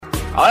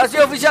Ahora sí,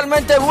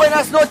 oficialmente,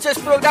 buenas noches,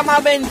 programa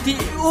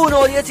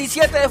 21,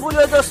 17 de julio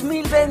de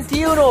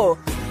 2021.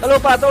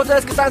 Saludos para todos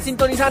ustedes que están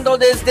sintonizando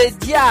desde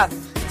ya.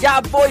 Ya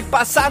voy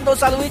pasando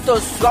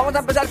saluditos. Vamos a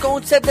empezar con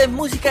un set de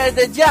música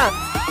desde ya.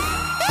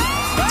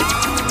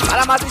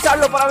 Para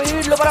matizarlo, para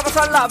vivirlo, para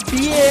pasarla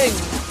bien.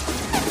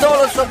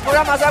 Todos los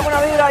programas dan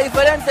una vibra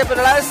diferente,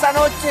 pero la de esta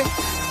noche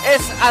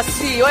es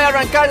así. Voy a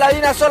arrancarla de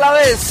una sola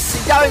vez.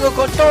 Y ya vengo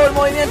con todo el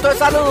movimiento de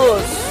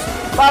saludos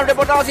para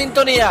reportar la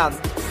sintonía.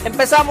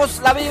 Empezamos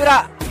la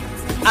vibra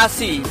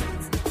así.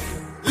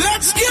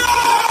 ¡Let's go!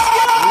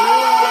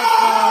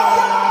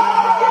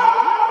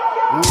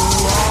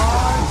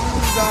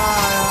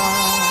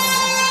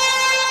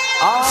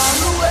 On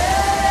the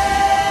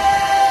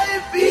way,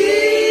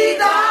 be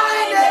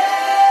thy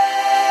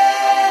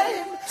name.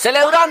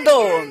 Celebrando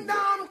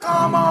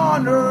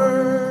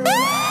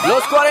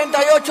los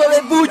 48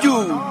 de Buju.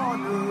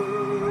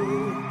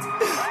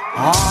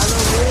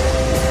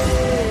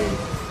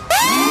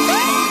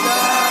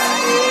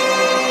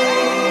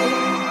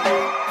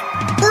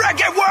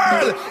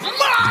 ReggaeWorld,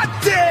 my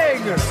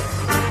thing.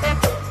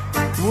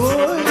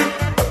 Whoa,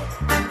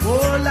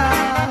 hola,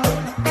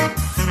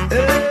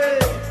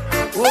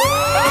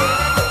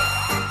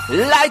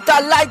 Laita,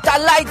 laita,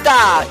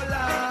 laita.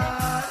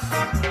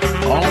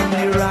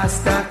 Only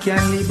Rasta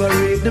can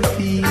liberate the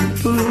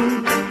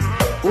people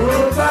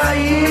over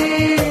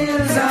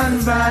hills and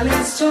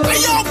valleys. So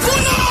hey, yo,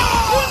 pull up.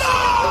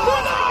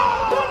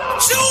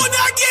 Shoot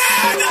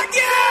again.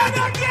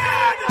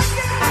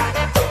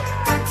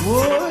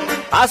 Whoa.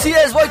 Así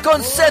es, voy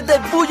con set de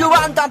Buju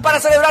Bantam para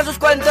celebrar sus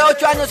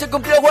 48 años que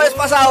cumplió el jueves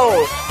pasado.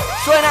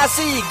 Suena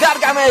así,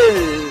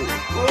 Gargamel.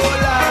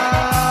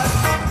 Hola.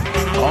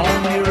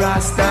 Only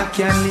Rasta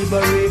can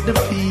liberate the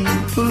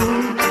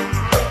people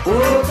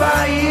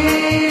over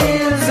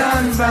hills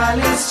and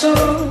valleys, so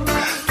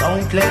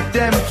don't let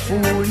them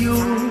fool you.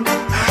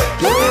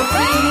 Don't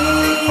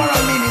believe for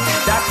a minute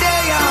that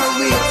they are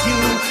with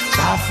you.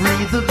 Shall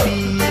free the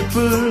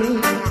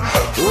people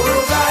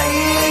over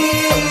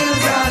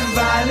hills and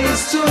valleys,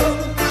 so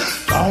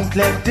don't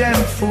let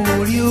them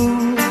fool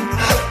you.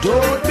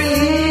 Don't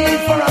believe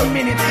for a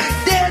minute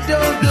they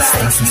don't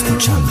like you.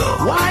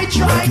 Why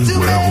try to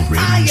make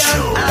I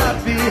am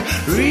happy?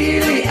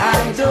 Really,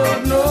 I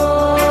don't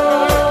know.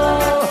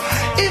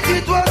 If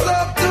it was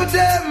up to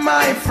them,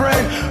 my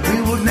friend,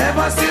 we would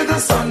never see the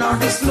sun or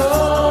the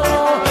snow.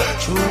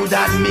 Through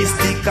that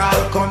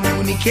mystical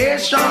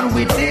communication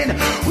within,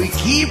 we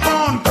keep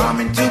on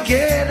coming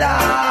together.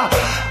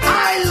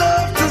 I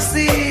love to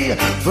see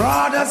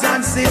brothers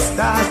and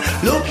sisters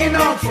looking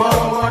out for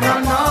one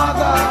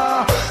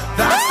another.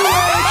 That's the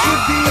way it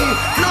should be,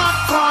 not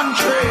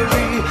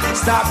contrary.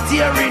 Stop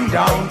tearing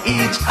down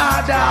each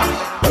other.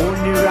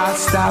 Only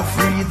Rasta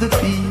free the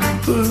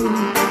people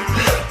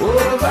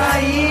over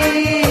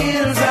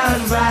hills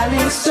and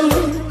valleys too.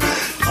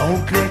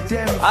 Don't let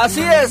them.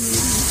 Así es.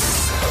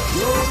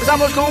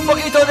 Empezamos con un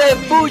poquito de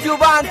Buju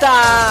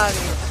Bantam.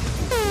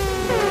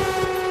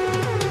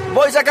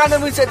 Voy sacando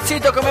mi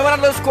setcito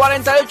conmemorando los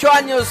 48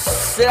 años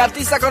del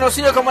artista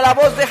conocido como la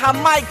voz de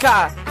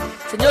Jamaica,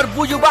 señor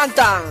Buju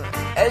Bantam.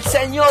 El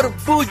señor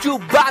Buju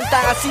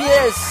Bantam, así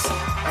es.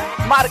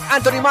 Mark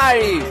Anthony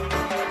Mary,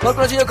 mejor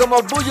conocido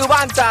como Buju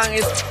Bantam.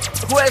 El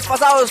jueves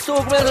pasado estuvo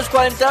cumpliendo sus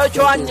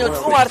 48 años.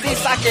 Un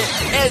artista que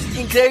es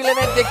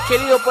increíblemente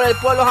querido por el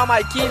pueblo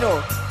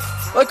jamaiquino.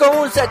 Voy con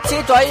un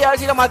setcito ahí, a ver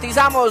si lo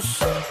matizamos.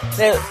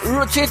 El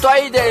rootcito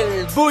ahí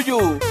del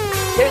Buju.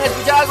 ¿Quieren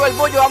escuchar algo del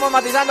Buju? Vamos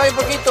matizando ahí un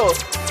poquito.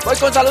 Voy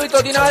con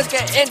saluditos de una vez que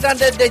entran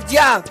desde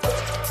ya.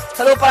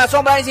 Saludos para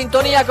Sombra en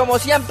sintonía, como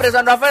siempre.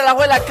 San Rafael, la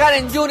abuela,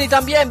 Karen, Juni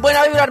también.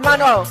 Buena vibra,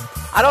 hermano.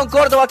 Aarón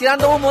Córdoba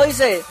tirando humo,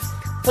 dice.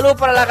 Saludos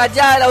para la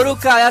gallada de la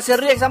Uruca, de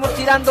Acerría, estamos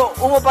tirando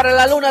humo para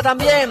la luna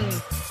también.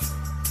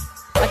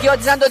 Aquí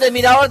batizando desde el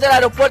mirador del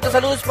aeropuerto.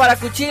 Saludos para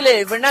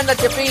Cuchile, Fernanda,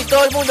 Chepín y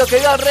todo el mundo que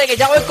viva el reggae.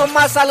 Ya voy con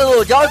más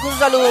saludos, ya voy con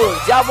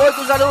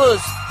saludos.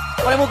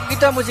 Ponemos un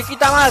poquito de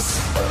musiquita más.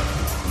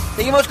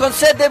 Seguimos con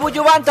set de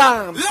Buju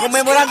Bantam,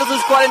 conmemorando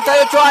sus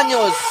 48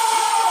 años.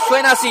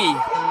 Suena así.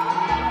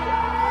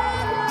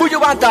 Buju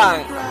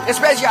Bantam,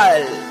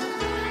 especial.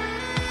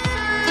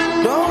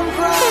 Don't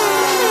cry.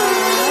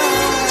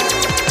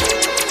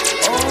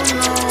 Oh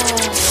no,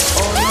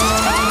 oh no.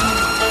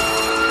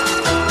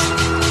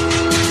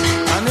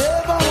 I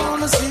never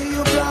wanna see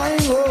you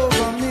crying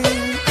over me.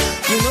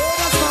 You know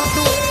that's not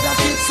the way that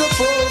it's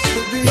supposed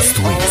to be.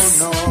 Esto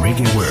es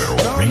ReggaeWorld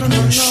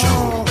Radio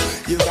Show.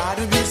 You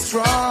gotta be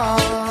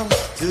strong.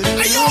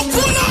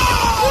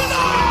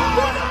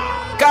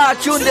 Cada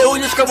tune de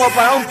Buju es como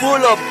para un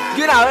pull-up.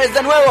 Y una vez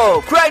de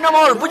nuevo, Cry No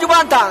More, Buju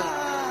Bantam.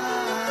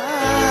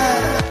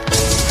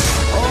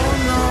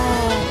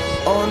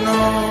 Oh no.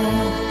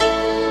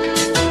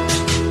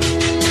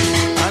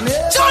 I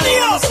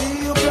never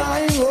see you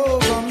crying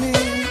over me.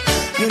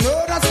 You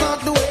know that's not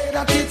the way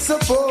that it's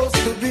supposed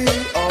to be.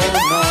 Oh no.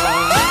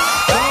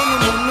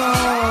 No.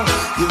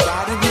 You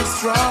gotta be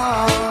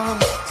strong.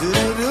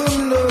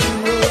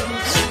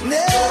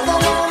 Never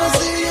wanna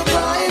see you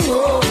crying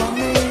over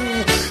me.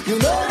 You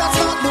know that's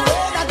not the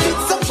way that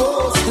it's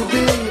supposed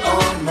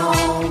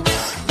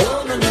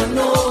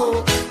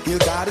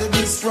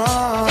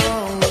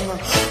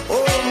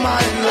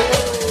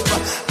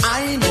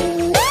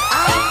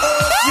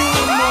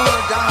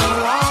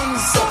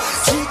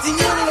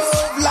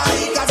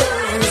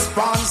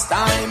response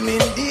time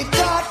indeed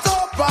got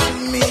up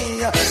on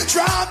me.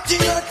 Trapped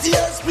in your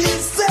tears,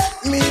 please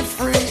set me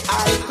free.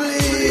 I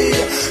plead.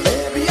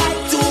 Maybe I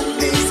took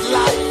this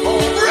life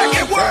for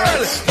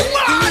ReggaeWorld,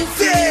 making you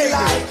feel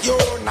like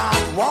you're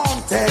not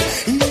wanted.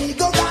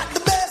 Ego got the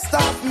best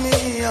of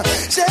me,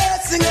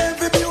 chasing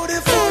every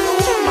beautiful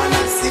woman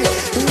I see.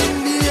 In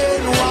the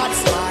end,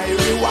 what's my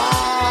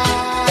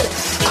reward?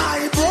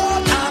 I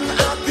brought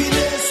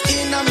unhappiness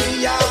in my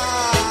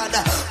yard.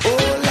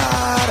 Oh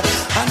Lord,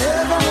 I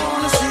never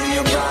wanna see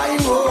you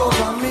crying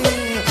over me.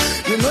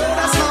 You know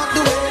that's not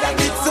the way that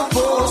it's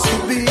supposed to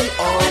be.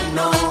 Oh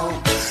no,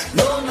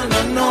 no, no,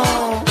 no, no,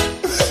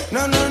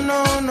 no, no, no,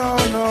 no,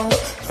 no,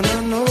 no,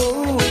 no.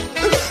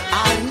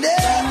 I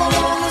never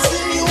wanna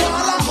see you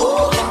all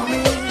over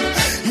me.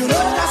 You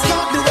know that's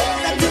not the way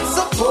that it's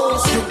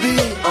supposed to be.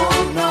 Oh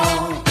no,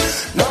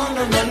 no,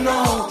 no, no, no.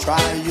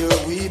 Try your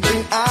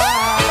weeping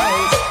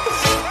eyes.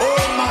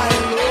 Oh my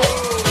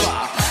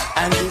love.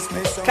 And this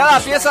may sound Cada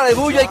pieza de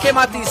Buju hay que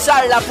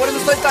matizarla, por eso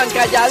estoy tan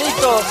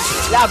calladito.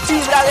 La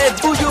vibra de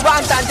Buju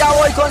Bantan, ya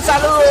voy con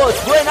saludos.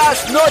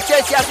 Buenas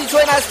noches y así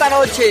suena esta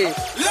noche.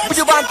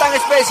 Buju Bantan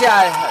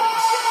especial.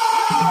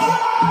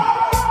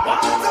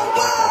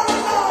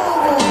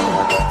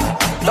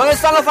 ¿Dónde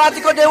están los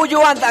fanáticos de Buju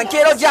Bantan?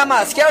 Quiero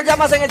llamas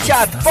en el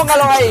chat,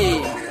 póngalo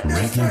ahí.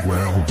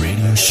 ReggaeWorld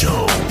Radio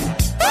Show.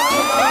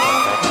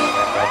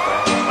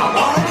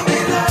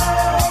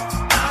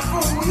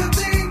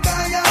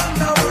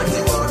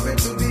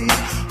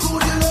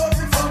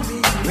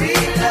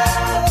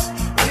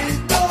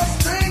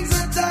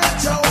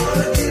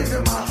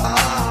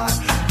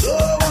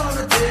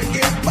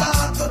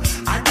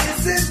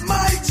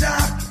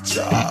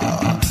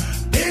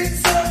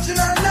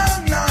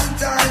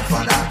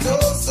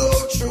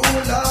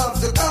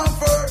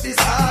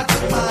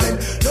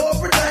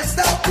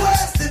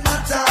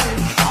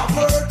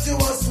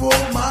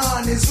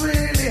 It's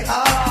really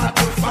hard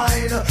to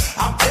find.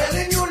 I'm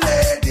telling you,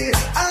 lady,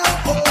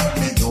 I'm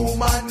only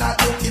human, not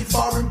looking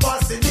for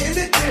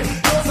impossibility.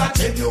 Cause I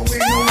tell you, when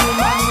a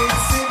woman with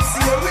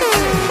sincerity,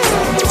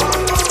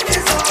 someone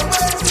is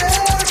always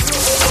there to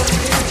hold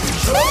me.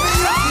 Show me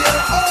you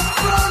care up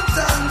front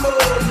and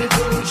boldly.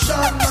 Don't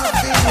shun my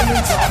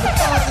feelings, all the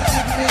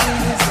positive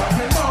meanings of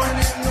the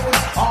morning, noon,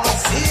 all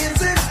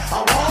seasons. I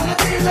wanna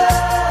be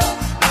loved,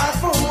 not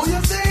for who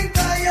you think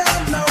I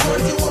am, not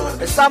what you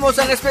want. Estamos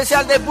en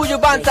especial de Buju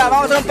Bantan.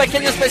 Vamos a hacer un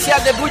pequeño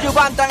especial de Buju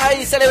Bantan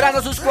ahí,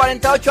 celebrando sus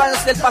 48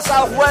 años del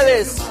pasado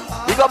jueves.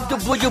 Big up to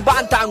Buju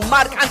Bantan,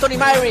 Mark Anthony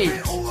Mary,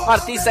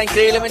 artista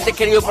increíblemente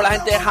querido por la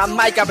gente de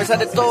Jamaica, a pesar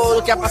de todo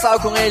lo que ha pasado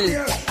con él.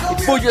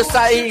 Y Buju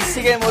está ahí,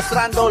 sigue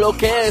demostrando lo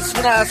que es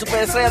una de las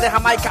superestrellas de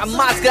Jamaica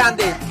más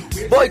grande.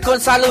 Voy con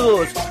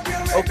saludos.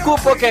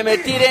 Ocupo que me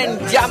tiren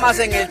llamas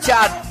en el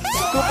chat.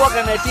 Ocupo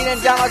que me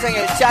tiren llamas en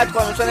el chat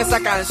cuando suene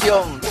esta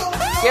canción.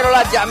 Quiero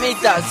las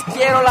llamitas,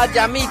 quiero la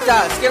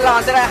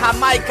bandera de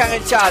Jamaica en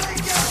el chat.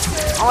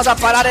 Vamos a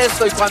parar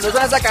esto y cuando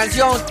suene esta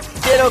canción,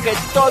 quiero que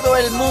todo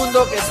el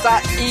mundo que está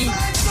ahí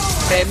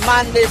me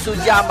mande sus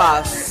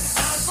llamas.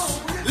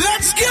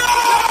 Let's go!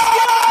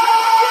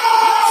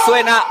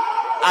 Suena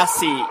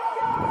así.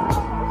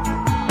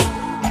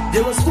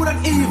 There was good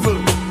and evil.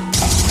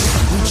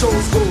 We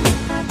chose good.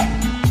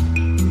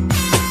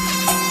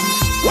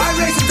 Why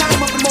raise the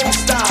time of the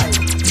Most High,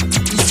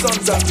 ye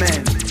sons of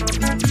men?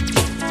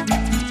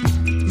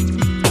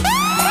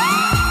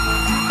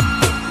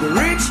 The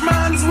rich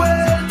man's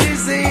wealth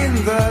is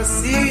in the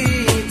city.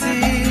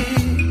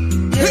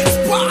 It's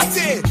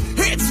party!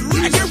 It's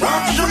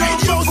ReggaeWorld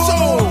Radio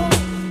Show!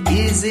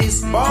 Is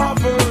his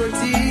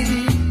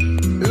poverty,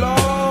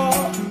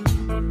 Lord?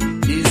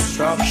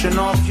 Destruction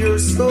of your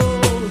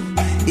soul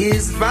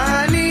is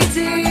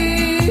vanity.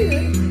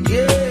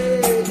 Yeah,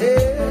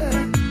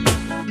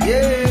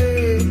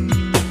 yeah.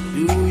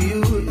 Do you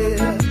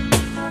hear?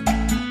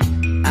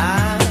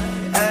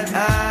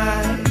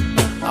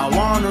 I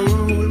wanna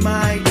rule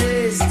my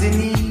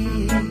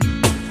destiny.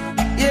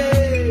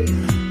 Yeah.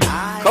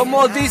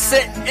 Como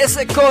dice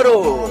ese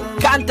coro,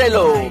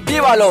 cántelo,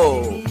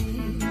 vívalo.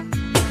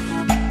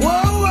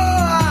 Whoa,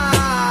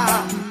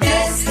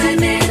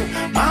 destiny.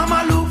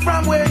 Mama, look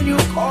from when you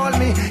call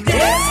me.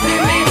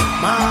 Destiny.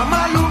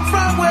 Mama, look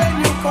from when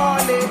you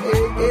call it.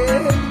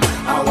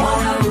 I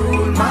wanna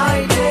rule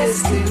my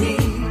destiny.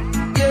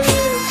 Yeah,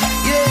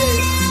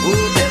 yeah.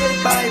 Oh, day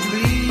by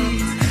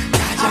breeze.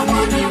 I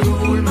wanna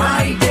rule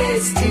my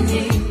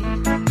destiny.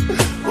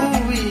 Oh,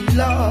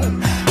 Lord,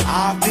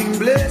 I've been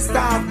blessed,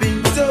 I've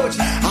been touched.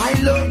 I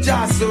love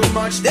just so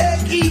much. They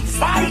keep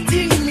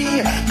fighting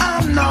me.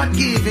 I'm not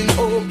giving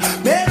up.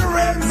 Many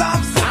realms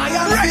of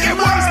science in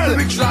my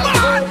spiritual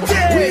hope.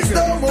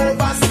 Wisdom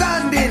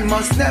overstanding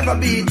must never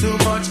be too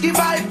much. Give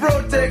I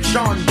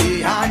protection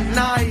day and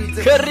night.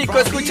 Qué rico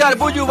escuchar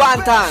Buju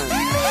Bantan.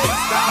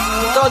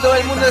 Todo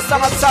el mundo está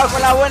matizado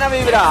con la buena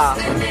vibra.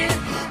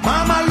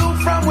 Mama, look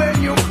from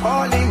when you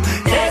calling.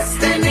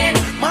 Destiny.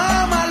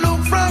 Mama,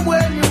 look from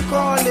when you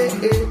calling.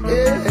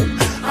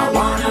 I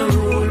wanna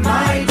rule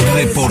my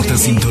destiny. Reportes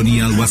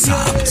sintonía al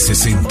WhatsApp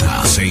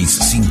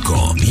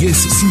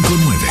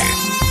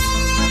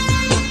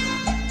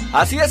 6065-1059.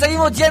 Así es,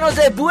 seguimos llenos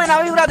de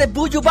buena vibra de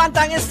Buju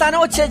Bantan esta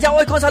noche. Ya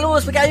voy con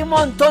saludos porque hay un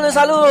montón de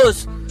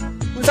saludos.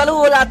 Un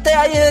saludo a la T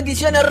ahí,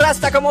 bendiciones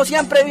Rasta, como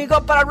siempre, big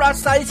up para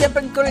Rasta ahí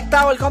siempre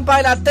conectado el compa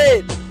de la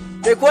T.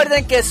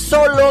 Recuerden que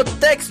solo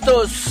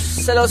textos,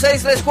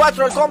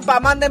 0634 el compa,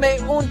 mándeme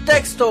un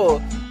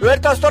texto.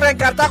 Roberto Astorga en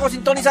Cartago,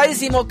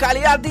 sintonizadísimo,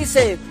 calidad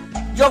dice.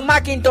 John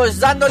McIntosh,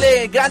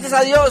 dándole gracias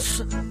a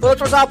Dios por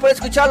otro sábado por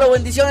escucharlo,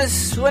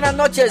 bendiciones, buenas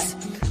noches.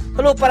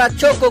 Saludos para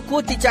Choco,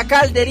 Cuti,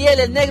 Chacal, Deriel,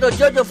 el Negro,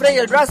 Jojo, Frey,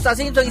 el Rasta,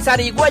 Sinton y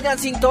Zarigüeya en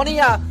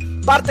sintonía.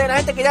 Parte de la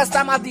gente que ya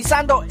está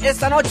matizando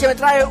esta noche me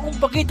trae un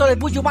poquito de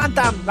Buju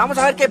Bantan. Vamos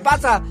a ver qué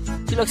pasa,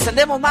 si lo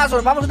extendemos más o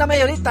nos vamos una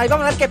media horita y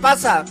vamos a ver qué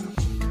pasa.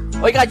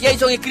 Oiga,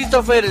 Jason y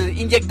Christopher,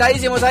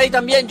 inyectadísimos ahí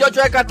también.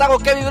 Jojo de Cartago,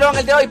 qué vibrón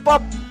el de hoy,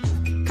 pop.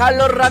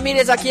 Carlos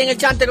Ramírez aquí en el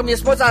chante con mi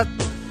esposa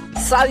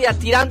Sadia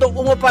tirando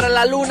humo para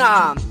la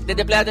luna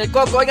desde Playa del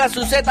Coco. Oiga,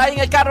 Suzeta ahí en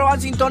el carro va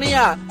en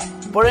sintonía.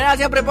 Por general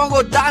siempre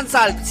pongo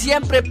dancehall,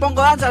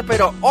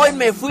 pero hoy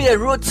me fui de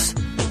roots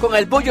con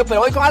el Buju,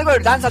 pero voy con algo de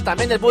dancehall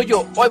también del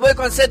Buju. Hoy voy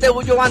con set de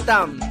Buju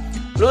Bantan.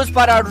 Luz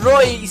para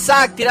Roy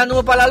Isaac tirando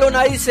humo para la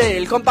luna, dice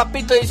el compa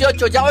Pito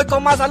 18. Ya voy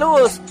con más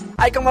saludos.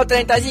 Hay como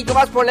 35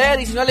 más por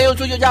leer y si no leo el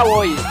suyo ya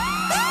voy.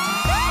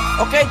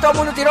 Ok, todo el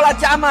mundo tiró las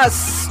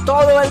llamas.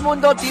 Todo el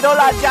mundo tiró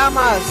las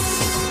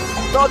llamas.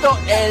 Todo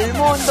el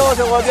mundo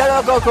se volvió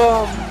loco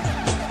con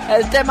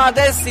el tema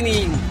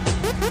Destiny.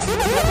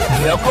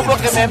 Me ocupo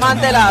que me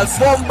mande las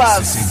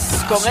bombas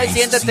con el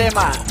siguiente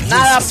tema.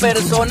 Nada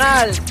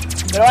personal,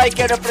 pero hay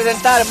que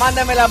representar.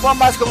 Mándeme las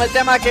bombas con el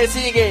tema que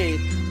sigue.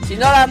 Si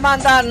no las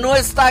mandan, no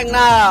está en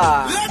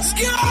nada.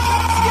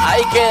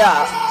 Ahí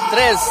queda.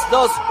 3,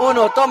 2,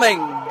 1, tomen.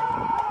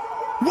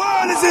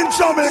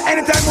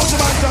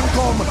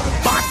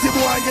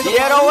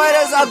 Quiero ver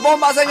esas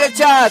bombas en el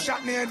chat.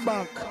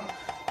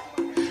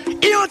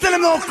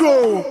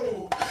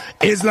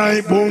 It's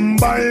like boom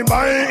bye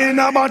bye in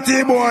a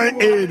batty boy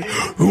head.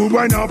 Who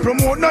wanna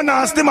promote no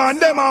nasty man,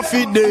 them a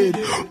fit dead.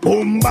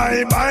 Boom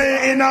bye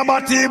bye in a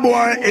batty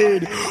boy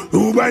head.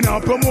 Who wanna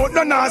promote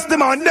no nasty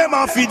man, them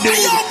a fit dead.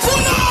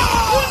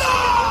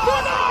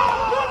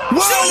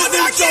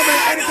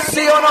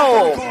 ¿Sí o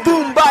no?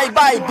 Boom bye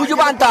bye, Buju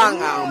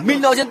Bantan,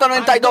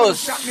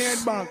 1992.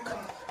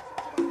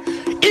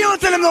 You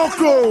tell them no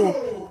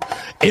crow.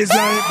 It's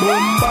like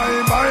boom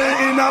bye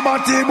bye in a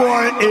batty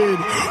boy head.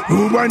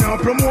 Who wanna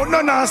promote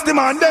no nasty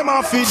man, them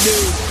a fit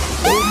dead.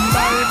 Boom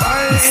bye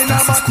bye in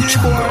a batty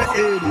boy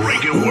head.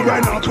 Who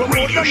wanna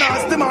promote no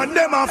nasty man,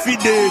 them a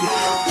fit dead.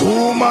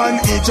 Two man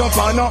each up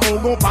and a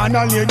hug up and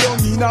a lay down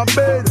in a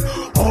bed.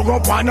 Hug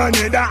up on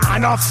another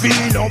and a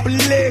feel up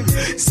leg.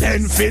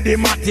 Send for the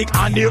matic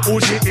and the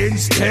Uzi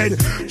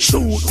instead.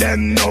 Shoot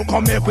them now,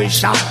 come make we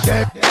shot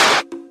them.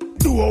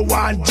 Do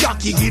one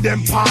jockey, give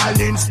them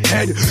Paul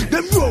instead.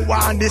 Them no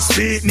want the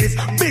sweetness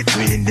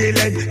between the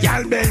leg.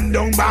 Y'all bend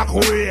down back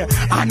way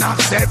and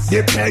accept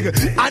the peg.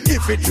 And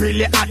if it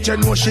really at you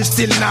know she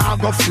still now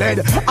go fled.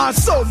 And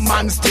some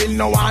man still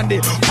no want the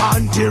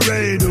panty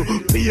raid.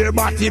 Pay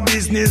body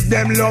business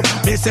them love.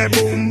 Me say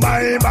boom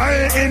bye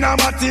bye in a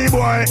body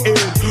boy head.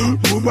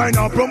 Who boy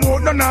now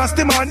promote the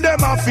nasty man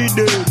them a feed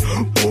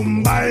it.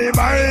 Boom bye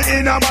bye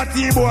in a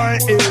body boy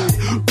head.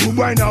 Who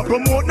boy now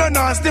promote the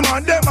nasty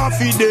man them a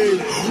feed it.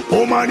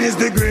 Woman is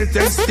the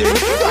greatest thing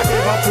that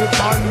ever put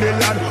on the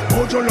land.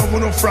 Put your love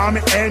on from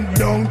head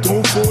down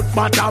to foot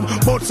bottom.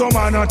 But some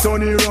man a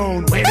turn it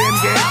round when them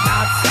get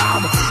that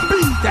Sam.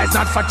 Peter is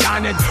not for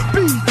Janet,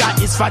 Peter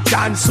is for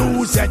John.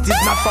 Suzette is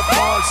not for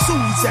Paul,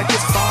 Suzette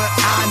is for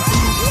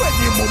Auntie.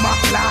 Ready mama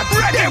clad,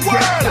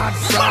 ReggaeWorld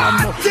from.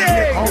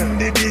 Here come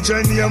the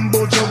DJ name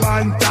Buju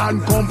Bantan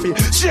comfy.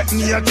 Shake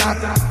me a cat,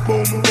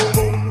 boom boom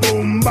boom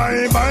boom.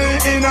 Bye bye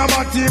in a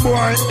batty boy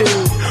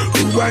head.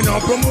 Who when I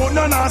promote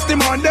no nasty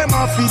man, them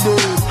a feed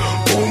it.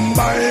 Boom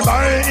bye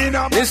bye in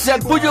a. Es el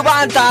Buju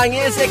Bantan,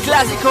 ese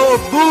clásico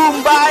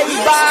Boom bye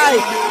bye.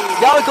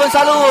 Ya voy con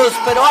saludos,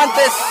 pero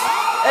antes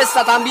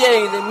esta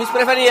también de mis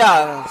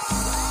preferidas.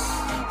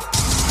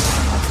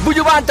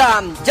 Buju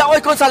Bantan, ya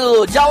voy con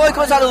saludos, ya voy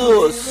con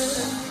saludos.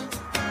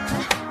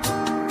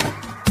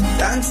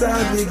 Thanks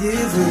I'll be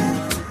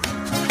giving.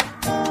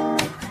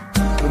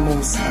 The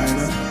most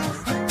high.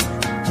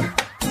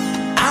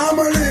 I'm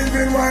a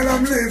living while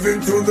I'm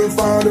living to the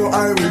Father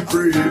I will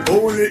pray.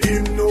 Only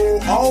Him know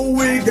how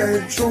we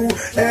get through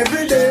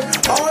every day.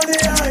 All the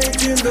height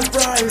in the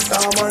price,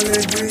 I'm a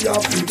we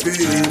have to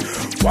pay.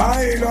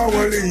 While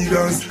our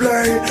leaders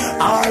play,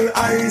 all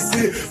I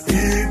see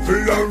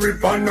people are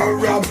rip and a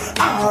rob,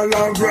 all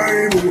are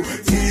grime.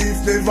 Thief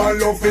never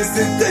love is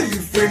the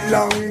thief with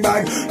long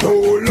bag. No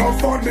love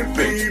for the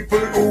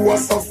people who are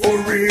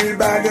suffering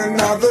bad.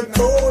 Another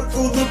toll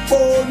to the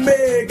poor,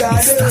 may God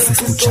Estás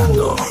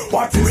escuchando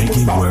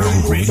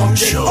ReggaeWorld Radio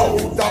Show.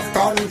 Out of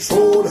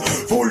control,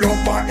 full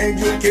of my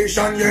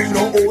education, you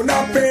know on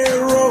a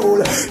payroll.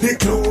 The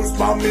clothes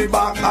from me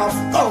back of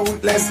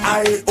countless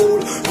I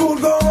old.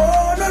 Could go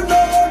on and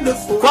on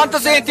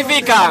 ¿Cuántos se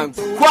identifican?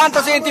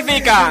 ¿Cuántos se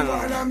identifican?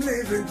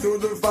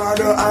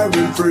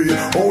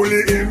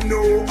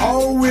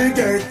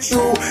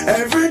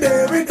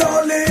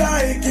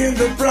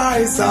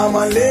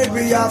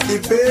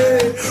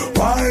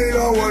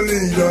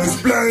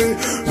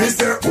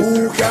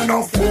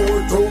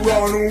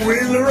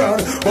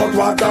 But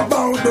what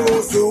about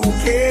those who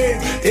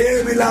can't?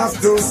 They will have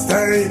to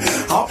stay.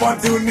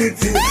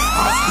 Opportunity,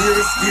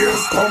 a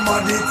scarce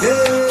commodity.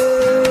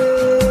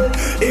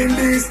 In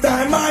this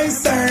time I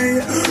say,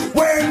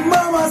 when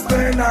mama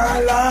spend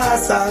her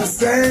last and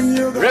send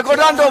you.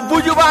 Recordando,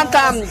 Buju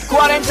Bantam,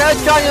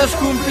 48 años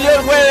cumplió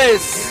el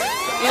jueves.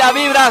 Y la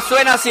vibra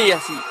suena así,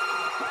 así.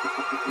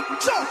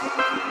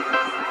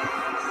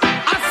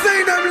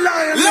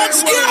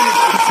 Let's go!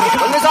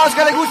 ¿Dónde sabes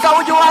que le gusta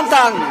Buju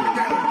Bantam?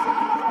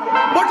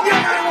 But yeah,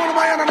 I want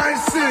my own and I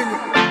sing.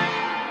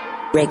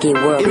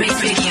 ReggaeWorld.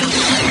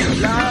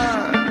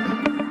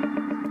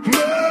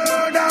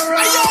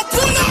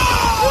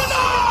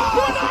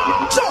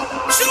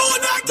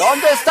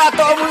 ¿Dónde está?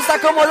 Todo el mundo está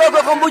como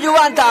loco con Buju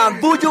Bantam.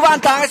 Buju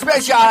Bantam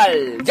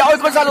Special. Ya voy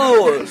con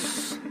saludos.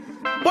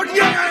 But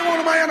yeah, I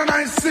want my own and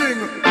I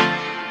sing.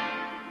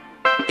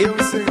 You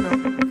sing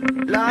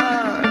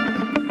now.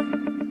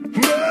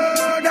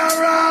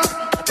 Murderer,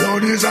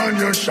 blood is on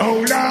your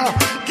shoulder.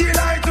 Kill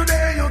like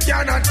today, you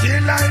cannot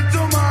kill like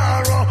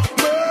tomorrow.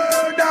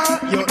 Murder,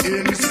 your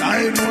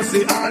inside must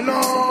be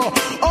hollow.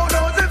 How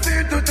does it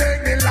feel to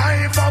take the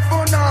life of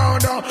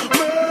another?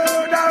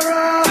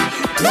 Murderer,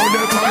 blood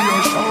is on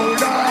your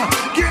shoulder.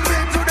 Kill me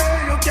today,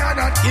 you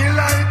cannot kill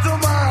like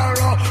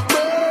tomorrow.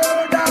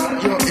 Murder,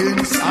 your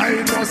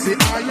inside must be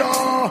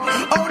hollow.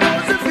 How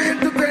does it feel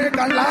to take a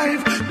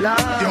life?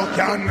 You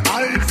can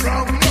hide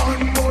from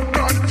one, but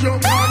not your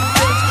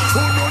conscience. Who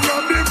don't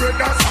have the bread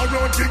that's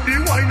around with the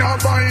wine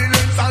of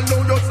violence.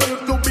 Allow yourself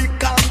to be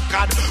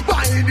conquered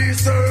by the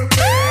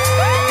serpent.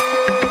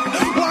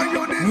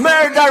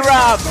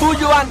 Murderer,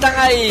 Buju Bantam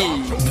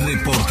ahí.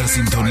 Reporta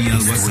sintonía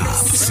al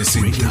WhatsApp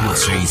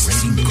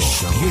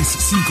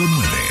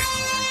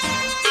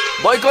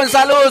 6065-1059. Voy con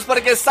saludos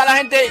porque está la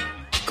gente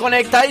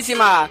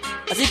conectadísima.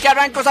 Así que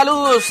arranco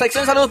saludos,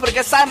 sección saludos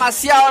porque está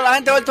demasiado, la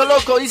gente ha vuelto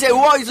loco. Dice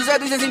wow, Sucede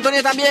dice en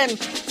sintonía también.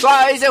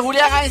 Suave dice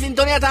Julián en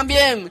sintonía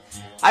también.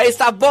 Ahí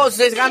está Vos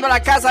llegando a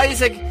la casa,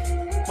 dice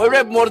muy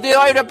mordido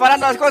ahí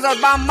preparando las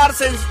cosas. Van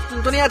Marce en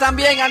sintonía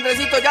también.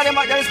 Andresito, ya le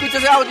escucho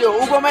ese audio.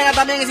 Hugo Mena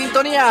también en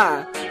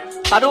sintonía.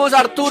 Saludos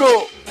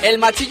Arturo, el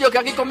machillo que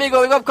aquí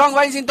conmigo. Big Up Congo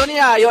ahí en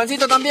sintonía.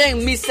 Ivancito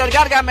también. Mr.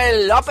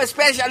 Gargamel, Up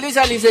Special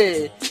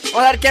dice.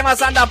 Vamos a ver qué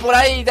más anda por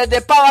ahí.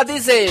 Desde Pavas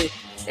dice.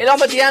 El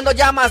hombre tirando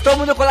llamas, todo el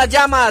mundo con las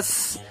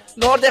llamas.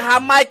 Mejor de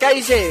Jamaica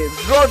dice.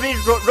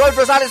 Roy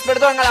Rosales,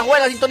 perdón, a la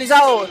juela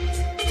sintonizado.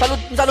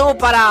 Un saludo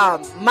para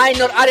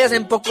Minor Arias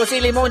en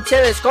Pocosí, Limón,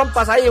 Chévez,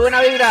 compas ahí,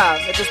 buena vibra.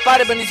 De tus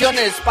padres,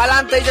 bendiciones.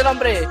 Pa'lante, dice el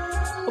hombre.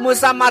 ¿Cómo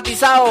está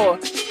matizado?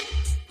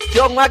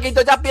 John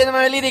Maquito ya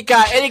pidiéndome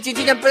lírica. Eric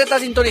Chinchilla está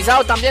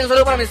sintonizado también. Un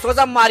saludo para mi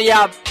esposa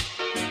María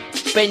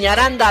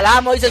Peñaranda. La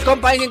amo, dice el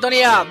compa en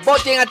sintonía.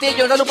 Boti en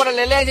Atillo, un saludo para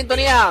Lele en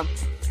sintonía.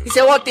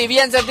 Dice Boti,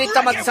 bien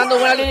cerdita, matizando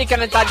buena lírica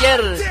en el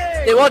taller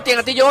de Boti en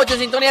Atillo 8 en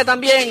sintonía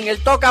también.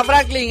 El Toca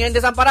Franklin en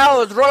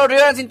Desamparados. Rolo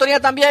Rivera en sintonía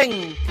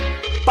también.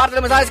 Parte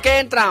de los mensajes que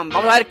entran.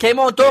 Vamos a ver qué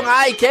montón.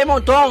 ¡Ay, qué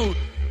montón!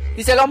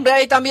 Dice el hombre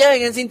ahí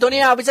también en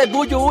sintonía. Dice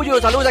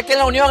Buju. Saludos aquí en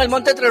la Unión, el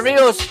Monte Tres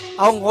Ríos.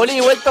 A Jonjolí,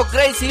 vuelto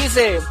crazy,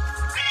 dice.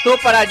 Tú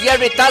para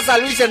Jerry Taza,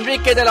 Luis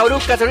Enrique de la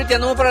Bruca, Cerrita,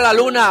 no para la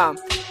Luna.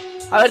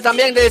 A ver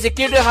también de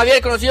Siquirrio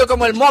Javier, conocido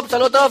como el Mob.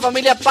 Saludos a toda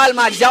familia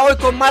Palma. Ya voy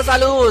con más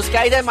saludos, que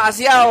hay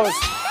demasiados.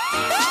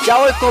 Ya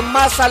voy con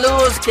más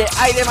saludos, que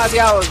hay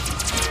demasiados.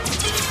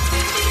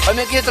 Hoy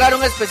me quiero traer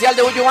un especial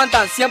de Buju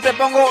Bantam. Siempre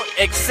pongo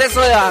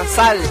exceso de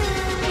danzal,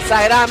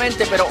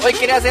 sagradamente, pero hoy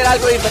quería hacer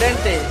algo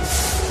diferente.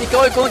 Así que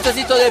voy con un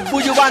trocito de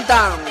Buju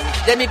Bantam,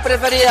 de mis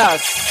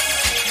preferidas.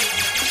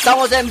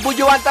 Estamos en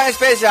Buju Bantam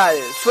Special.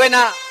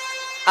 Suena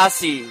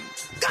así.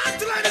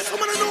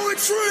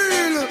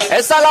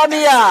 Esa es la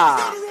mía.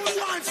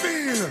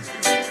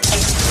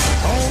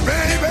 Oh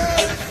baby,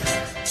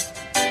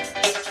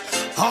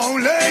 oh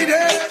lady,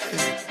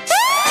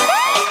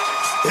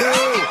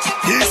 yeah,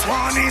 this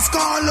one is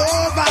called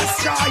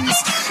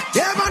Overstrikes.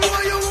 Never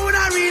know you would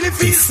have really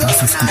feel so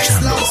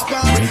nice, lost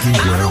spot.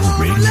 ReggaeWorld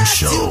Radio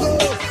Show.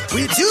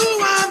 With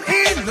you I'm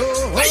in no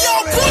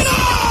hurry.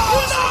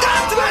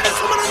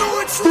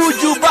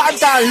 Buju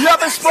Bantam,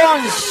 Love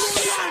Sponge.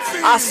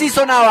 Así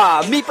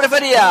sonaba, mi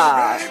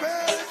preferida.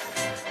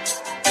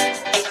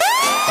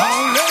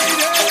 Oh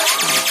lady,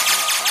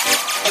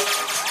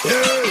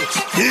 yeah,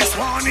 this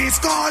one is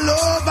called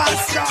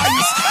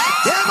Overstrikes.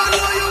 Never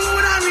know you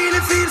would have really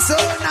feel so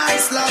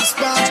nice, love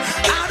spot.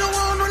 I don't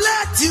wanna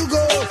let you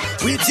go.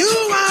 With you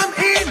I'm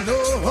in no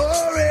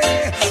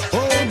hurry.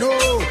 Oh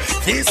no,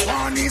 this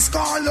one is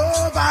called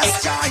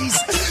Overstrikes.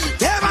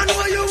 Never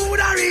know you would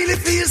have really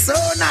feel so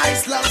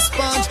nice, love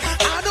sponge.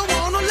 I don't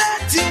wanna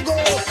let you go.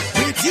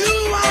 With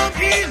you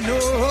I'm in no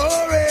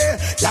hurry.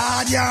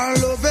 God, you're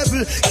lovable.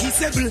 unbearable,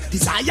 kissable,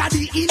 desire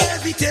the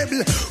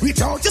inevitable.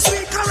 Without your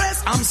sweet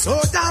caress, I'm so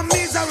damn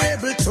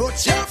miserable.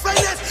 Touch your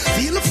finesse,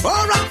 feel the fur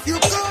off your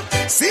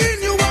coat.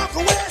 Seeing you walk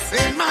away,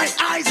 seeing my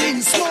eyes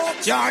in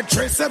smoke. You're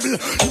traceable,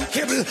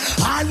 lookable.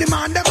 All the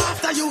man them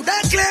after you,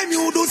 they claim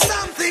you do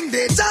something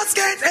they just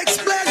can't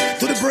explain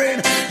to the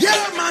brain. Yeah,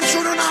 man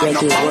shouldn't have no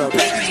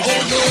complaint.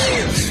 Oh no,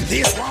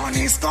 this one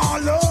is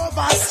called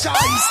Lover's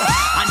Choice.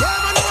 I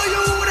never know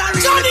you would have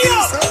really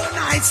feel so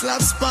nice,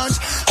 love sponge.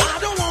 I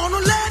don't wanna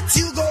let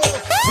you go.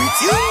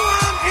 With you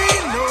I'm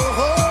in no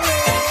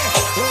hurry.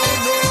 Oh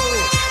no,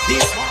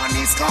 this one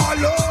is called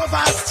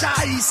Lover's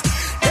Choice.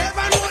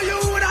 Never know you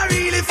would have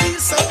really feel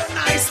so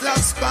nice,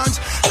 love sponge.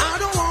 I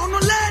don't wanna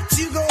let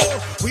you go.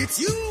 With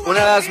you. Una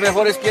de las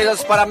mejores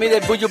piezas para mí de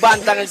Buju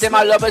Banton, el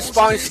tema Love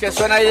Sponge, que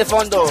suena ahí de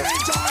fondo.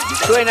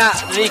 Suena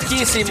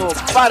riquísimo,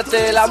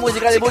 parte de la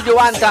música de Buju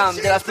Banton,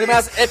 de las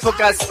primeras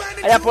épocas,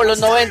 allá por los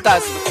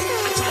 90s.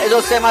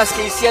 Esos temas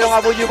que hicieron a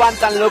Buju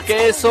Banton lo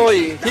que es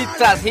hoy, hit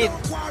tras hit.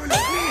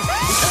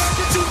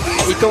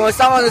 Y como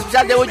estamos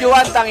escuchando de Buju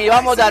Banton y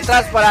vamos de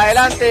atrás para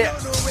adelante,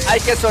 hay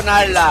que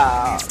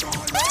sonarla.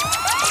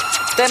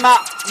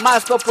 Tema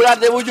más popular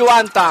de Buju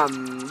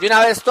Banton. De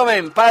una vez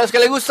tomen, para los que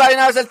les gusta de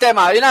una vez el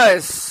tema, de una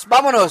vez,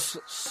 vámonos.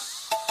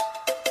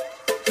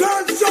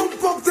 Don't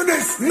jump up to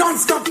this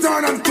non-stop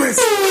turn and twist.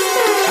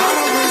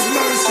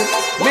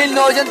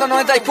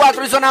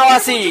 1994 y sonaba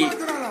así.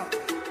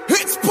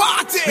 It's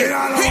party!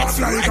 It's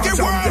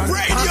ReggaeWorld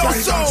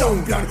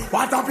RadioShow!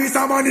 What a piece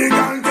of money,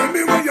 girl, tell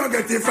me where you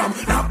get it from.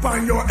 Knock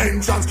on your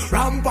entrance,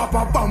 ram pa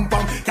pa pam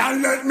pam.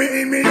 Can't let me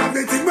in, me have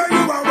the thing where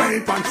you are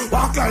waiting.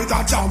 Walk like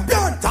a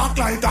champion, talk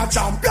like a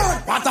champion.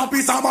 What a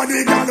piece of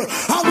money, girl,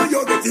 how will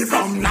you get it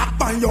from?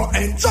 Knock on your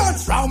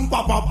entrance, ram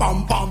pa pa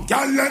pam pam.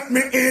 Can't let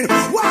me in,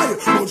 why?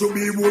 Would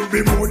you would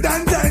be more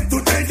than dead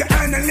to take your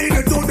hand and lead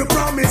you to the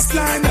promised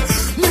land.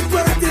 Me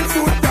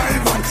 20-foot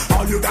dive on,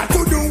 all you got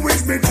to do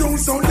is be true,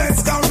 so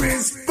let's go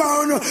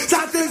respond.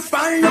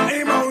 Satisfy your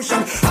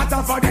emotion.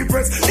 Hotter for the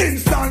press,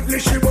 instantly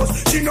she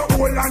was. She no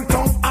old and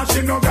tough, and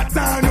she no got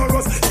time no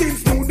rust.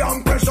 Things smooth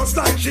and precious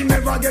like she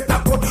never get a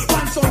cut.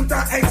 Pants on to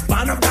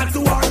expand, I've got to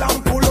all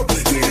and pull up.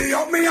 Giddy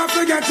up, me have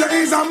to get you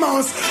is a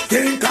mouse.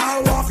 Think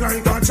I walk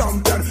like a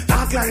champion,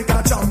 talk like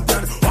a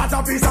champion. What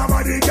a piece of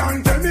body,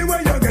 can tell me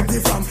where you get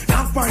it from.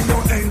 Not find no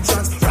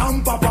entrance,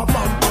 ram pa pa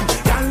pam pam.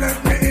 Can't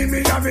let me in, me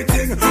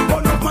everything.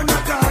 But up on the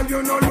car,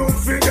 you no look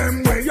for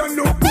them way. You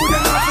look good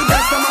enough to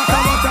get them out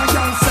of what I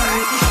can say.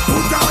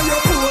 Put on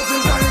your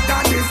poses like a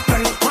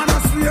display. Man, I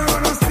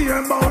steer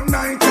about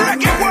night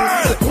and day.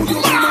 Put you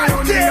in my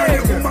honey and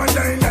you woman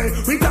daily.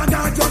 We can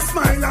just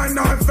smile on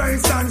her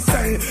face and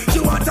say, she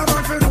want a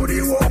man to do the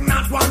work,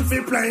 not one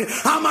to play.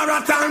 I'm a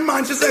rattan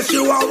man, she says she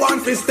want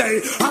one to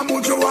stay. I'm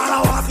Buju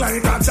wanna walk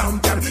like a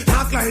champion,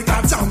 talk like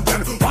a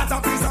champion. What a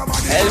piece of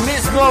money. El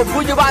mismo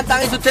Buju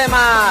Banton y su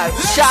tema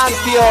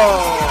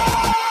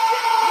Champion.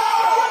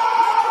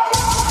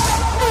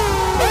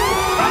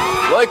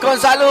 Voy con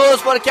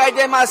saludos porque hay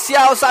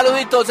demasiados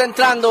saluditos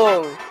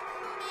entrando.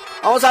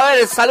 Vamos a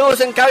ver, saludos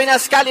en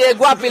cabinas Cali de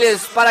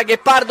Guapiles para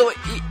Guepardo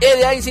y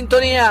Ede ahí en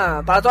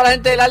sintonía. Para toda la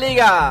gente de la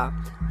liga.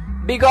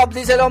 Big up,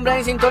 dice el hombre ahí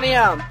en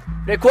sintonía.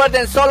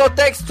 Recuerden, solo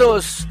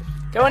textos.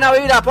 Qué buena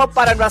vibra, pop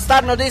para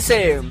enrastarnos,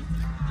 dice.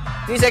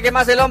 Dice que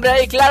más el hombre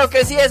ahí. Claro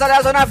que sí, esa es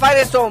la zona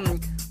Firestone.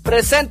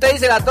 Presente,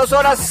 dice, las 2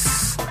 horas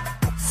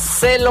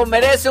se lo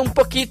merece un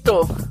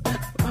poquito.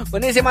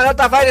 Buenísima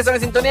nota, Firestone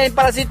en sintonía y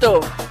parasito.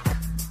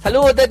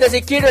 Saludos desde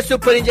Siquirres,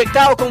 super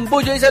inyectado con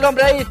Buju, dice el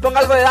hombre ahí, ponga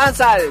algo de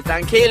danza.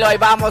 Tranquilo, ahí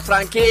vamos,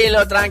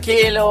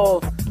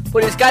 tranquilo.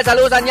 Puriscal,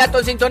 saludos a Ñato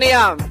en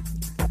sintonía.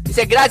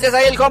 Dice, gracias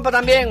ahí el compa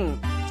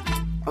también.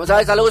 Vamos a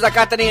ver, saludos a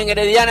Katherine en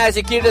Herediana de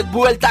Siquirres,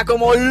 vuelta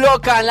como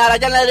loca en la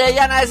Arayana de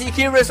Herediana de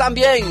Siquirres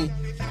también.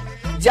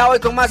 Ya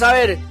voy con más, a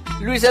ver,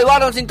 Luis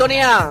Eduardo en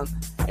sintonía.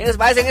 ¿Les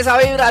parece en esa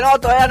vibra? No,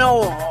 todavía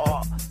no.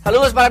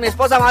 Saludos para mi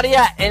esposa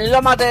María en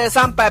Lomas de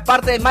Zampa, de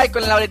parte de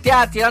Michael en la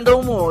breteada, tirando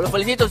humo. Los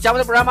felicito, escuchamos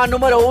el programa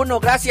número 1,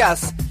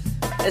 gracias.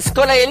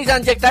 Escola y Elisa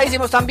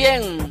inyectadísimos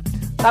también.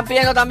 Están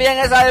pidiendo también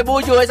esa de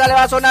Buju, esa le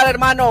va a sonar,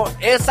 hermano.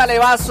 Esa le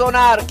va a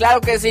sonar,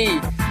 claro que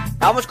sí.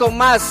 Vamos con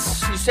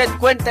más. Y usted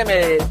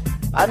cuénteme.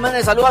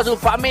 Hazme saludo a su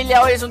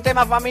familia, hoy es un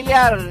tema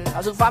familiar.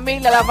 A su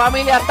familia, la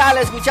familia tal,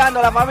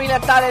 escuchando, la familia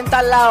tal en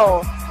tal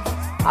lado.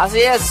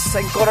 Así es,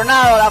 en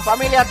Coronado, la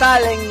familia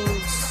tal,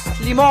 en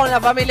Limón, la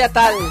familia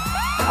tal.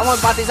 Vamos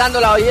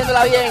empatizándola,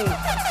 oyéndola bien.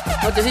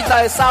 Notecita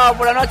de sábado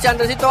por la noche,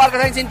 Andresito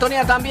Vargas en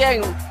sintonía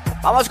también.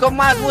 Vamos con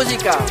más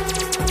música.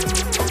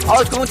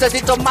 Vamos con un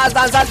tecito más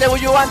danzante de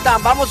Buju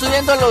Banton. Vamos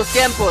subiendo los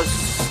tiempos,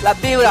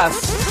 las vibras.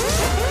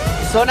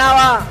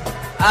 Sonaba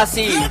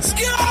así.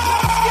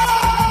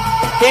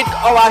 Hit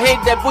over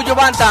hit de Buju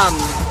Banton.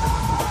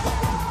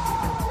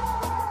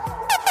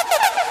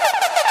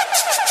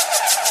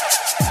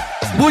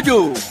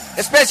 Buju,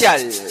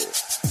 especial.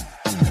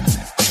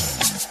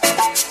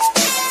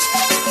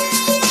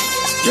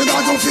 You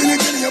got to feel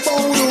it in your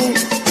bone.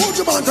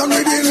 Buju Banton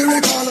with the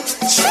lyrical.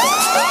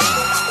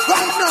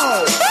 Right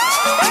now,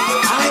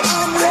 I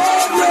am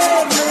red,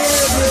 red,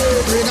 red,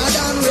 red, red,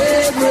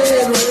 red,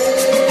 red, red.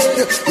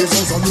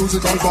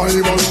 musical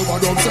vibe all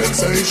over the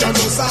sensation.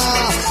 Go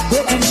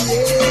to the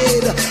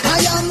head.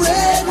 I am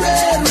red,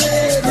 red,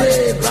 red,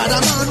 red.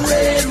 Brother man,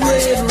 red,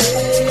 red,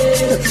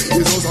 red.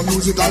 It was a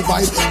musical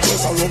vibe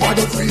just all over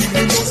the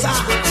feeling.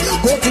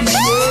 Go to the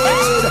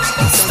head.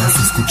 Estás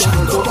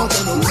escuchando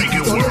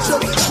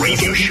ReggaeWorld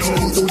Radio Show.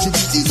 Them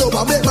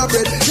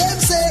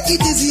say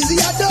it is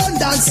easier done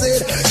than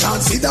said.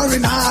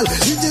 Considering all,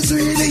 it is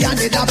really a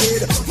need a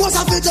bed.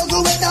 Most of it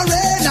juggle when the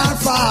rain or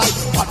fall.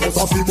 But most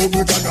of people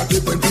we cannot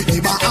depend on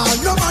people.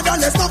 And no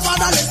motherless, no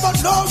fatherless,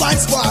 but no one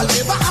squall.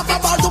 Never have a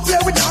ball to play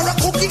with or a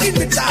cookie in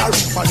the jar.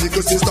 My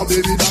little sister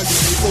baby that you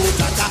need to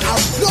take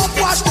out. Don't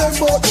watch them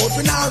both, but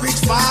we not reach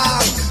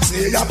far.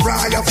 Say a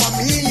prayer for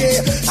me,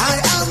 yeah. I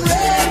am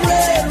red,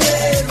 red,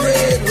 red,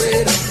 red,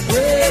 red,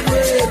 red,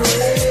 red,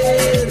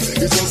 red.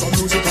 It's just a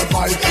musical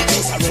vibe,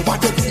 just a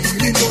robotic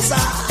feeling, just a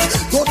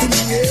go to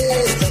me,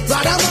 yeah.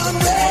 Brother man,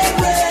 red,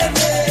 red,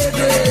 red,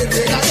 red,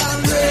 red, I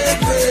am red,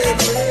 red,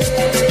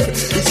 red.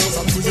 It's just a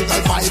musical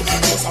vibe,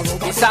 just a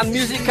robotic. Esa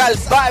musical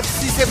vibe,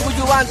 dice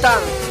Buju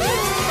Bantan.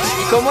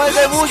 Y como es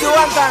de Buju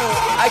Bantan,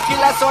 aquí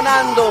la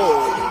sonando.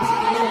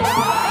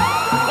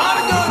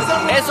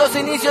 Esos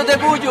inicios de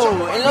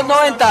Buju en los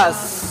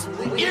 90s.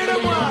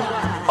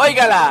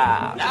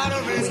 Óigala.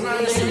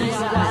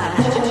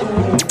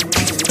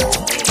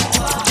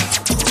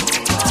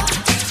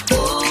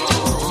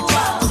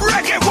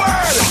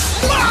 ReggaeWorld,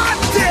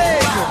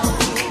 Martin.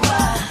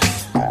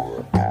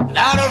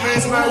 Out of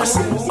His mercy.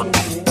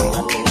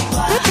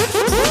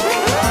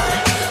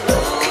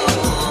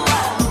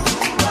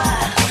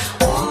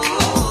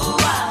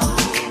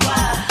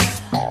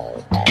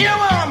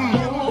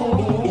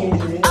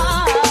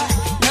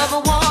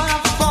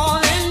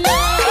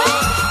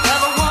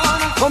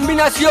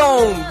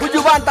 Combinación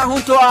Buju Bantan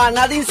junto a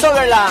Nadine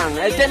Sutherland,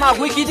 el tema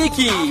Wiki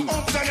Diki.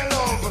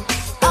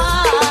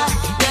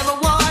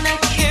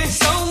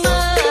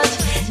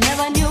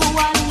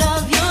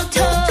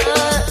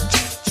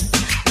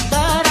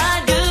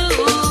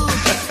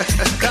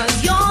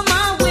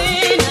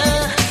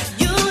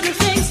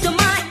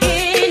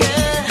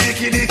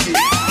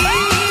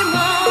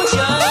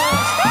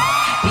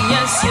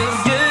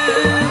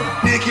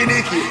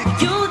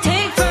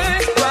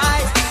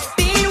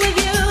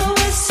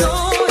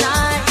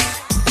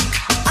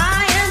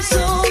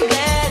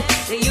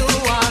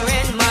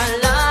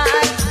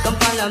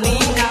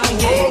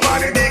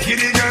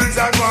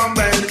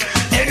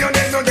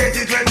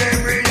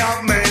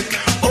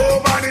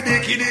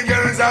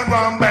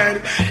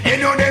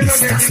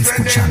 Estás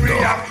escuchando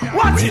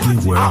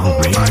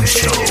ReggaeWorld Radio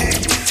Show.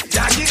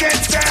 Jackie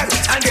gets bad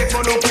and get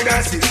one up with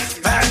us.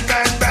 Bad,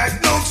 bad, bad,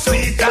 look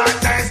sweet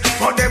and nice.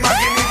 But them a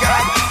give me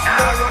God.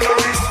 Now run a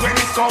risk when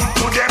it come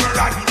to them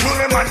rod. Rule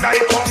them and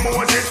die come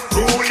Moses.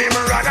 Rule him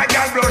rod. I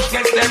can blush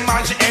against them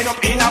man. She end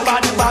up in a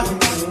bad bad.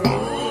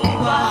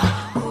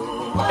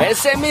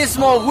 Ese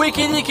mismo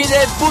Wiki Diki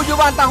de Buju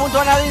Bantan junto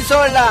a Nadine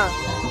Sutherland.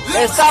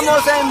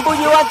 Estamos en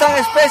Buju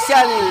Bantan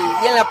Special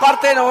y en la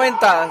parte de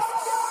 90s.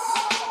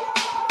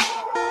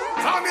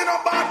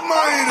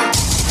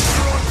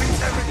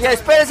 Y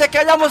espérense que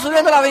vayamos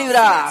subiendo la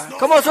vibra.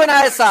 ¿Cómo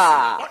suena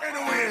esa?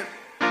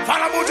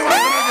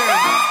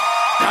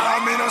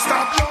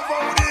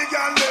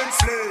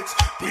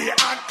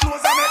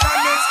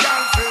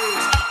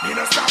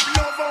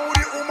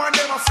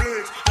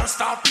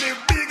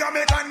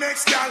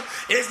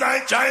 It's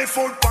like giant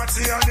food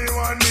party and the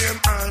one name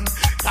and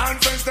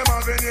conference them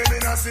have a name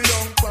in a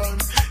young pan.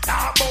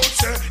 Talk about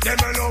say, them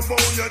a love how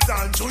you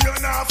dance. You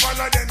not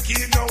follow them,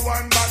 keep no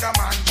one bag a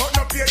man. But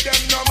no pay them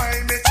no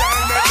mind, me try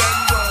make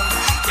them run.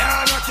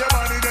 Can't knock your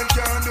body, them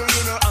can't do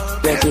you no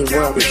harm.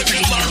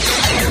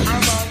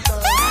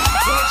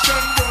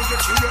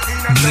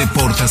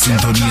 Reporta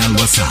sintonía al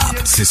WhatsApp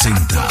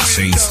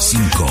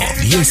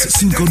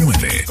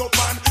 6065-1059.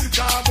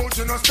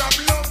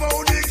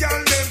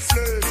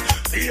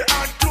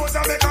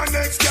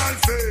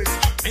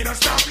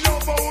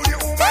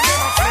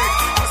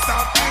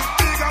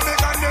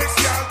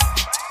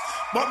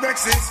 But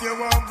next is you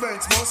want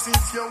vex, most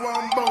is you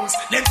want bounce.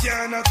 Them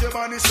can't knock your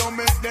body, so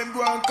make them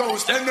go and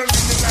coast. Them no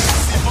really like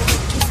see how you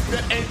keep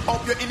your head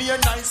up, you're in your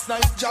nice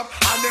job,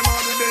 and them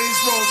all the days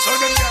wrong. So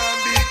them can't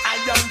be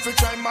iron for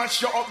try mash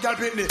you up, girl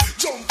Britney.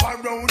 Jump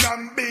around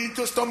and beat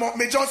your stomach,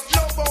 me just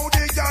love how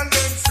they girl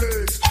them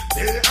flex.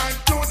 They and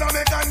clothes and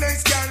make a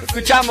next girl.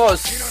 Escuchamos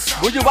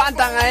Buju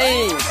Bantan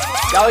ahí.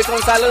 Ya voy con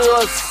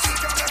saludos.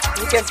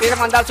 Y que empiece a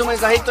mandar su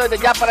mensajito desde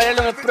ya para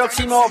leerlo en el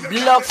próximo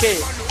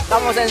bloque.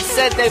 Estamos en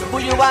set de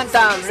Buju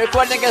Bantan.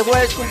 Recuerden que el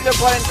jueves cumplió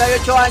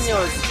 48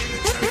 años.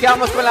 Y que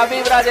vamos con la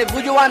vibra de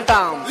Buju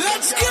Bantan.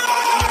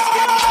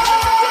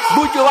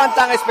 Buju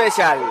Bantan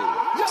Special.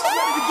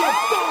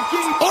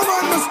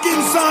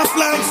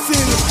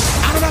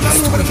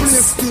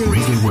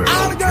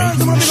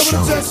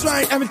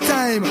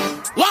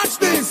 Watch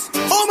this.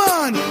 Oh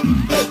man.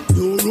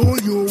 You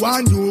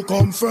you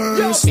come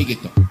first. Big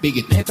it up, big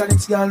it up.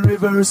 Mechanics girl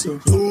reverse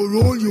you. You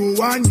roll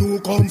you and you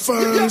come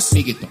first.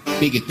 Big it up,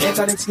 big it up.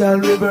 Mechanics girl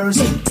reverse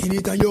you.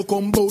 Anytime you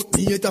come bout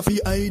me, it a fi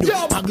hide.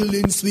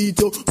 Haggling sweet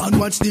and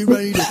watch the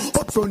ride.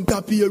 Up front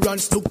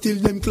appearance, look till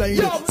them glide.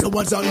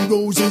 Flowers and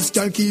roses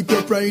can keep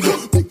your pride.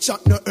 Big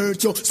chat no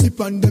hurt you,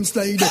 slip on them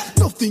slide.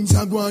 Nothing's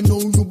a go on now,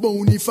 you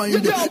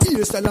bonafide.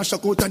 Hairstyle a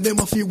shock out and them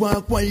a fi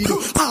walk wide.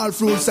 All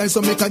fruit size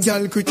so make a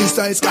girl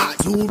criticize.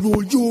 Cause you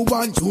rule you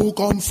and you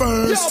come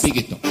first. Big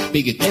it up,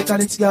 big it up.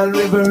 Mechanics girl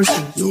reverse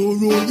you. You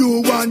rule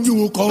you and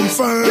you come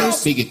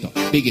first. Big it up,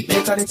 big it up.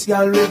 Mechanics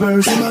girl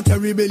reverse you. Them a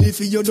carry belly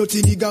for your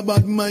dirty nigga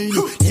bad mind.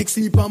 Next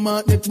sleep a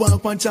mat, net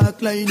walk and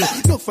chalk line.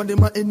 Enough of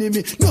them a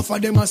enemy, enough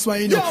of them a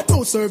swine.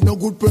 Don't serve no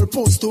good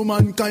purpose to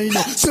mankind.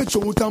 Stretch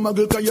out a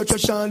muggle cause you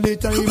trash all the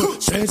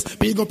time. Stress,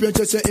 big up your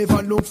chest, you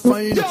ever look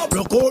fine.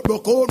 Rock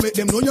out, make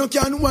them know you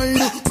can whine.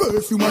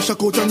 Perfume a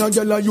shock out and a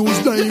girl a use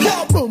dime.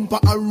 Bumper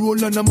a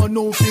roll and a man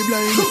no feel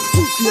blind.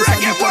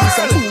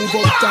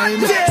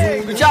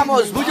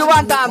 Escuchamos Buju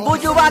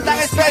Bantam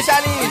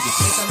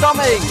Specialist.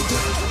 Tomen.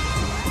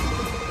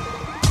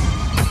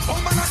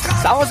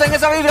 Estamos en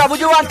esa vibra,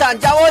 Buju Bantam.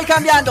 Ya voy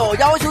cambiando,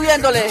 ya voy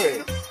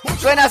subiéndole.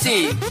 Suena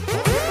así.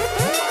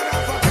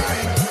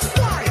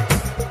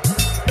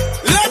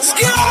 Let's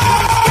go!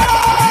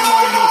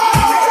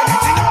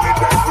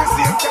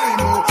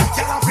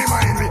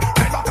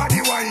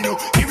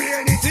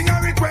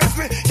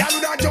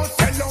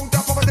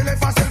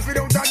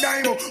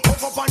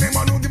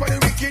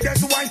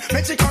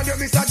 She call you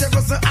Mr.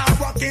 Jefferson and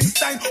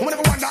Rockinstein. I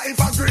never wonder if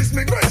I grace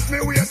me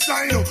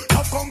waistline.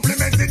 Love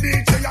compliment the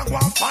DJ I go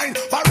and find.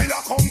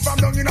 Barilla come from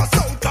down in a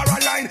South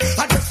Carolina.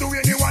 I just do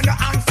anyone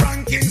and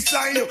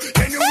Frankenstein.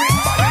 Then you win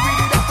by the way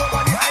that's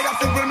over the eye of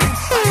people mean.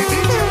 I the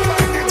DJ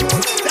find it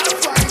good. That's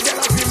fine, girl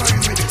I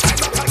remind me. I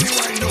back at the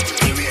wine.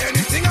 Give me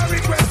anything I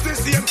request the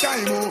same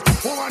time.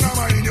 Woman I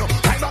mind you.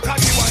 I back at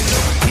the wine.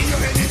 Give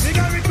you anything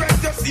I request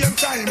the same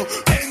time.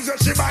 Ends what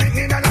she buying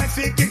in and I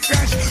fake it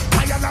crash.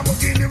 I am a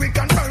Lamborghini we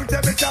can burn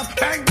every time.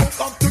 Bank book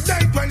up to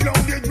date when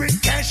loaded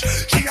with cash.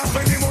 She has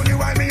plenty money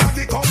while me have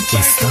the comfort.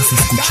 Estás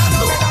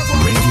escuchando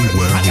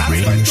ReggaeWorld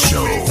Radio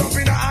Show.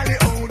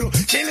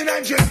 Chilling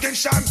and drinking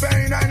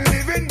champagne and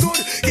living good.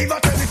 Give a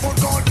telephone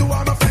call to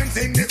all my friends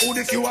in the hood.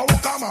 If you are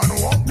come on,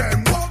 walk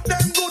them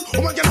good.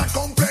 Woman cannot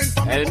complain.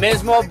 El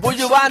mismo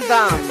Buju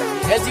Bantam.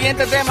 El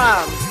siguiente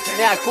tema,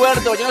 me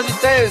acuerdo, yo no sé si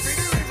ustedes,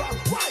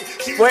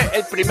 fue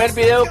el primer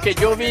video que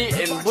yo vi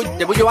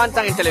de Buju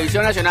Bantam en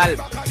televisión nacional.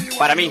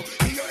 Para mí,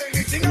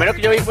 el primero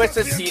que yo vi fue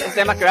este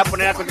tema que voy a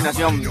poner a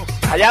continuación.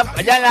 Allá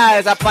en la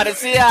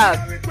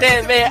desaparecida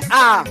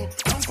TVA.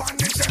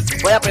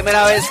 Fue la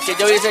primera vez que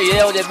yo vi ese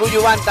video de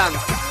Buju Bantam,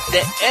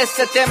 de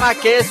este tema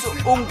que es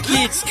un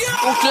hit,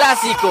 un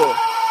clásico.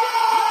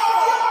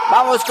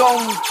 Vamos con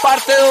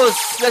parte 2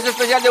 de ese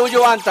especial de Buju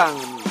Bantam.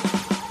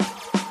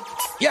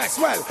 Yes,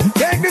 well,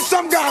 take this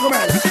some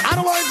garment.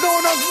 Otherwise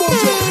known as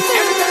Buju.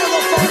 Anytime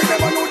I find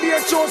them, I know the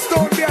show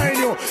stone behind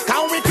you.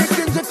 Can't wicked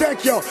things to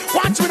take you.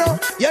 Watch me now.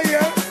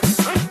 Yeah.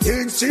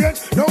 Things change,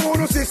 no one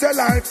who sees a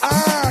life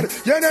hard.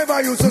 You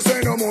never used to say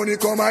no money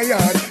come my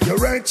yard. You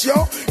rent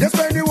yo, you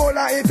spend the whole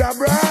of it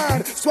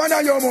abroad.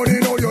 Squander your money,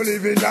 now you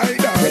living like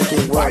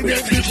that. Why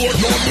them people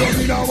don't come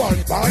in a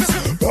one pants?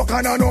 Broke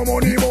and no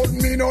money, but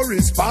me no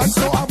response.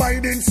 So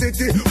abiding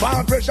city,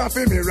 far pressure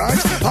for me ranch.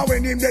 And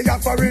when him they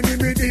offering him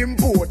with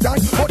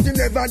important, but he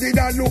never did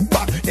a look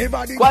back.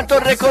 ¿Cuánto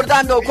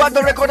recordando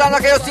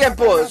aquellos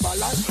tiempos?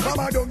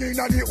 Mama don't in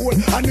the hole,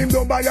 and him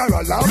don't buy her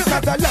a lamp.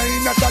 Not a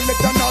line, not a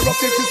letter, nor a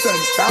 50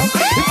 cent stamp.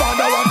 If I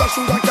don't want a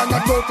shoe, I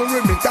cannot go to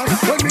Remington.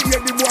 When me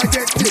hear the boy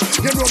get it,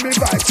 you know me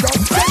vibe strong.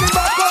 Send him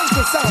back on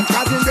to sound,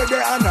 cause him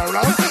there and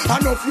around.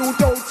 And if you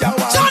don't, you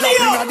want to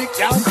in the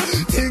camp.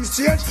 Things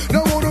change,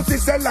 no one to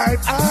see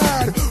life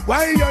hard.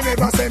 Why you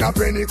never send a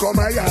penny come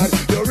my yard?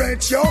 You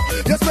rent yo,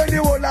 you spend the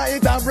whole of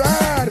it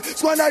abroad.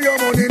 Squander your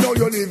money, now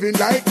you living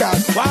like that.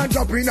 One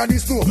drop in the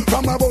snow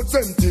from about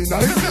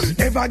 79.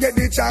 Never get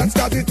the chance,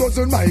 cause it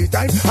wasn't my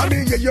time. I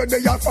mean, you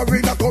they are for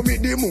real, I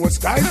commit the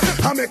most crime.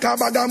 I make a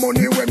bag of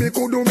money when me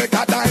could do make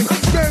a time.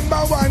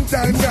 Remember one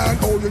time, girl,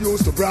 how you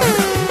used to brag.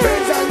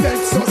 Benz and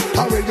Lexus,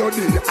 how you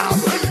did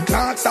have.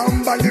 Clarks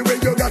and Valley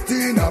when you got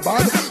in a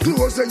bag.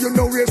 Clothes you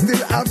know we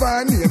still have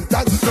a name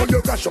tag. Now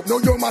you crash up, now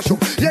you mash up.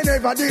 You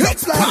never did a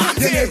plan,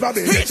 you never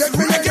been. Check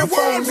me in your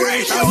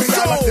foundation, we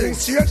have a thing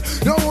change.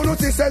 No one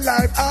notice a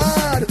life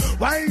hard.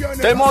 Why you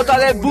never... Temota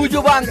de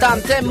Buju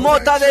Bantam,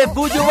 temota de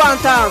Buju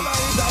Bantam.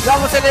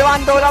 Vamos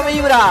elevando la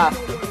vibra.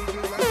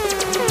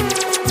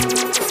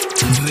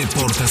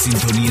 Reporta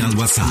sintonía al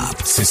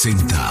WhatsApp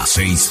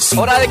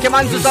 6065. Hora de que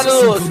manden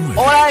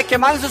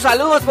sus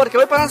saludos, porque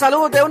voy para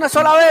saludos de una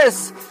sola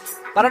vez.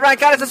 Para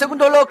arrancar este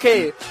segundo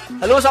bloque.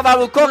 Saludos a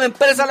Babucón,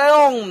 Empresa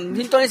León,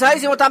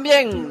 sintonizadísimo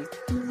también.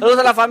 Saludos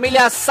a la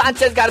familia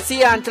Sánchez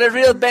García, Entre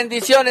Ríos,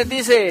 bendiciones,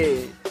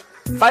 dice.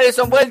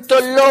 Faison vuelto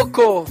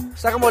loco,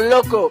 está como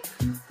loco.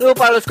 Saludos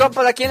para los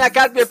compas aquí en la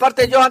Carpio, de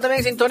parte de Johan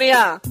también en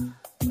sintonía.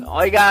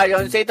 Oiga,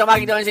 Johncito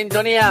Máquito en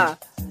sintonía.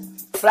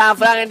 Fran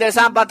en De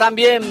Zampa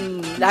también.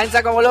 La gente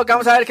está como loca.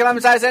 Vamos a ver qué más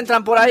mensajes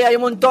entran por ahí. Hay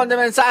un montón de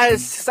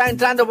mensajes. Está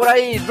entrando por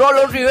ahí.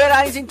 Rolo Rivera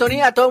ahí en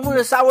sintonía. Todo el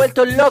mundo está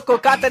vuelto loco.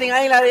 Katherine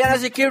ahí, la de Diana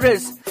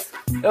Siquirres.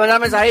 Le voy a mandar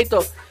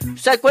mensajito.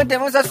 Usted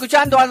cuénteme, está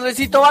escuchando.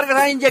 Andresito Vargas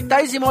ahí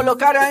inyectadísimo.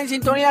 Locario ahí en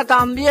sintonía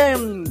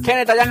también.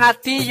 Kenneth allá en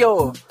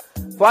Atillo.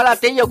 ¿Cuál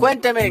Atillo?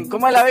 Cuénteme.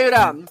 ¿Cómo es la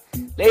vibra?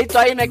 Leito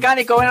ahí,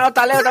 mecánico. Buena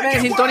nota, Leo también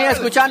en sintonía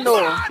escuchando.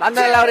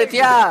 Mándale la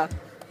breteada.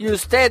 ¿Y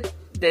usted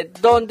de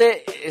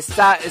dónde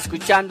está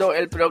escuchando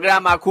el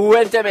programa?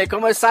 Cuénteme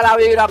cómo está la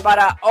vibra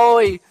para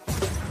hoy.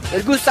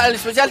 ¿Les gusta el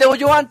especial de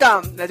Buju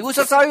Bantam? ¿Les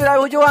gusta esa vibra de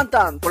Buju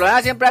Bantam? Por lo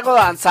general siempre hago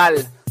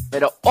danzal,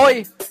 pero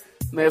hoy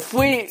me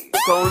fui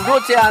con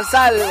roots y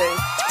danzal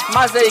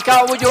más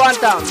dedicado a Buju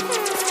Bantam.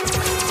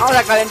 Vamos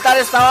a calentar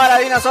esta vara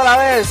de una sola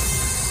vez.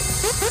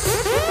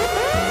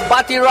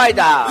 Party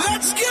Rider.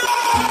 Let's go!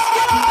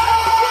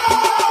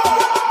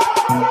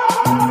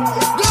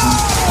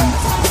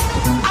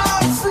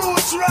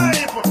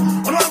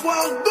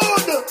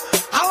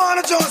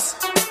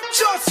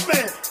 Just me,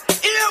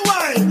 here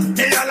why?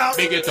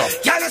 Big it up.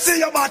 Can you see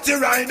your body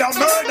ride a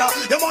murder?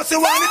 You must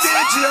want the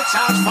DJ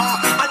charge for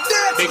a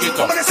death. Big it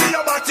up. When you see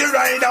your body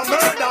ride a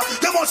murder,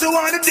 you must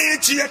want the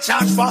DJ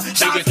charge for.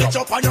 Shot it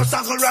up on your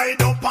saddle,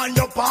 ride up on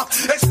your back,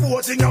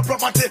 exposing your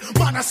property.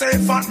 Man, I say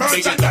fun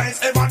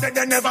merchandise. Ever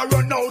they never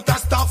run out of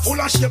stuff.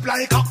 Full of shape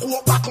like a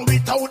coke buckle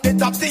without the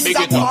top. Things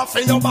that go off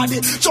in your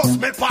body.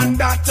 Just me pan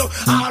that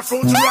all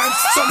fruit rhymes.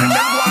 Some of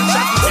them go and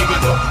chat. Big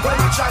it up. When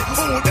I try,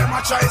 who them I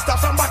try stop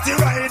from body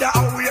rider.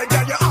 How we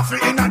get you off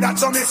it in that,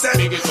 so me say.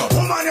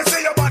 Woman, you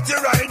say your body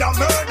ride a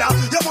murder.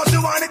 You must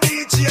want the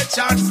DJ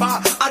charge for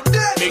a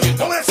death.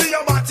 Woman, you say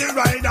your body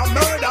ride a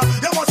murder.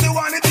 You must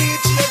want the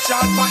DJ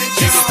charge for it.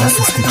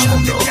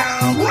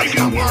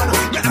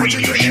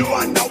 You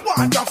want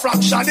a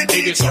fraction. The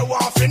DJ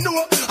want to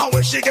know how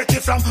where she get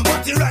it from.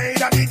 Body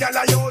rider, the girl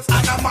I use.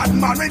 And a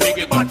madman with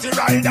the body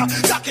rider.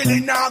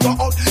 Jacqueline now go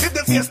out. If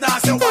the face now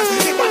say one.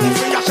 If I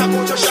free, I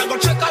shall go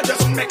check out.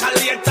 Just make a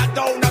later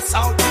down the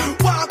south.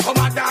 Walk come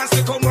and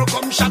dance,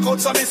 come shock out.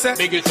 So me say,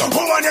 big it up.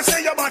 Woman, you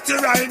say your body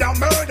ride a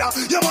murder.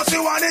 You must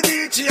want the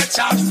DJ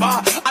charge for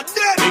a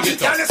dead.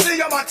 Can you see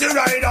your body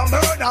ride a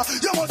murder?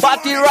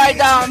 Body ride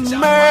a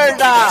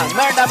murder.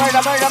 Murder.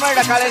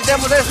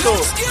 Calentemos esto.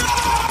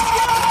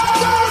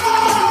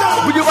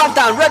 Buju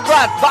Bantam, Red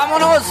Rat,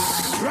 vámonos.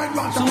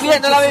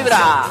 Subiendo la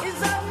vibra.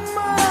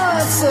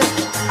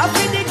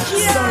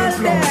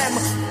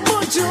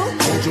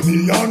 Buju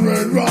me and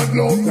Red Rat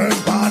love them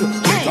bad.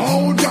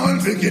 Without y'all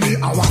bikini,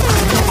 I want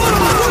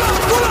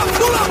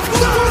pull up,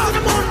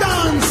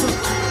 dance.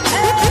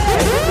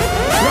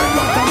 Red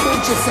Rat and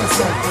Buju say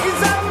so.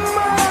 It's a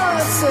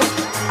must.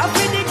 I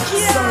feel the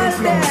kill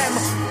them.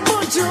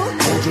 Buju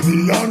me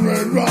and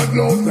Red Rat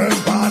love them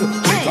bad.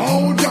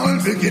 Without y'all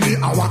bikini,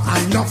 our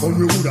kind of a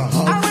rude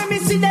heart. And when me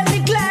see them, me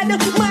glad.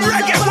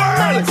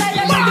 ReggaeWorld,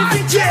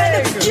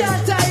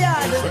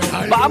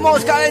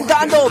 Vamos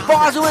calentando,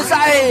 ponga su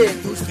mensaje.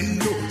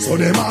 So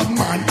them have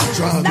man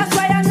control. That's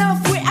why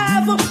enough we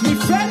have me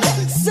friend.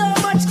 So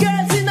much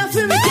girls enough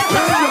for me get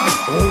around.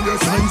 Oh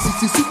yes, I'm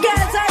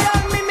girls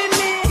around me.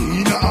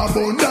 In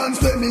abundance,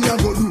 let me a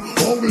go do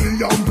ugly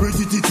and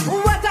pretty titty.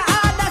 What a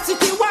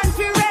audacity, one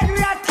for Red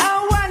Rat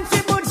and one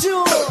for Buju.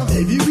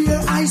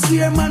 Everywhere I see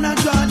a man a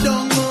draw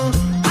down.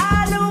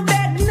 All who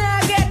beg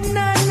nah get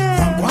none.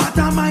 From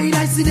quarter mile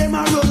I see them a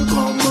run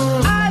come.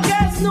 All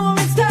girls know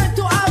it's time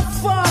to have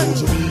fun.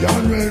 Me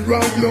and Red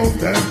Rat love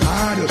them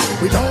hard.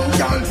 Without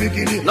y'all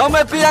bikini. No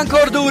me pidan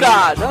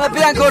cordura a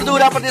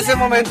partir de ese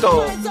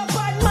momento.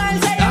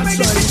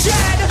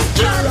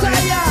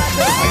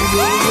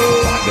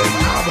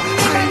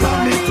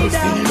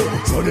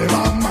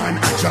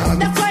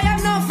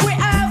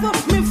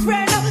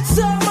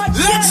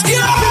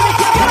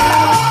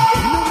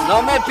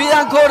 No me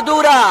pidan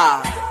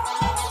cordura.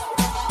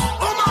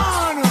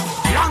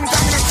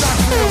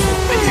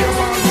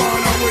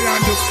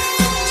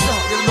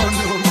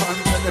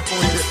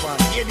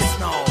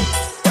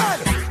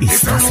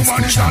 Estás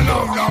escuchando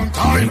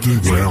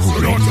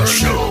ReggaeWorld Radio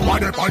Show.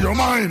 What up on your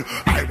mind?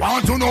 I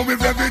want to know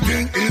if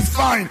everything is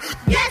fine.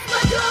 Yes,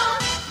 Buju.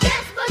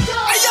 Yes, Buju.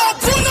 Yo,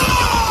 pull up.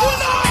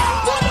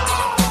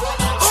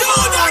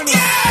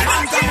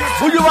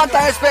 Buju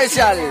Bantam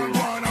especial.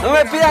 No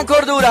me pidan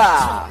cordura.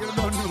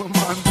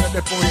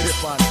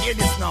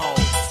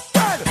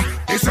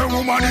 This a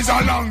woman is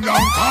a long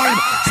time.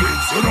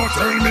 Since you don't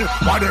tell me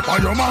what up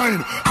on your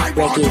mind, I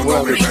want to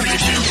know if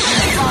everything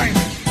is fine.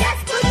 Yes,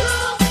 Buju.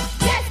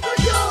 Yes,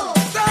 Buju.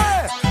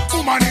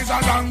 Woman is a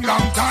long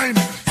time.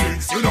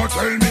 Since you don't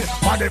tell me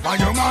what up on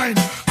your mind,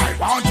 I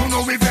want to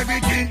know if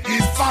everything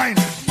is fine.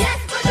 Yes,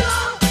 Buju.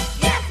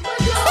 Yes,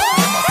 Buju.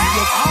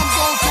 I'm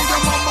going to the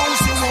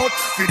mouse you wrote.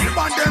 Philip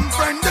and them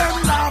friend them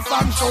laugh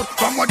and shout.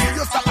 From what you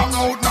used to hang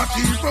out, not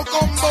people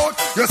come out.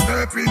 You're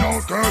stepping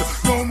out, girl,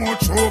 no more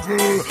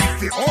trouble.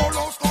 The whole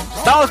house come.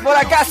 Estamos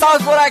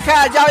por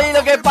acá, ya vi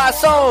lo que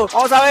pasó.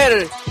 Vamos a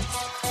ver.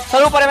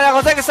 Salud para María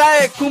José que está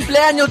de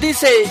cumpleaños,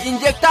 dice.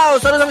 Inyectado,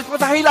 saludos a mi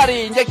esposa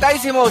Hilary,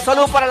 inyectadísimo.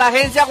 Salud para la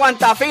agencia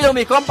Aguantafilo,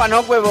 mi compa,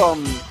 no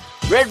huevón.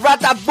 Red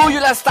Rata Buju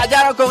la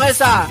estallaron con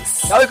esa.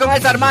 Ya voy con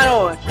esa,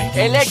 hermano.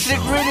 Electric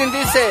Reading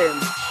dice.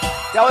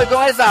 Ya voy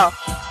con esa.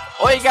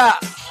 Oiga,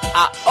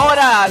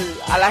 ahora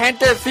a la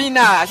gente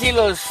fina, así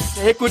los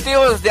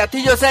ejecutivos de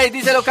Atillo 6,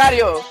 dice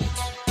Locario.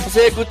 Los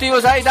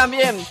ejecutivos ahí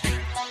también.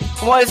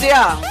 Como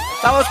decía,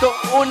 estamos con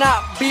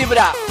una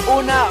vibra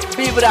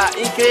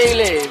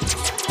increíble.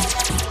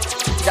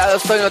 Ya lo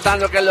estoy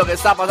notando que es lo que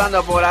está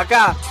pasando por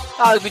acá.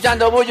 Estamos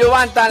escuchando Buju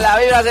Bantan, la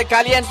vibra se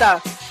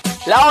calienta.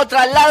 La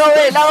otra, lado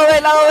B.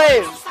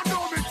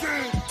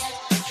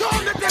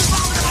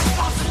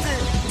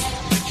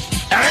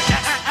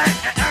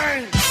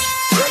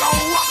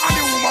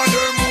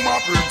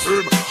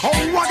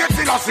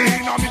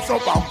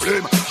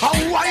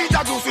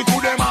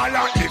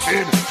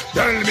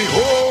 Tell me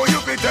how,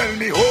 you be tell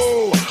me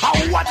how. How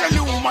what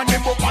a woman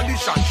them up on the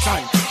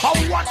sunshine. How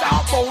what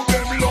about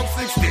them love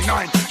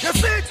 69. You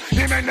see it,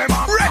 him and them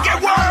are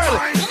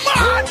ReggaeWorld,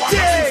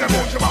 Martin.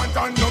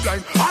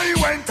 I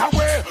went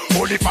away,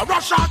 only for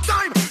a short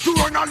time, to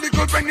run a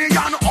little penny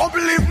and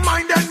uplift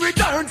mind, then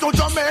return to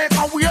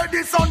Jamaica where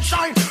the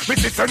sunshine. Me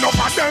this enough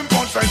of them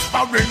concerns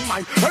for ring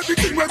mine.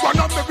 Everything we run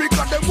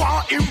America, them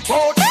want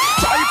import.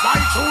 Try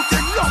fight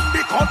shooting long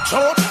the cut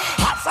short.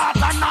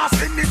 Hazard and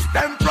nastiness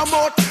them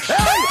promote.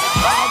 Hey,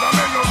 father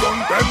men no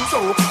done them so.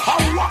 How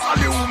what a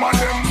the woman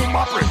them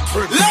mama pray.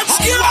 Let's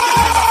go!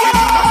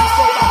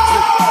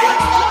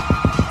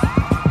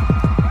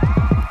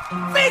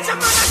 Feature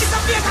man that is a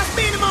Vegas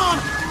spin man.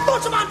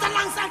 Put your man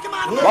alongside your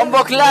man.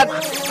 Bombo Clat.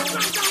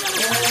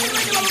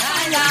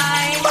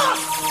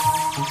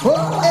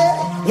 Oh,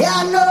 yeah,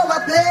 I know a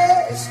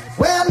place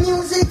where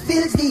music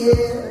fills the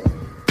air.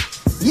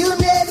 You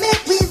name it,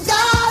 we've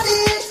got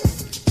it.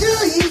 Too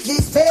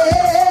easy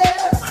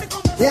spare.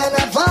 Then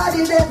I find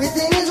it,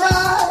 everything is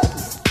right.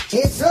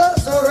 It's so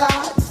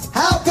right.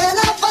 How can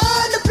I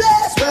find a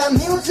place where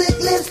music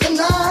lives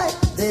tonight?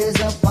 There's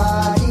a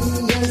party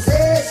in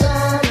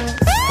session.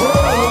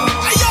 Oh,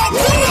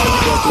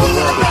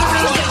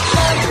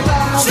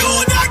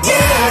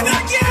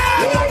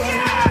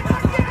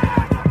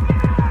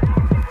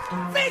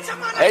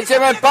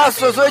 Écheme el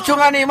paso, soy hecho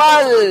un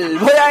animal.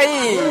 Voy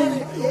ahí.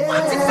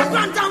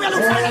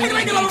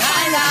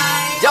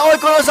 Ya voy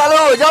con los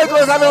saludos, yeah, I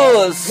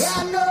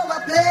know a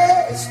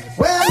place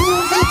where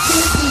music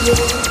fills the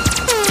air.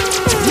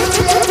 You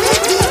name it,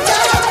 we've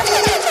got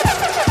it.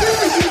 Too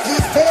easy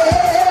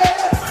spare.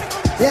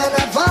 Then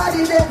I find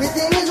it,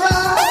 everything is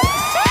right.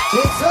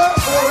 It's so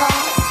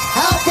right.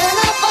 How can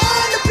I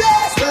find a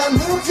place where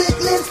music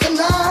lives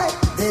tonight?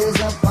 There's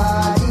a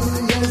party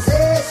in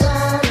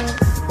session.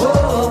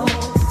 Oh,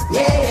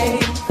 yeah.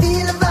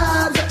 Feel the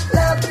vibes,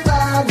 love the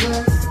vibes.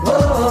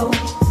 Oh,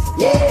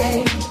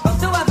 yeah. Come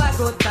to have a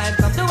good time,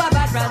 come to have a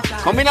grand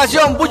time.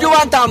 Combinación Buju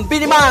Bantan,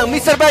 Beenie Man,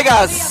 Mr.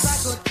 Vegas.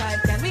 Good time,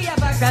 can we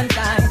have a grand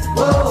time?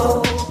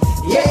 Oh,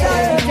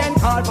 yeah. Agent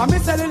call for me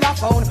cellular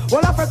phone.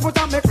 Well, I first put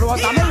on me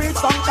clothes and me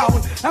reach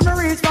downtown. And me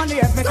reach on the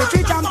F, me to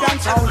 3 champion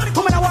sound.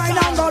 Come in a wine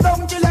and go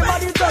down till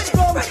everybody touch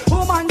come.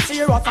 Woman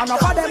serious and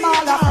up of them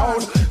all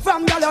around.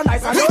 From yellow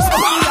nice and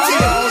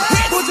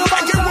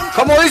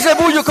 ¿Cómo dice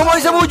Buju?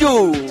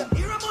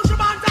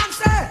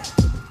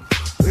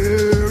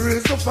 Here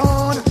is the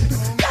fun.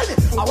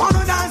 I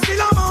wanna dance till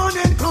the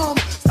morning come.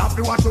 Stop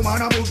to watch your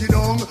man a boogie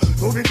down.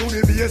 Moving to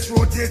the bass,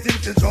 rotating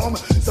the drum.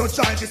 So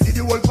try to see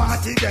the whole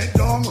party get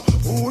down.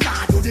 Who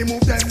not do the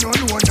move them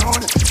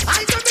none.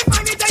 I just be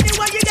find it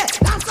anywhere you get.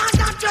 Dance and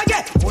dance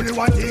reggae. Only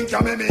one thing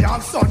can make me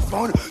have such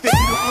fun. The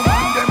beautiful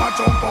man them a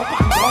jump up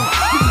and down.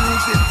 The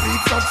music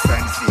beats up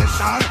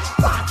sensation.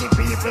 Party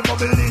people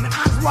bubbling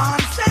as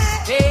one say.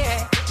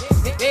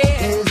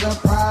 There's a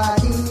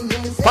party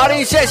in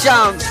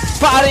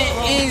Party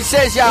in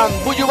session.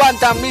 Buju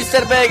Bantan,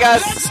 Mr.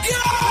 Vegas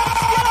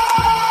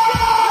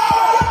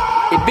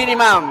y Beenie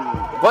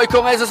Man. Voy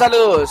con esos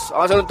saludos.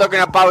 Vamos a hacer un toque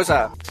en la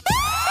pausa.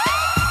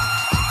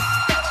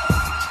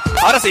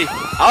 Ahora sí.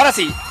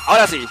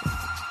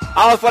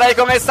 Vamos por ahí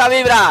con esta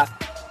vibra.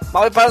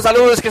 Vamos para los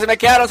saludos que se me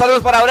quedaron.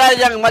 Saludos para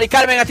Brian, Mari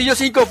Carmen, Atillo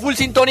 5, full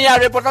sintonía,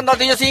 reportando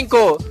Atillo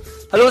 5.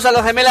 Saludos a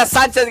los gemelas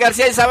Sánchez,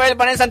 García, Isabel,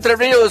 Vanessa, Entre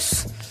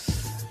Ríos.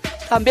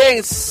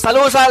 También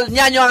saludos al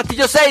ñaño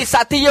Atillo 6,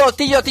 Atillo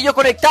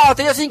conectado,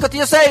 Atillo 5,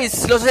 Atillo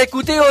 6, los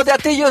ejecutivos de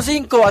Atillo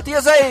 5,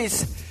 Atillo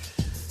 6.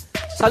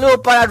 Saludos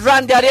para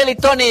Randy, Ariel y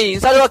Tony.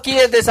 Un saludo aquí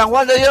desde San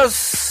Juan de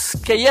Dios.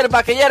 Que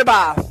hierba.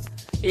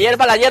 Y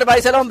hierba la hierba,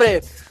 dice el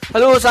hombre.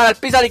 Saludos al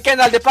Pizza y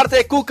Kendall de parte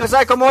de Cuca,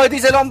 ¿sabe cómo es?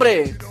 Dice el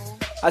hombre.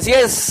 Así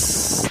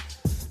es.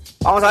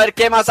 Vamos a ver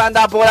qué más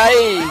anda por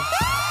ahí.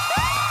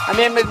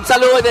 También un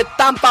saludo desde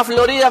Tampa,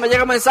 Florida. Me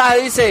llega un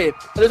mensaje, dice.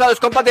 Saludos a los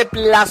compas de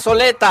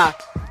Plazoleta.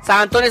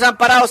 San Antonio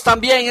Desamparados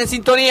también en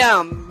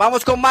sintonía.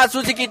 Vamos con más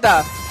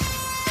musiquita.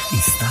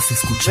 Estás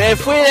escuchando. Me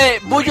fui de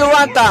Buju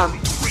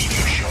Bantan,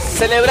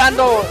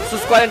 celebrando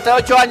sus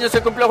 48 años,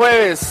 se cumplió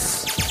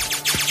jueves.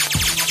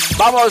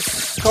 Vamos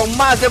con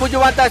más de Buju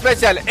Bantan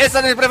especial. Esta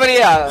es mi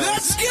preferida.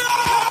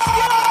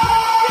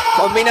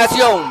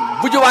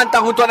 Combinación Buju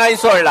Bantan junto a Nadie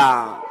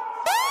Sola.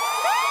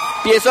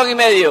 Piezón y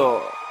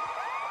medio.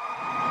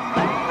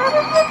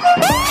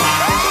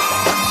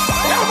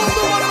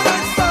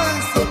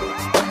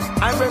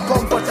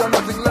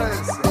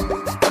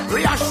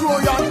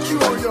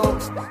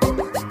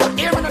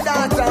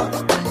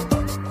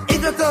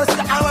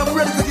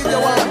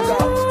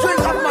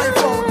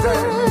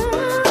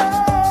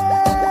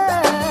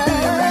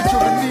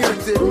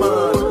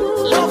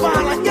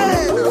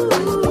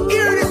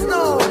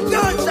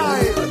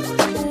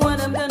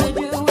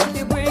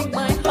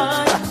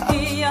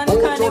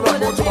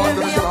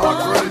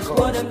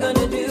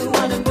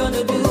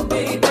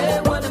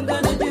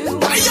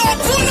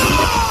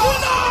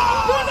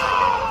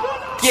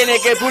 tiene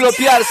que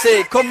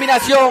pulopearse.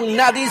 Combinación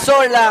Nadine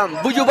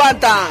Sorland, Buju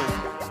Bantan.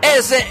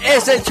 Ese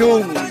es el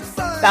chum.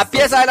 La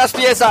pieza de las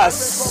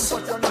piezas.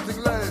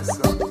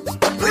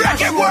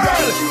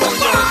 ReggaeWorld,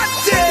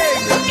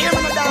 Martin! Hear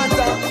me,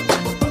 dancer.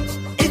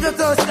 If you're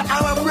thirsty,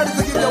 I'm ready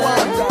to give you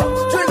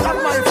water. Drink up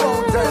my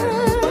fountain.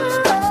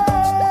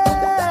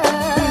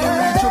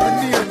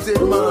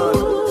 Rejuvenated, man.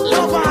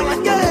 Love all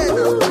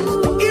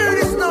again. Hear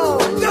this now,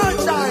 your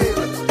child.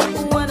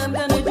 What I'm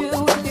gonna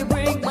do if you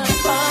break my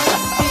heart?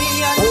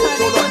 See, I'm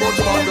trying to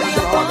tear me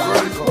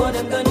apart. What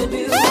I'm gonna do,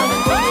 baby.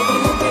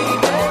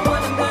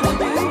 What I'm gonna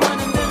do.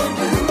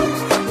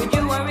 With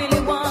you, I really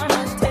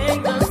wanna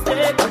take a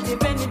step. But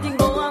if anything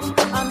go on,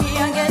 I'm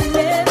here again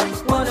late.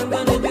 What I'm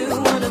gonna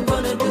do,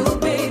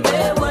 baby.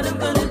 What I'm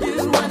gonna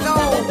do,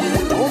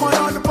 Woman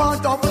on the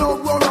part of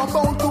love, we're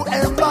about to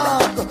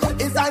embark.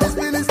 Inside this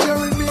feeling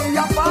scaring me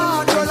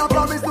apart. Girl, I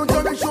promise to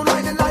tell me show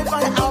like the life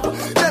I have.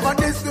 Never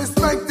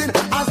disrespecting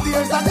as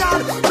tears are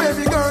gone.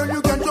 Baby girl,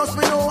 you can trust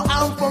me, no,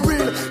 I'm for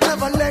real.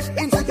 Never let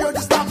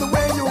insecurity stop the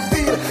way you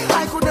feel.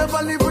 I could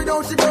never live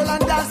without you, girl,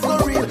 and that's for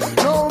real.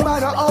 No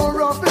matter how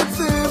rough it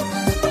seems.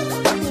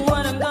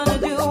 What I'm gonna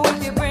do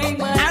if you break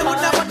my heart? I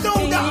would never do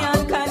that.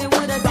 I'm kinda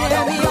would have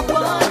tear me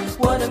apart.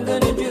 What I'm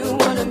gonna do,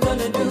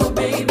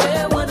 baby.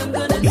 What I'm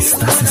gonna do.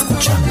 Estás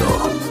escuchando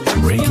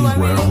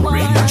ReggaeWorld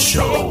Radio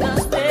Show.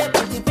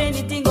 If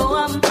anything go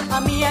on,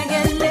 I'm here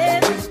again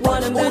late.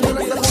 What I'm gonna do,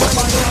 baby.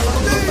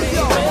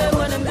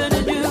 What I'm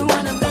gonna do.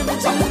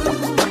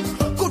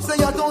 Could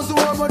say I don't do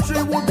how much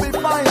it would be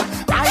fine.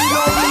 I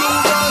know you,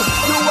 girl,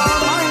 you are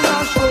mine,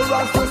 as sure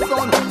as the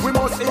sun. We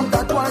must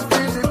intertwine,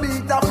 feel the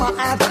beat of my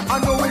heart. I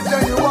know it's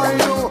genuine,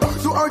 no.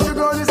 To urge you,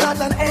 girl, is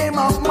not an aim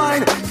of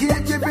mine.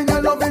 Keep giving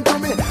your loving to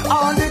me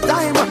all the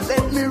time.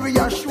 Let me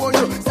reassure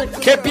you.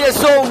 ¿Qué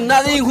piezón?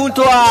 Nadine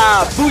junto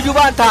a Buju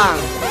Bantan.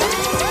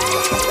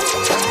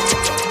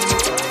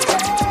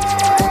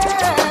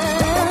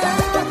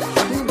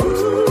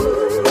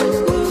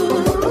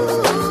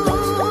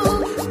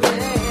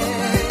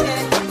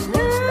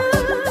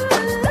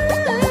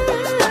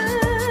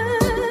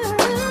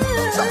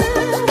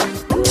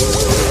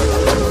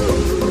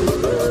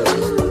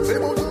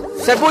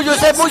 Se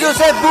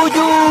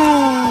Buju.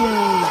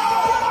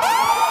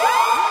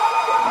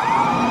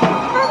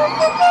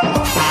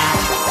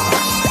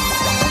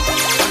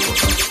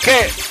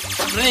 Qué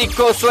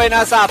rico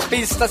suena esa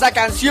pista, esa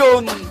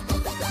canción.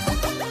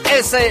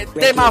 Ese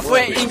tema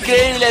fue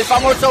increíble, el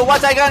famoso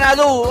What I Gonna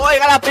Do.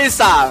 Oiga la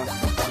pista.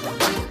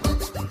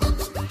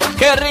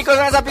 Qué rico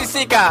suena esa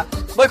pistica.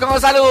 Voy con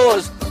los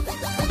saludos.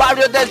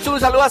 Barrios del Sur,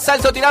 saludos a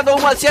Celso tirando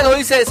humo al cielo.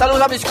 Dice,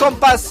 saludos a mis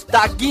compas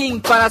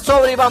Taquín,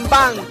 Parasobre y Bam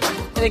Bam.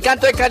 En el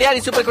canto de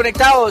Cariari, super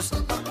conectados.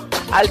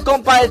 Al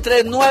compa del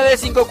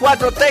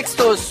 3954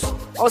 textos.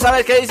 Vamos a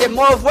ver qué dice.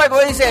 Modo fuego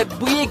dice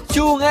Big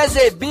Chun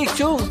ese, Big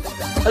Chun.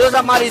 Saludos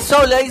a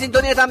Marisol, le dice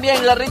sintonía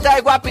también. La Rita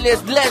de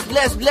Guapiles,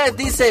 bless,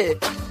 dice.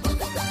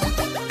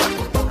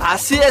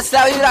 Así es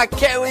la vibra,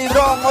 qué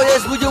vibrón. Hoy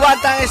es Buju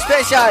Bantan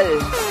Special.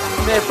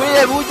 Me fui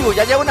de Buju,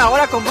 ya llevo una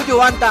hora con Buju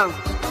Bantan.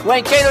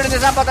 Wayne Keylor de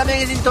Zampa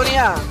también en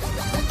sintonía.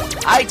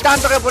 Hay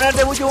tanto que poner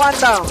de Buju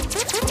Bantan.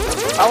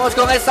 Vamos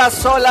con esta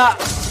sola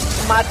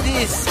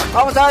matiz.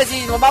 Vamos a ver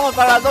si nos vamos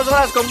para las 2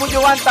 horas con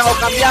Buju Bantan o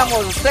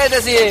cambiamos.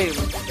 Ustedes deciden.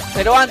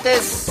 Pero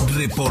antes...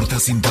 Reporta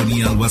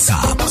sintonía al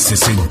WhatsApp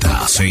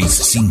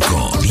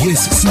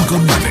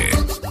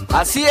 6065-1059.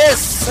 Así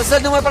es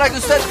el número para que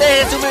usted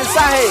deje su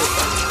mensaje.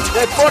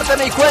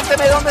 Repórteme y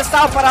cuénteme dónde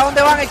está o para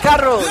dónde va en el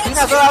carro. De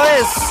una sola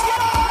vez.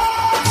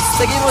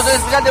 Seguimos en el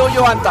especial de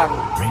Buju Bantan.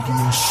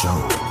 Radio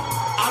Show.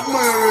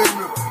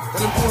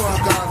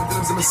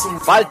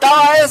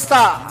 Faltaba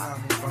esta.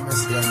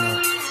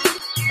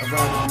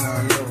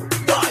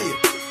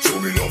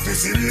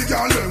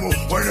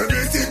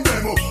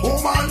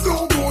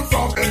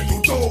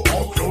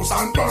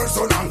 And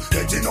personal,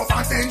 get enough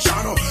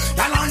attention.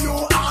 Tell on you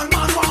all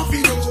man want to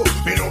know.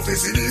 Me love to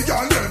see the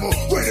girl demo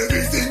when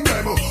everything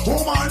demo.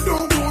 Woman do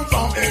good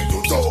from head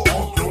to toe,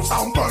 up close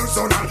and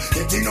personal.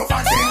 Get enough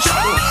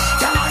attention.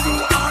 Tell on you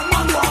all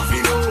man want to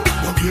know.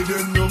 Don't give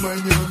them no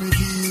mind you me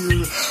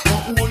here. A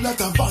whole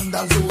lot of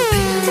vandals out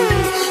here.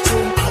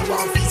 Some I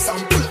want to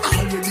sample,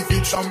 already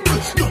fit sample.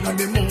 None of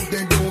them out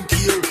they don't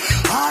care.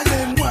 All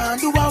them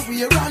want to have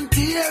wear and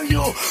tear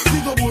you. We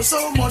go go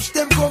so much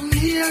them come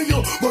near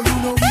you, but you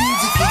know.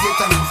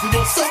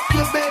 Suck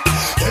your back.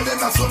 Tell them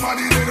that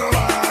somebody they don't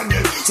want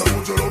it. So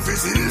would you love to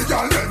see the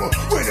girl demo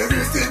when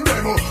everything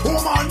demo.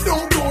 Woman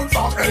don't go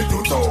from head to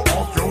toe,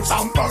 up close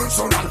and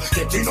personal.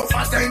 Get enough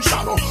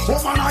attention.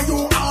 Woman are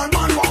you all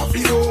man want to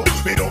know.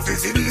 Me love to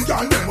see the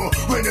girl demo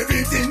when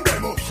everything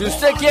demo. Si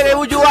usted quiere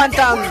Buju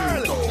Bantan,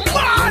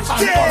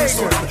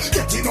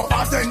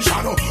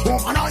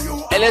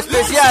 el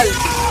especial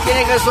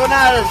tiene que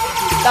sonar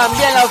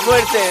también la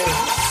fuerte.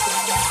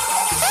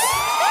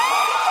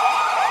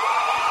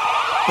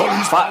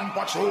 Police Pump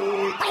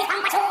Patrol.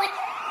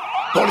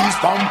 Police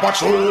Pump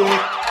Patrol.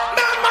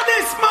 Remember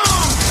this man.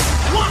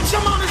 Once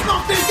your man is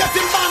not there, get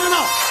him down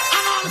enough.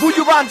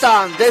 Buju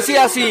Bantan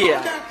decía así.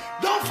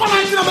 Don't fall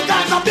into the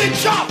guys a big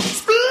shot.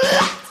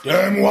 Splat.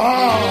 Them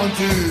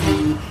wanted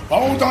you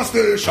out of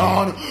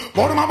station,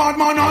 but I'm a bad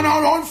man and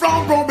I run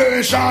from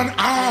probation.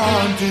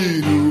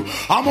 Wanted you,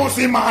 I must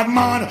see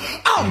madman,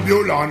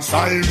 ambulance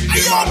siren.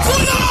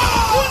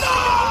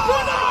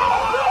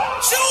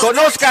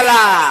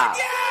 Conózcala.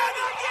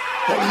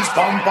 Police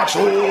pump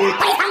patrol.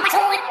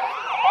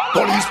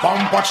 Police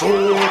pump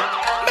patrol.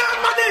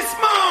 Remember this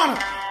man.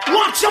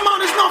 Watch your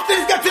man, his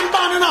nothing's getting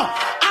bad enough.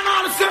 And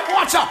all the shit,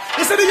 watch out.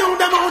 You see the young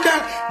them out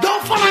there.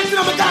 Don't follow into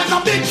the guys,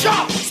 a big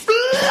shot.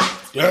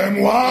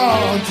 Them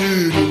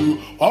wanted you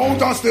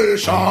out of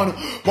station,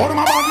 but I'm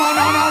a bad man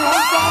and I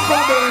run from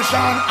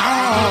probation.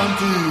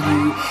 Wanted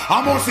you,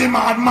 I must see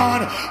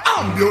madman,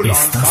 ambulance.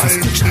 Estás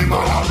escuchando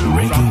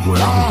ReggaeWorld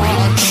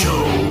Radio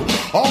Show.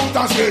 Out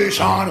of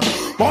station,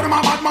 but I'm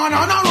a bad man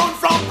and I run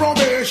from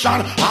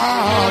probation.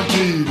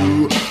 Wanted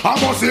you, I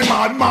must see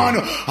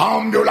madman,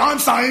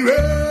 ambulance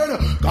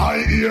siren.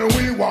 Guy here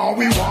we want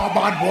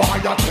bad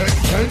boy at 10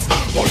 cents.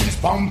 Police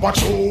pump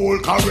patrol,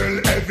 carrel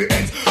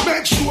evidence.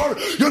 Make sure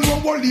you know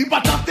what leave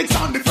tactics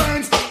on the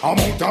fence. I'm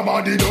out of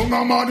body, don't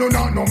I'm out of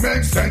not no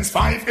make sense.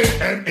 5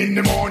 a.m. in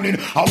the morning,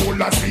 I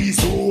will see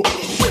so.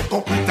 Wake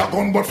up with a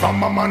gun, but from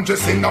my man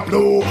just in the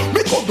blow.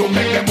 Me could do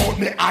make them out,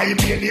 me I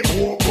really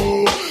oh.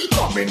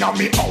 Come in at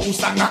me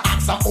house and I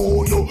ask a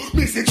oh yo.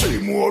 Me see 3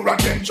 more of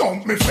them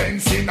jump me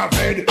fence in a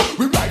bed.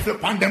 We rifle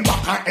upon them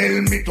back and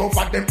helmet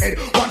over them head.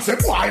 Once a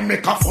boy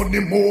make a funny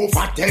move,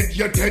 I dead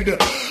you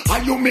dead.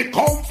 And you make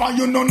come for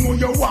you no know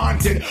you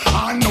wanted.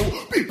 I know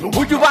people.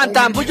 Buju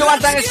Bantam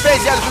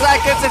Special. Tú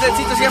sabes que este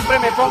sencito siempre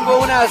me pongo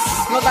unas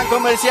no tan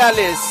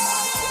comerciales.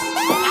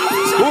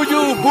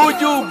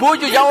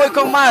 Buju, ya voy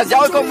con más.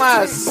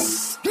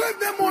 Give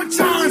them more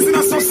chance in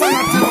a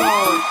society.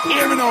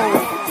 Hear me now.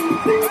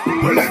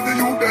 Well, if the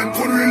youth then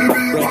could really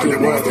be what they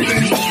want to be.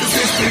 The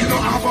system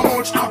don't have a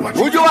much opportunity.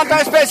 Buju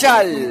Bantam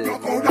Special.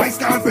 Look out, I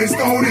stand for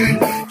Stony.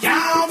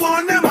 Can't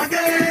want them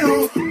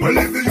again. Well,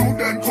 if the youth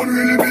then could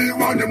really be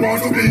what they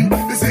want to be.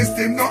 The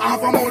system don't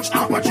have a much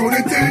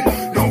opportunity.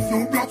 No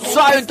few block.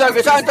 Suave un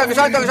toque.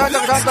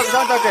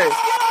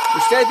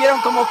 Ustedes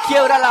vieron cómo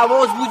quiebra la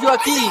voz Buju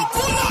aquí.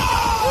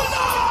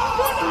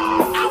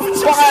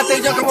 Pongan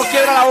atención cómo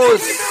quiebra la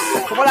voz,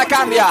 cómo la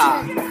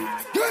cambia.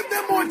 Give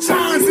them more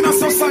chance in a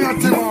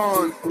society,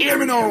 man. Hear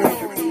me now.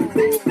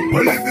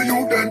 Well, if the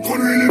youth then could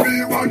really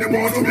be what they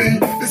want to be,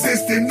 the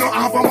system don't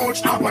have a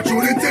much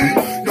opportunity.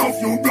 No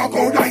few block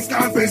out, I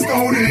stand for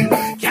Stony.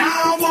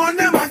 Can't want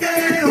them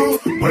again.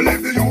 Well,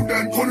 if the youth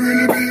then could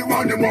really be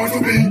what they want to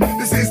be,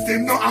 the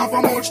system don't have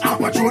a much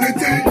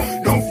opportunity.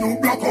 No few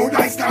block out,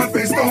 I stand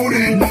for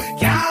Stony.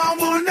 Can't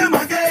want them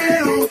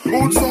again.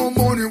 Put some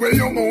money where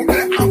you mouth,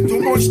 they have too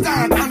much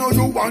time. I know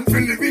you want to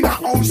live in a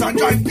house and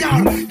drive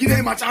car. Give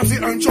them a chance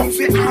to earn chunks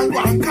with all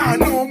one car.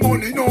 No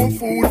money, no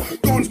food.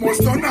 Guns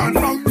must turn on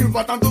from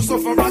river down to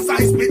suffer as I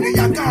spit in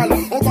your call.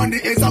 Up on the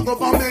edge of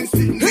government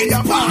sitting in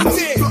your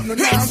party.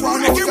 It's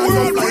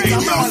ReggaeWorld Radio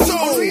Show.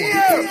 Oh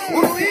yeah.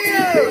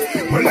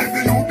 Well, if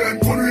the youth them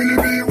could really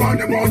be what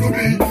they want to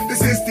be, the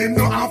system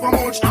don't have a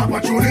much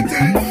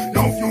opportunity.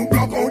 No few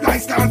block out, I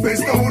stand for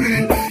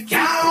Stony.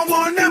 Can't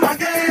want them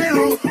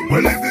again.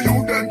 Well, if the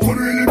youth them could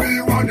really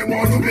be what they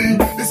want to be,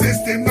 the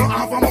system don't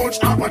have a much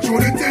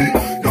opportunity.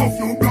 No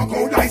few block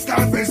out, I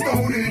stand for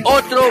Stony.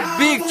 Otro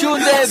big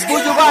tune de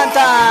Buju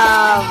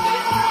Bantam.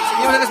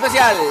 Seguimos en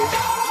especial.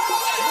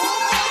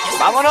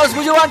 Vámonos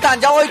Buju Bantam,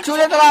 ya voy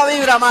chuleando la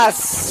vibra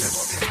más.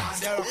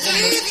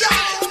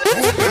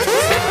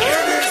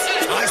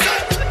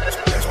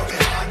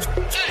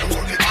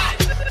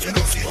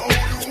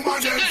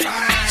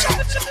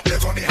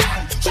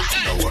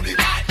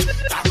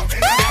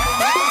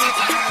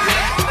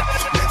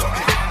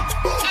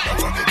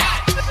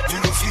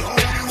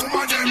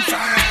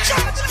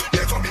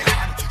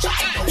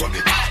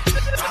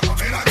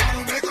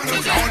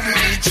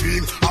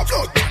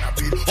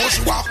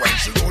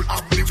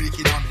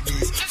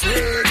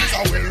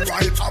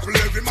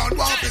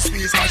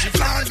 Cause she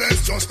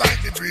flawless just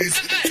like the breeze.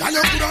 And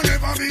you could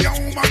never be a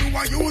woman who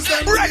a use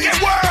them.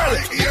 ReggaeWorld,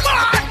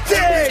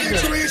 Martin!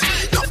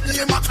 Not me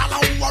a macala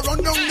who a run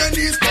down the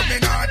knees, but me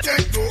not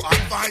take no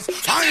advice.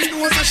 I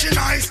know that she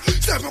nice.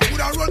 Seven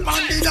could a run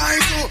on the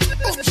dice.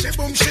 So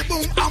boom she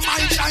boom, I'm my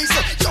choice.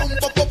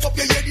 Jump up,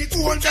 you hear the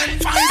golden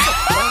voice.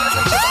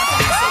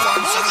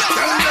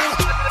 Tell them.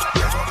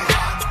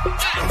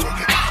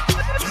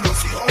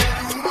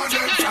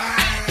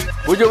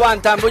 Buju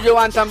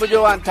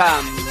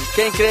Bantam.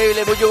 Qué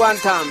increíble Buju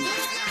Bantam.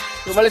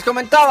 Como les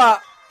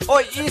comentaba,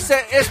 hoy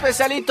hice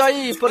especialito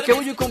ahí porque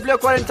Buju cumplió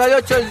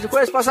 48 el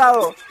jueves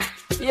pasado.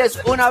 Y es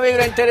una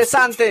vibra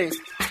interesante.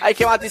 Hay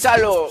que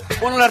matizarlo.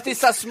 Uno de los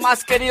artistas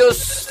más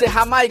queridos de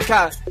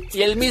Jamaica.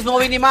 Y el mismo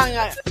Vinnie Man,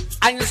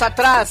 años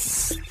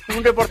atrás, en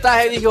un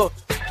reportaje dijo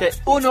que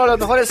uno de los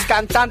mejores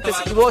cantantes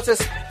y voces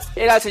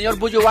era el señor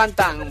Buju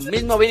Bantam.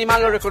 Mismo Vinnie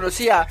Man lo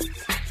reconocía.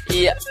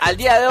 Y al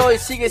día de hoy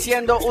sigue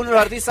siendo uno de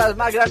los artistas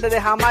más grandes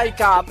de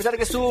Jamaica, a pesar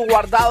que estuvo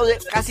guardado de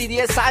casi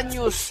 10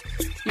 años.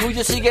 Y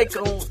Buju sigue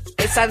con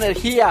esa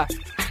energía.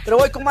 Pero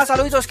voy con más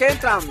saluditos que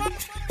entran.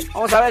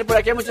 Vamos a ver, por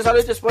aquí hay muchos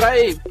saluditos por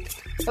ahí.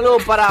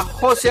 Saludos para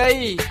José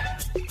ahí.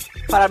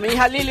 Para mi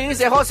hija Lili,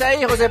 dice José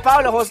ahí, José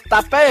Pablo,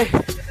 JP.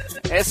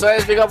 Eso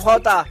es, Big Up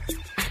J.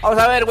 Vamos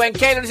a ver, buen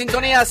Keylor en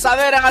sintonía,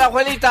 saberan a la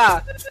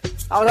abuelita.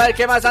 Vamos a ver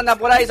qué más anda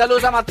por ahí.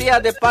 Saludos a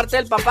Matías de parte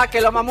del papá que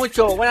lo ama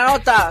mucho. Buena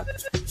nota.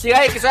 Siga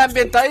ahí que soy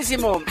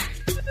ambientadísimo.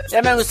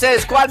 Díganme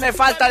ustedes, ¿cuál me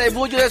falta de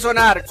Buju de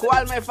sonar?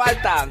 ¿Cuál me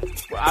falta?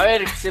 A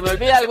ver, si me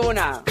olvida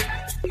alguna.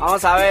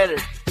 Vamos a ver.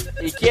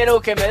 Y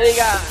quiero que me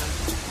digan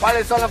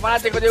cuáles son los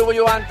fanáticos de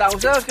Buju Bantam.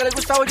 ¿Ustedes que les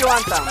gusta Buju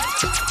Bantam?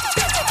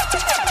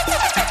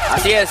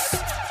 Así es.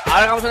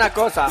 Ahora hagamos una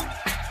cosa.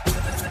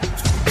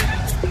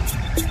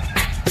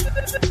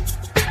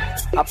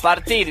 A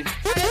partir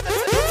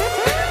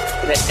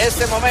de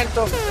este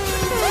momento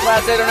voy a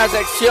hacer una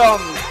sección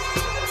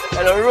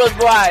de los Root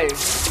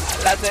Boys.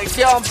 La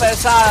sección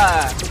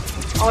pesada.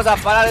 Vamos a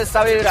parar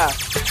esta vibra.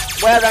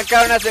 Voy a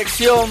arrancar una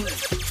sección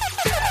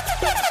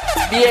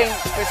bien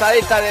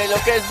pesadita de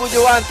lo que es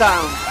Buju Bantam.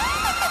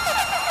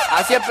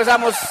 Así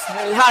empezamos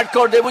el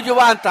hardcore de Buju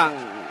Bantam.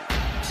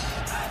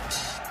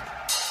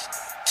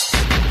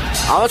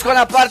 Vamos con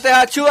la parte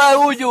hachuda de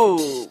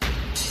Buju.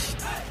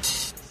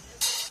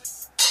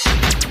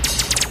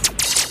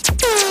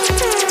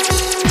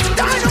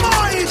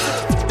 Dynamite!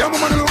 Them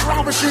women look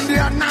rubbish in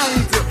the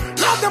night.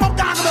 Love them up,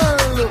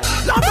 Gargamel!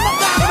 Love them up,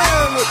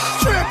 Gargamel!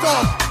 Straight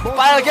up!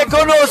 Para el que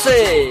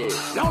conoce.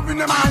 Loving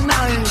them all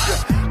night.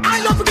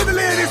 I love to give the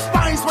ladies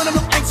spice when they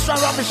look extra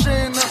rubbish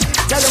in.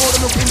 Tell them how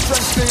they look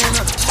interesting,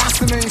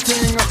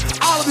 fascinating,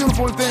 all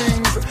beautiful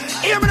things.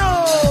 Hear me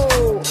now!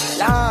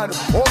 Lord,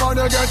 over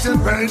there getting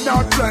paid,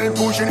 not playing,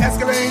 pushing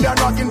escalator,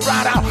 rocking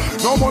Prada.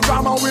 No more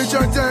drama, we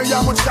just tell you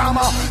how much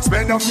drama.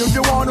 Spend up if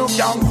you want to,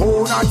 young,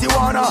 cool, not you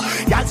wanna.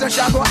 Y'all say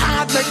y'all go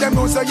hard, make them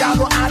know so y'all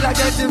go hard like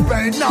getting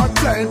paid, not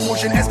playing,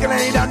 pushing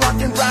escalator,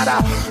 rocking Prada.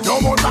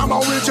 No more drama,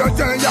 we just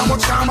tell you how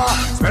much drama.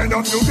 Spend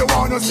up if you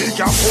wanna, see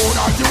young, cool,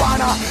 not you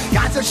wanna.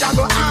 Y'all say y'all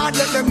go hard,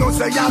 let them know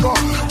so y'all go.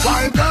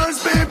 While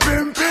girls be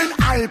pimping,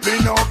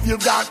 hyping up, you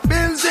got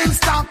bills in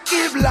stock,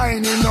 keep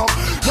lining up.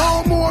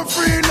 No more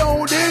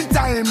freeloading,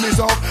 time is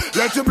up.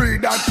 Let you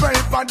breathe that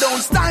paper,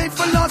 don't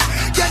stifle us.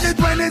 Get the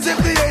 20s if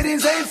the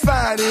 80s ain't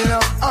fat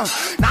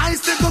enough.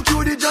 Nice little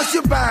cutie, just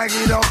you bag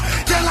it up.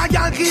 Tell a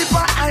girl keep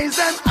her eyes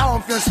and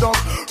off your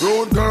stuff.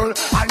 Road girl,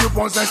 and you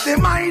possess the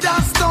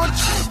Midas touch.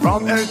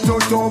 From head to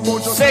toe,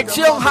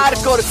 sección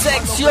hardcore,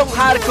 sección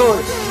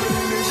hardcore.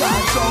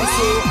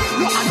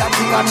 You and that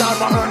thing I done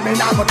for earn me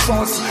not a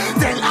trust.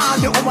 Tell all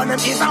the woman them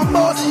is a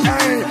must.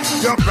 Hey,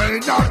 you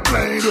played not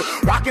played.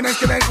 Rocking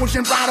escalate,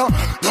 pushing Prado.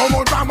 No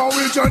more drama,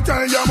 we just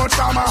tell you much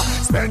drama.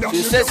 Si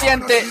usted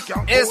siente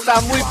esta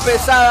muy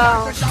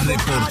pesada,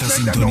 reporta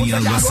sintonía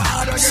al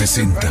WhatsApp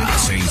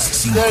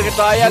 66. creo que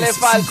todavía le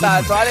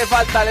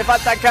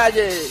falta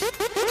calle.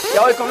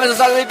 Ya voy con esos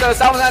saluditos,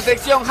 estamos en la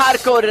sección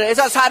hardcore.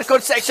 Esas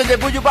hardcore section de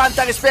Buju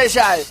Bantam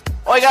Special.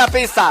 Oiga la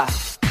pista.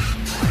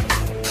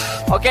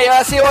 Ok,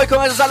 ahora sí voy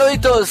con esos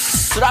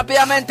saluditos.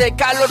 Rápidamente,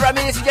 Carlos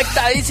Ramírez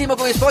inyectadísimo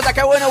con mi esposa.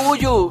 Qué bueno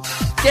Buju.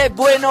 Qué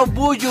bueno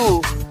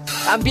Buju.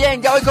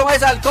 También ya voy con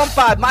esa al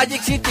compa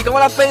Magic City. ¿Cómo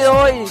lo han pedido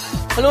hoy?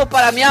 Saludos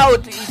para mi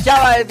out y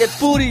Java desde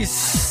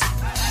Puris.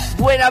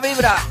 Buena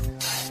vibra.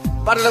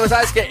 Para los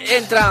mensajes que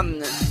entran.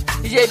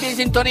 DJ bien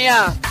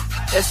sintonía.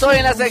 Estoy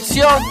en la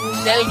sección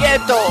del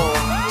gueto.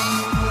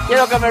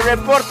 Quiero que me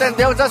reporten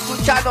de dónde están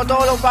escuchando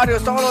todos los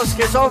barrios, todos los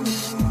que son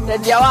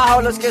desde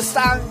abajo, los que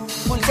están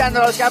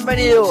pulseando, los que han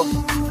venido.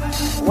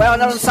 Voy a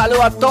mandar un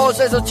saludo a todos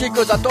esos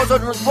chicos, a todos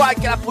esos boys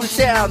que la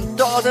pulsean,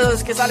 todos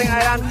esos que salen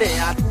adelante,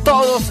 a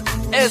todos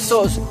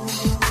esos.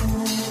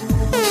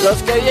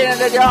 Los que vienen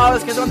desde abajo,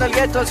 los que son del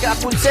gueto, los que la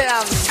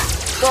pulsean,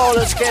 todos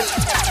los que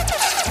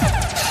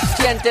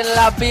sienten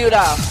la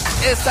vibra.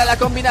 Esta es la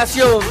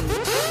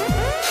combinación.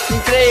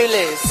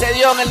 Increíble, se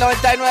dio en el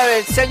 99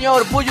 el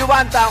señor Buju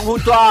Bantam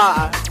junto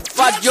a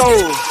Fat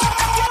Joe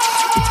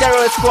y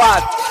Terror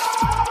Squad.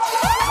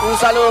 Un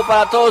saludo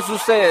para todos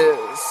ustedes.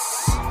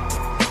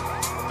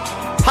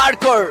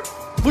 Hardcore,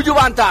 Buju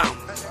Bantam,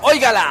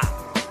 óigala.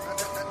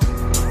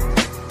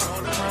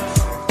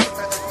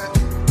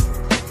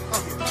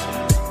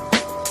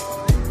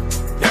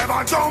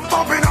 Never jump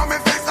up in on me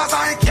face as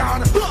I can.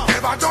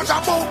 Never judge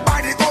a book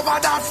by the cover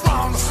that's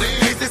wrong.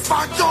 This is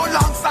Fat Joe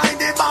alongside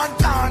the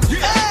Bantam.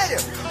 Hey!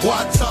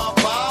 What's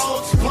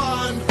about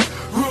fun?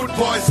 Rude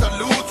boy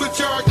salute with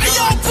your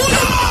gun.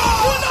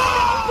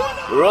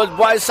 Rude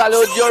boy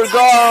salute your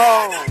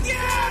gun.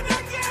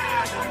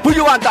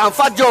 Buju Bantam,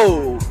 Fat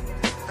Joe.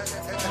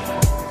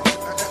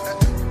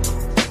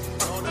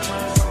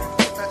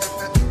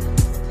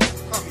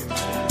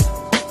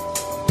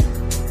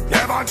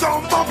 Never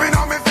jump up in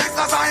on me face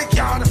as I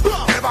can.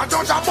 Never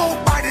judge a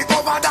book by the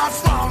cover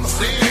that's wrong.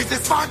 This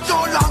is Fat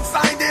Joe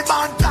alongside the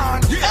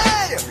Bantam.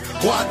 Hey!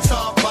 What's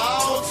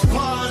about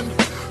fun?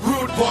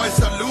 Rude boy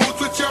salute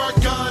with your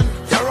gun.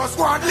 You're a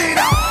squad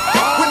leader.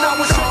 When I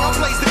was young, I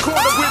placed the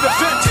corner with a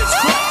vengeance.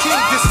 Crack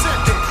king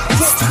descendant.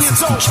 14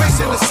 years old,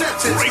 facing the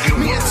sentence.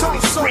 Me and Tom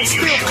still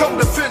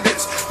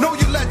co-defendants. Know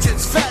your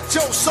legends. Fat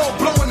Joe, so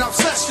blowing up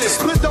sessions.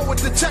 Split over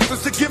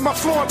detectors to get my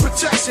floor in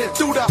protection.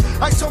 Through the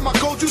ice on my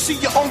gold, you see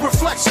your own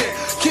reflection.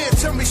 Can't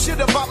tell me shit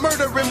about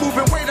murder and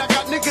moving weight. I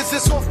got niggas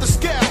that's off the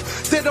scale.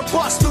 They're the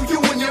bust through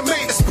you and your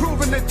mate. It's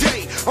proven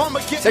today.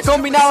 Se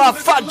combinaba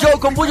Fat Joe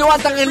con Buju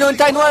Banton en el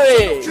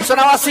 99 y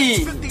sonaba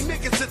así.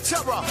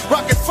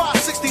 Rocket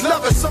 560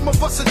 lovers, some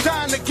of us are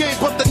dying again,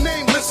 but the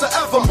name lives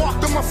forever.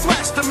 Marked on my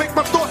flash to make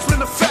my thoughts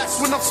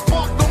manifest. When I'm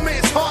sparked, no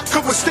man's heart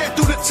could withstand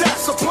through the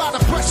test. Apply the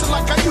pressure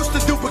like I used to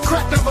do, but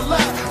crack never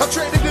left. I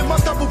traded in my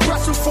double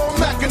breastal for a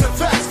Mac in the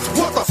vest.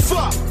 What the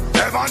fuck?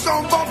 Never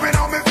jump up in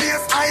on me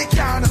face, I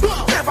can.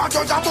 Never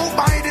judge a book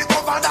by the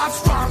cover that's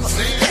strong.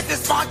 It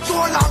is Fat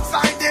Joe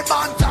alongside the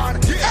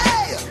Banton.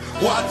 Hey!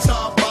 What's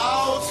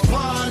about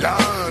Span?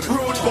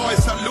 Rude boy,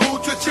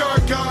 salute with your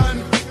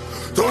gun.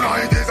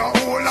 Tonight is a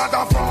whole lot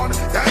of fun.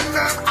 Tell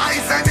them I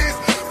said this.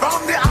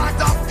 From the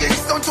heart of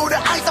Kingston to the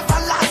height of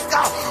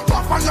Alaska.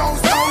 Buffalo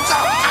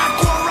Soldier and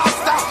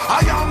Rasta.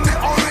 I am the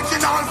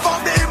original for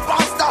the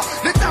imposter.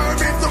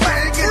 Determined to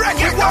make it.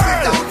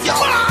 ReggaeWorld!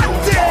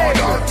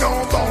 No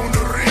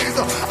boundaries.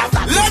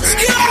 Let's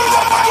go!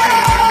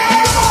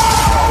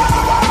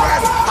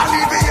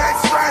 Alleviate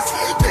stress.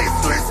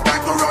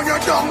 Disrespect to run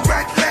your dung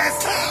breathless.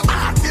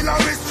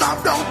 Artillery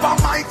strap down from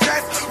my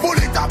chest.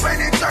 Bullet up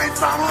penetrate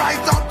from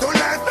right up to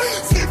left.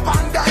 Skip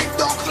and dive,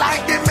 duck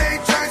like the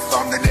Matrix.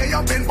 From the day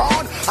I've been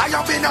born, I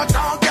have been a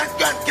target,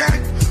 get.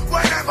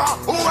 Whenever,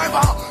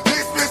 whoever,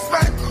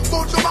 disrespect,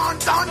 Buju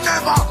Banton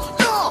never.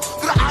 No,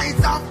 to the eyes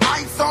of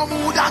eyes, some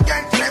mood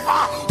again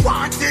clever.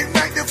 Wanting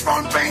make the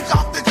front page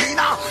of the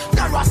Gina.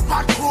 The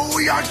Raspat crew,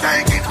 we are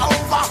taking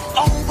over.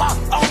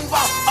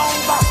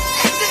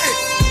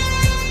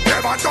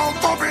 Never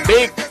jump up in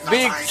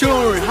Big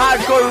tune,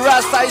 Hardcore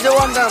Rasta y The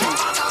Wonder.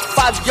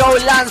 Fat Joe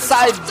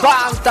lanza y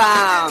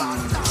Bantam.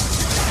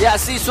 Y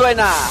así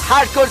suena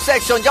Hardcore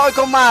Section. Ya voy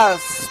con más,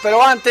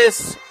 pero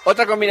antes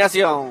otra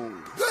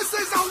combinación.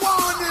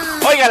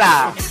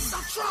 Óigala.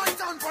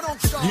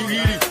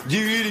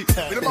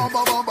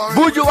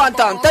 Buju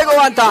Banton, Tego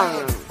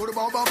Banton.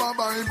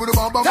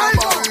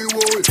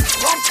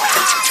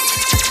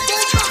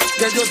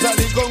 Que yo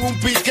salí con un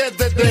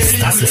piquete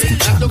Estás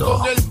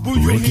escuchando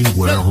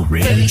ReggaeWorld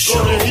Radio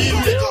Show.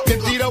 Que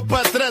tirado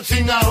para atrás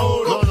sin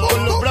ahorro.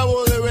 Con los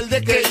bravos de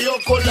verde que yo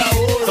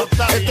colaboro.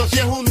 Esto sí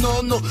es un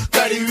nono.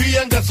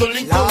 Caribbean,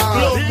 gasolín con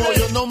plomo.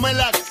 Yo no me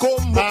la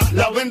como,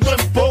 la vendo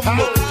en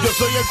pombo. Yo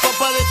soy el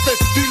papá de este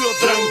estilo,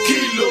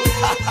 tranquilo.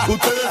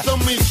 Ustedes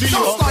son mis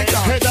hijos.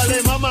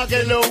 Dale mamá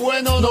que lo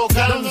bueno no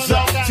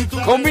cansa.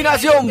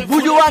 Combinación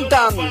Buju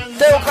Banton,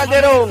 Teo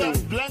Calderón,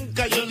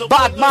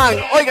 Batman,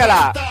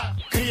 óigala.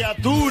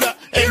 Criatura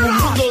en un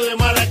mundo de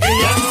mala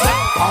crianza.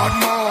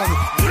 Badman,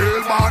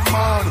 real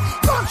badman.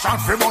 Gunshot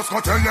famous,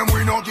 go tell them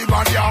we no give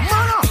a damn.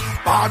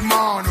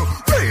 Badman,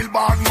 real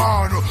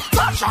badman.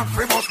 Gunshot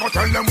famous, go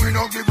tell them we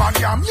no give a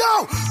damn.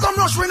 Yo, come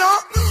rush winner,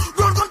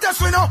 run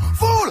contest winner,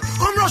 fool,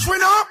 come rush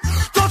winner.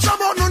 Touch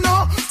about no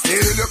no.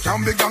 Still you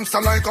can be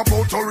gangster like a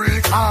Puerto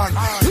Rican.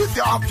 If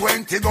you have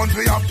 20 guns,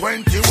 we have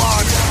 21.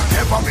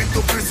 Never been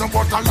to prison,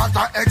 but a lot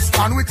of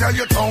ex-con. We tell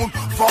you don't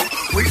fuck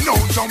with no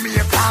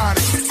Jamaican.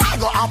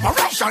 The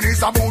operation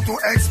is about to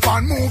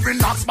expand, moving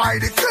locks by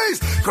the keys.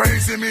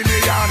 Crazy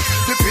million.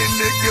 The pin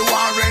make the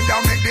war and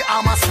down make the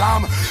armor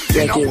slam.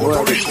 In a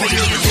Puerto Rico,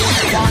 you do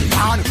one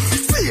man.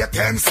 Fake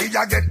MC,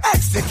 you get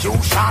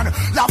execution.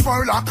 La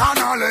Perla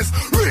Canales,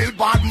 real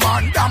bad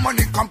man.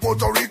 Dominican,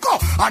 Puerto Rico,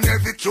 and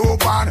every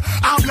Cuban.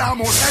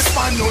 Hablamos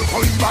español,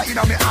 coiba in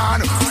a me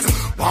hand.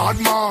 Bad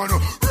man.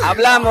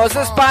 Hablamos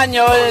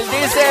español,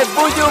 dice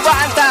Buju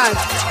Banton.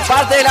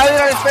 Parte de la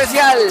vibra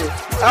especial.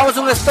 Hagamos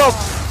un stop.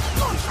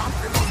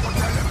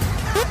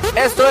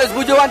 Esto es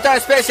Buju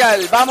Banton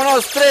Special.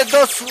 Vámonos, 3,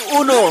 2,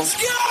 1.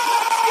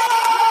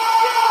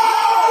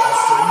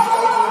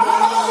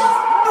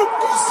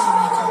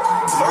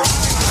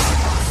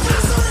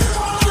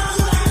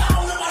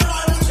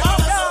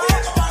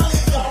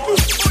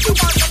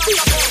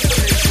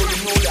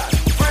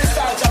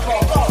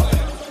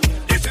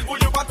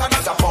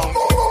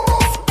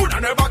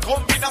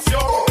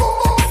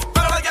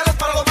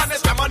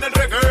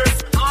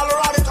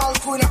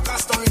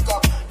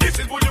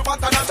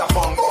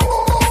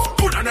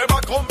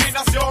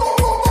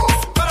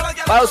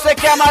 Para usted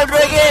que ama el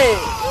reggae,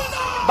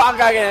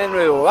 venga de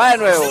nuevo, va de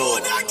nuevo.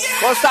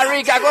 Costa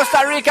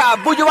Rica,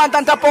 Buju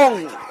Banton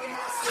Tapón.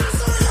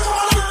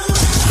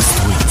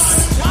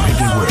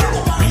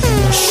 ReggaeWorld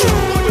Radio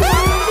Show.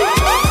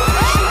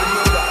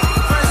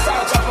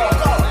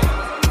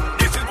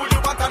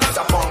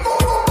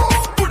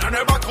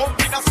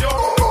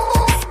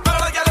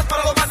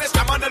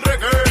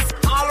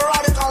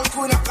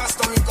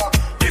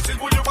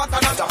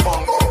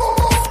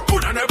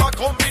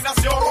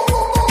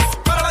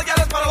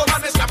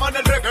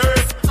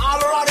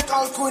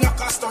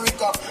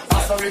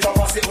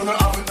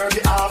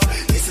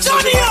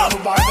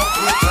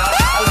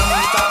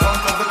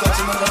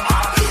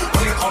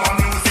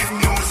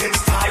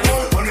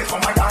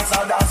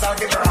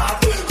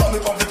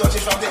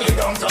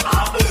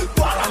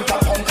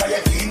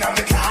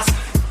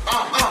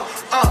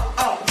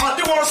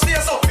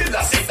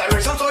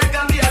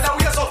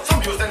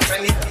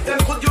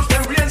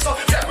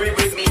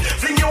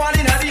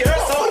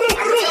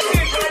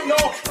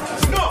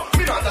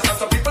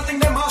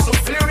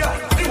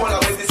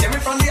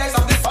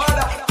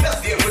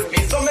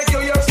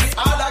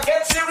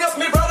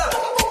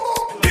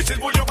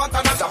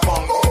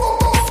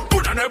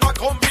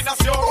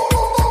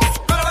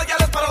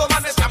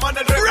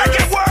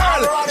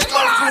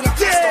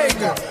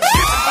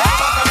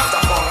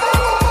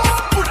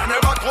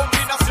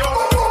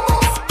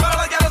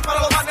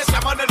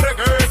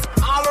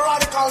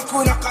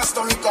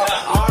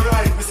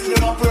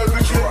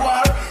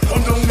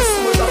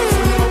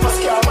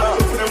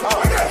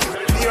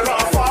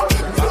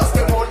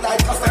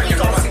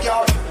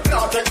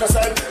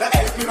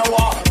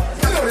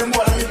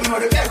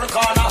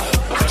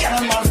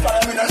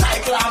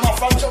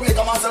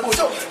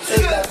 Buju. Say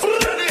that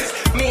this.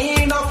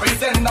 Me no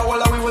pretend that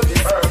all we will be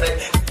perfect.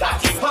 That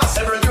is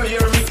possible, you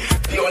hear me?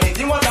 The only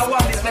thing what I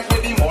want is make me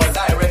be more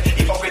direct.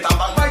 If I quit and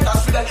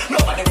backbiters with it,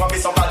 nobody want be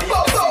somebody.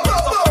 Look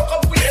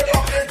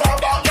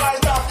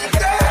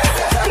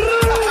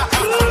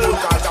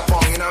at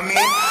Japan, you know what I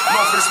mean?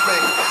 Enough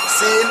respect.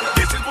 See,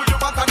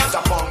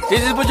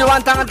 This is Buju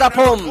Bantan and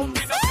Tapón.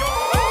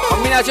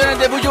 Combinaciones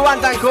de Buju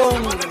Bantan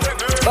con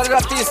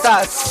varios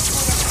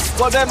artistas.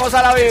 Volvemos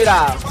a la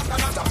vibra.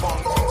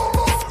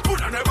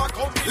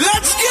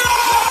 Let's go.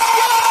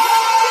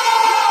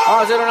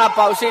 Vamos a hacer una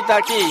pausita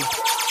aquí.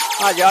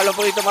 Vamos a llevarlo un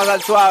poquito más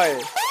al suave.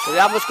 Le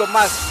damos con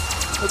más.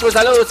 Un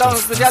saludo, estamos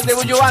en especial de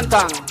Buju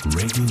Bantan.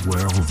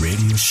 ReggaeWorld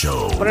Radio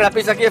Show. Pone la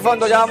pista aquí de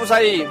fondo, ya vamos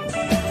ahí.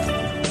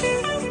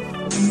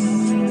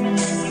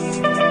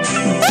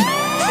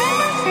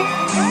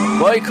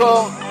 Voy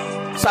con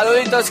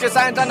saluditos que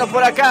están entrando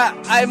por acá.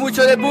 Hay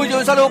mucho de Buju.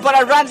 Un saludo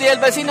para Randy, el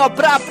vecino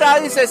Pra.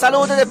 Dice,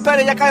 saludos desde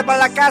Pérez, ya cae para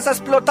la casa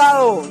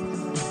explotado.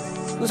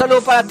 Un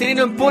saludo para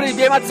Tirino en Puris,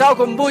 bien matizado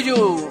con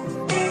Buju.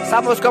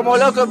 Estamos como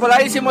locos,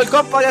 voladísimo el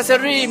compa de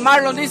Acerrí.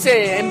 Marlon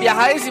dice,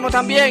 enviajadísimo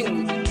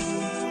también.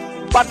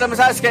 Parte de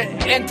mensajes que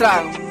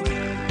entran.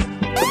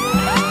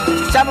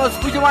 Escuchamos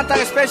Buju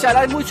Bantan Special.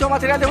 Hay mucho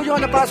material de Buju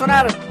Bantan para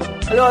sonar.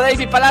 Saludos a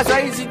David Palacio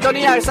ahí en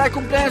sintonía. Está de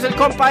cumpleaños el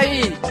compa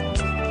ahí.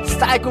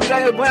 Está de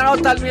cumpleaños, buena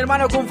nota, mi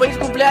hermano con feliz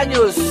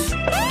cumpleaños.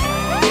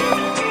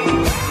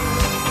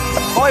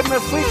 Hoy me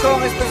fui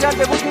con especial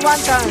de Buju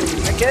Bantan,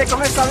 me quedé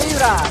con esta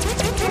vibra.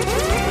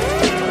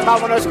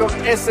 Vámonos con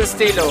este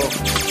estilo.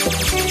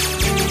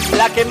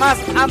 La que más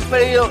han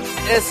pedido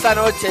esta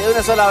noche, de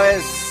una sola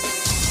vez.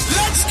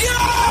 Let's go.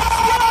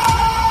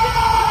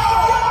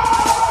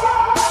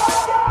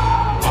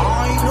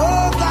 I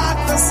know that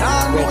the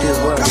sun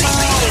will come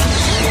out.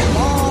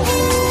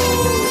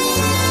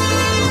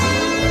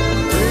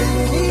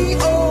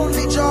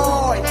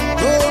 Joy,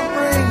 don't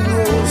bring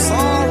no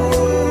sorrow.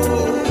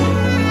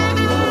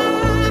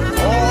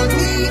 Call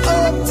me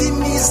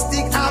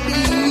optimistic, I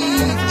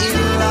believe in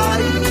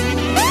life.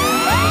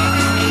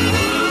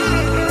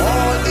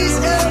 All is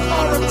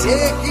ever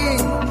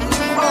taking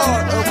for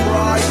a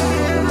price.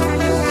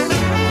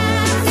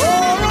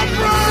 For a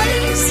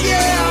price,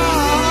 yeah.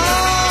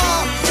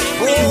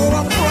 For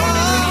a price.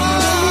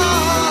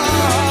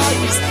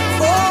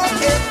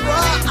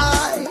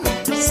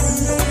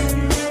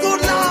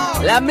 Good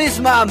Lord. La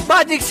misma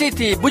Magic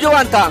City, Buju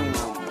Bantan.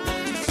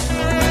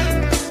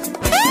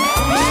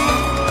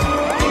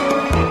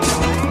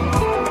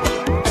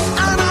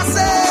 And I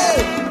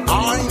say, I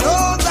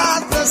know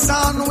that the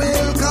sun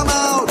will come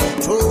out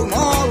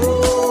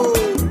tomorrow.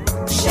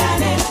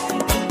 Shining.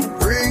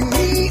 Bring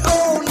me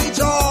only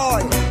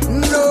joy,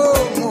 no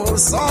more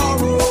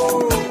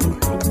sorrow.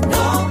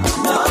 No.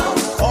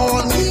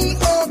 Call me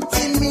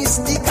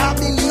optimistic, I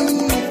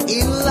believe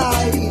in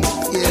life.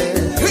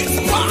 Yeah. It's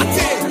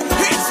party.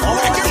 It's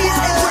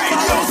ReggaeWorld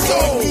Radio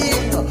Show.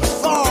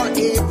 For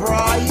a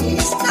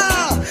prize.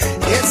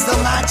 It's the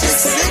Magic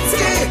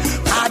City.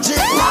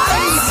 Magic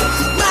lights.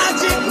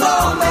 Magic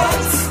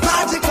moments.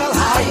 Magical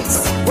heights.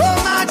 Well,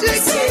 Magic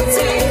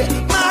City.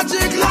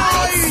 Magic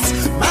lights.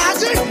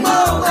 Magic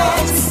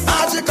moments.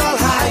 Magical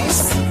heights.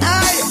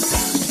 Hey.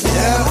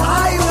 Yeah,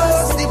 I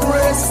was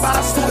depressed,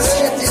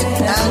 frustrated,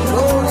 and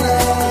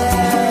lonely.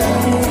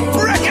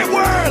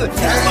 ReggaeWorld.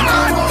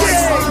 My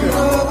game.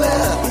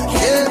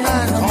 Came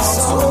and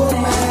consoled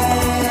me.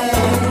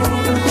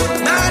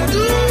 Now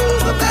do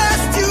the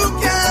best you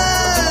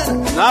can.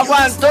 No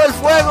aguantó el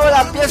fuego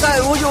la pieza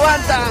de Buju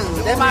Bantan.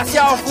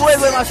 Demasiado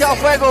fuego, demasiado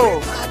fuego.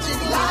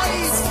 Magic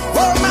lights,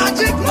 oh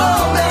magic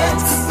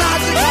moments,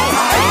 magical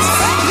heights.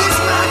 This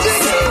magic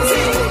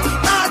city,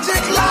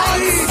 magic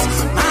lights,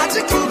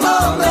 magical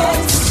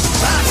moments,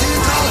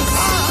 magical heights.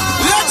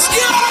 Let's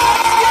go!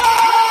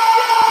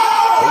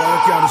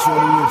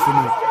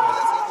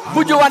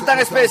 Buju Bantan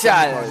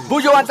Special.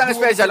 Buju Bantan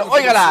Special.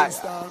 Óigala.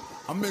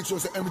 And make sure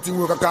say everything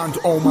work according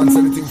to how man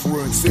sell anything for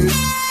work. See?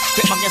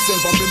 Take back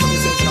yourself and bring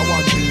yourself in a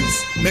one piece.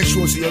 Make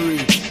sure see you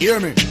read. Hear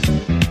me?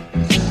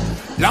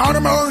 Lord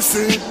of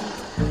mercy.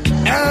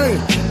 Hey,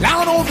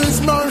 Lord of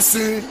his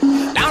mercy.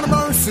 Lord of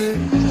mercy.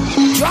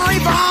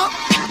 Driver.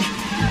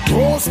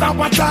 Don't stop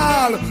at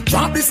all.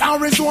 Drop this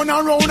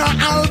Arizona round a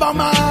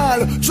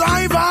Albemarle.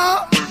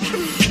 Driver.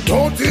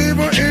 Don't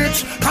even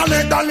itch.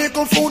 Collect a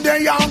little food there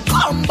and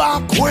come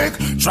back quick.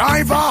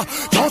 Driver,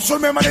 just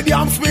remember the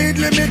damn speed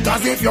limit.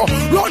 Cause if you're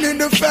running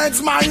the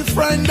feds, my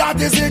friend,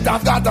 that is it.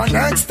 I've got an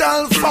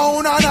Excel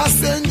phone and a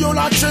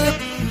singular chip.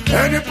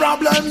 Any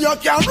problem you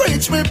can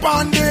reach me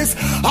on this.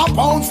 I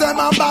pounds them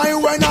and buy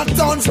when a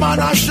tons man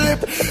a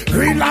ship.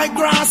 Green like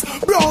grass,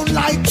 brown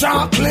like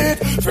chocolate.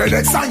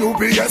 FedEx and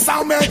UPS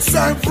I make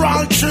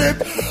several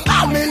trip.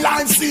 I'm in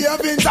life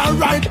savings and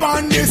right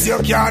on this. You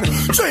can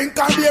drink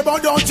and beer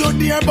but don't you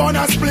dare burn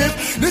a split.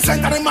 Listen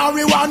to the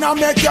marijuana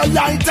make your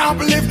light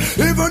uplift.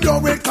 Even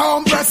though it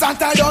compress and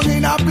tie down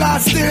in a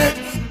plastic.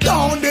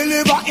 Don't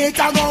deliver it,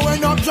 I'm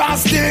going up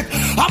drastic.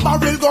 A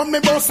barrel gun me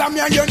bust and me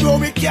and you know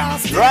we can't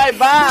stick. Right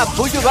back,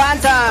 Buju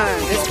Bantan,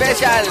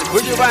 especial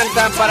Buju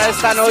Bantan para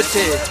esta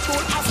noche.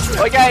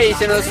 Oiga, y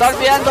se nos está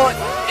olvidando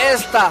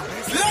esta.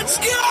 Let's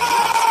go!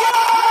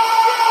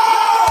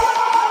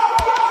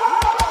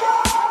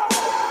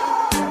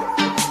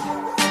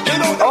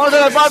 ¿Cómo se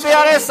nos va a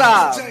olvidar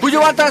esta? Buju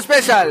Bantan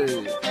Special.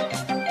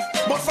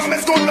 But from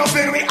it's good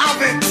loving we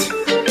have it.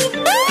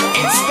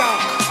 It's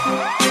stuck.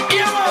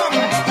 Yeah, man.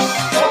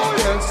 Oh,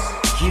 yes.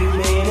 You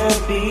may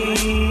not be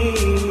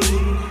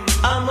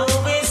a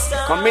movie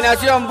star.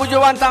 Combinación Buju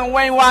Bantan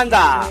Wayne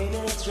Wanda.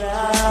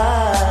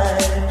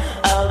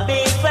 I'll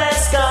be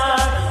fast car,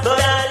 but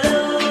I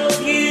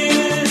love you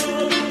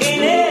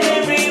in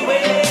every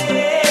way.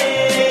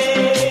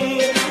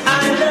 I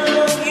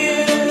love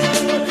you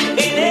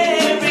in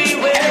every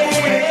way.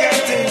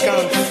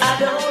 I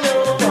don't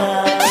know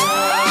why.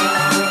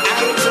 I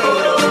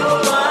don't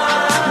know why.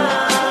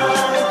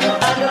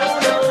 I don't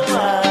know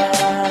why.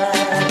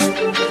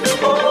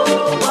 Oh,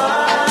 why?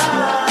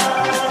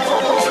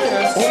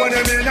 Who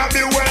wanna be not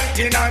be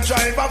wealthy and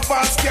drive a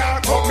fast car?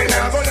 Come me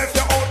now go left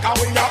you out and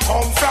we a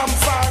come from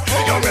far.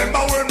 You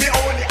remember when me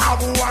only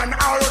have one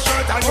arrow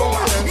shirt and you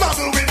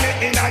muggle with me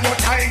in a your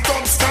tight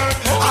up skirt.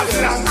 As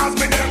long as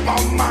me there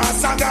from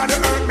Mars and down the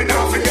earth, me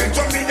now forget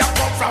where me a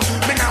come from.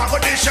 Me now go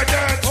dish your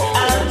dirt.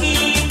 I'll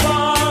keep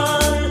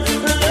on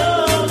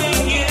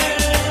loving you.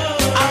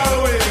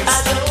 Always. I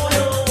don't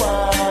know why.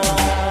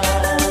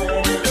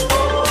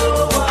 Oh,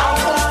 why?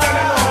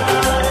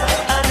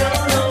 I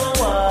don't know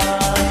why.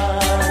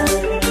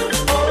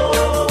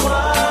 Oh,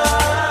 why?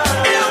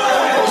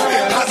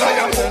 As I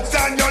am hooked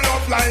on your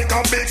love like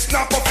a big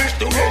snapper fish.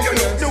 The way you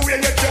look, the way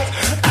you just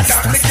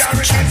attack me,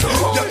 carry it.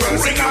 Your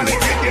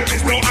personality, there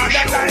is no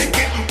other like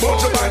it.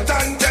 But you bad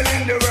and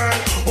telling the world,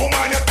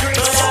 woman, you're crazy.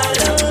 I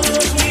love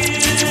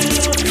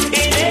you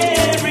in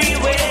every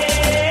way.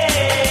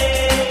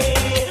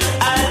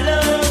 I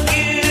love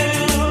you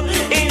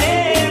in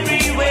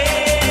every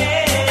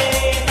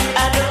way.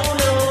 I don't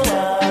know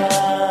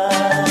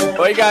why.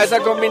 Oiga, esa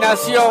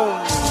combinación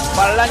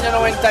para el año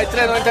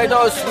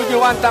 93-92, Buju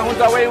Bantan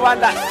junto a Wayne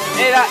Wanda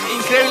era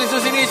increíble en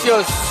sus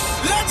inicios.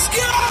 Let's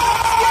go!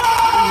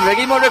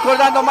 Seguimos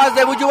recordando más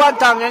de Buju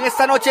Bantan en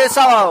esta noche de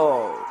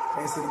sábado.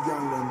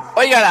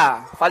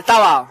 Óigala,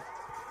 faltaba.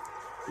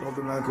 Love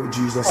like how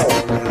Jesus.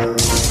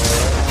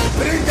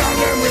 Bring down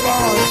them with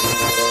all.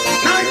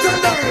 Night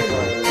and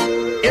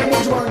day. How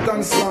much one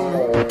can song?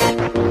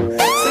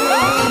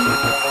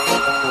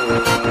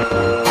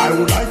 I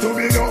would like to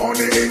be the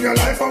only in your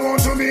life. I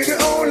want to be the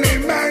only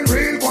man.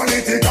 Real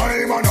quality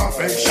time and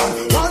affection.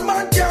 One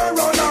man can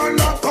run on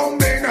a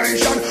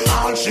combination.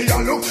 All she a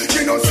look,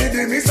 she no see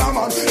the miss a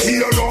man.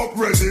 Tear up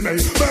resume,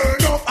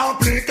 burn up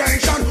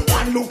application.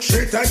 One look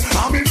she take,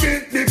 I'm in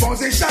fit the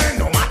position.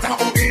 No matter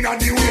who in a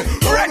the way.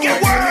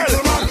 ReggaeWorld,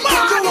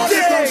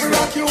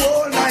 rock you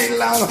all night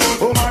long.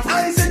 Oh man,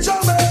 I see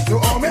trouble. You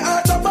owe me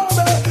at the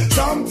bubble.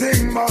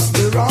 Something must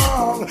be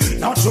wrong.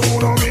 Not true,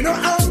 no me no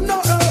have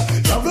no.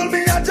 Juggle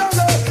me a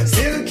juggle,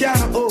 still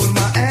can't hold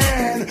my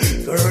hand.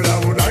 Girl,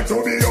 I would like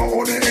to be your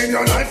only in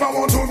your life. I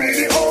want to be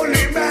the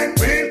only man.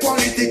 Real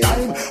quality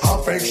time,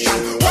 affection.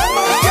 One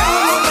man can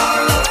run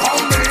all the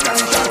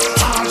combination.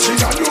 All she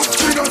a look,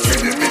 she don't see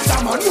the miss a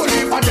man. No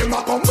leave and them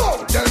a come out.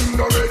 Them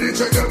no ready,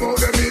 check them out.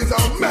 Them is a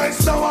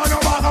mess. No one no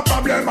have a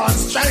problem and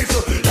strife.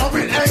 Love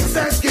with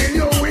excess, kill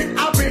you with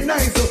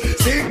happiness.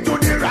 Stick to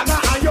the ragga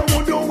and you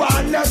would do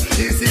one less.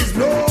 This is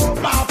no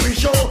papi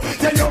show.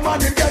 Tell your man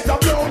you get a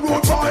blow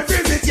road boy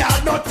visit ya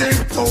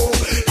nothing to.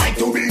 Like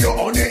to be your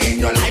only in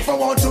your life. I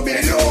want to be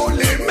the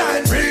only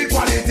man. Real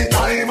quality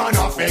time and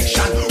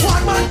affection.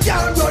 One man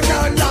can run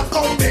on a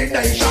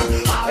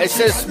combination.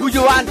 Ese es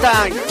Buju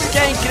Bantan.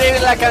 Qué increíble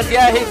la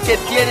cantidad de hits que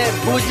tiene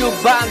Buju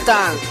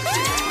Bantan.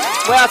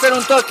 Voy a hacer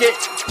un toque,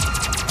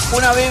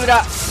 una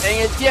vibra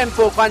en el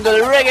tiempo cuando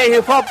el reggae y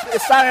hip hop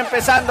estaban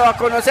empezando a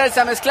conocerse,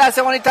 a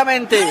mezclarse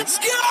bonitamente.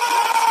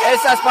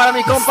 Esa es para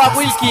mi compa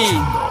Wilkie.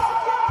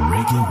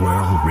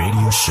 ReggaeWorld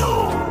Radio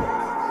Show.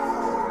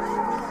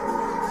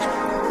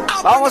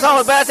 Vamos a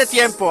volver a ese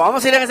tiempo,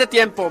 vamos a ir en ese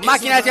tiempo.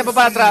 Máquina de tiempo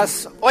para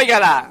atrás,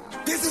 óigala.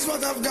 This is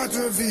what I've got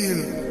to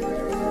reveal.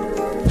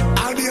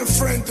 I'll be a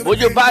friend to the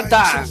Buju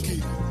Bantan.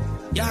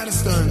 You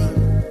understand?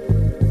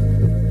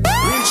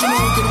 Reaching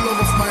out to the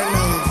love of my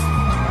life.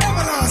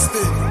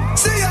 Everlasting.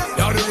 See ya.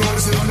 Now the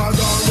rose in my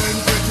garden,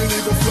 pretty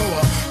little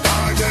flower.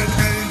 Garden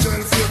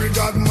angel, fairy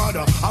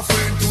godmother. A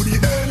friend to the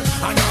end,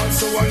 and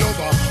also a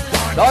lover.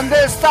 ¿Dónde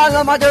están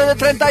los mayores de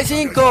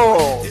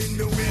 35? In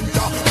the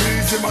winter,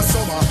 breeze in my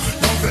summer.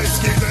 Love is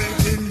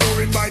killing,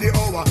 going by the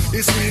hour.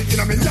 It's sweet in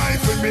my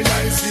life when my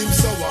life seems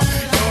sour.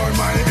 You're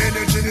my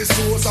energy, the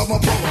source of my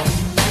power.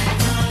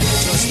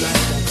 Just like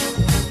that.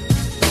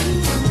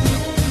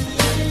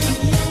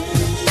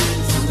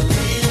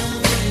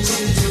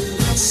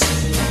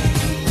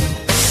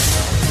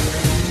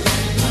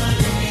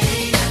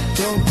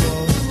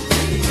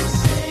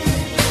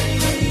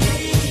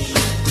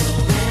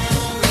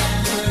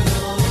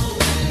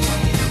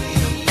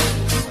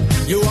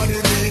 You are the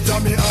beat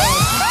of me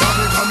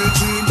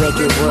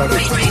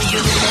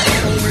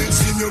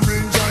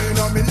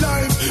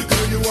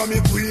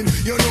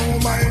You know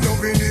my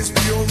loving is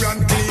pure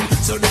and clean,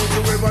 so don't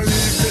you ever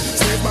leave me.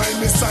 Stay by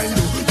my side,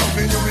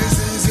 loving you is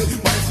easy.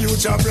 My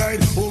future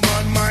bride,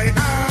 woman, my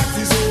heart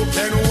is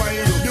open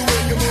wide. The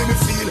way you make me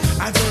feel,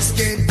 I just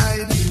can't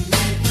hide.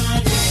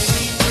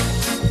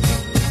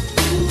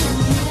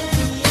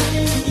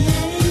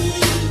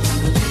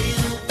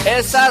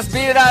 Esas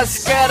vibras,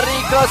 qué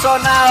rico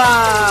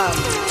sonaban.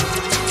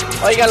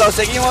 Óigalo,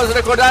 seguimos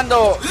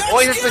recordando.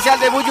 Hoy es especial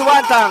de Buju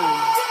Bantan.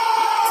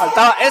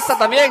 Faltaba esta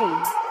también.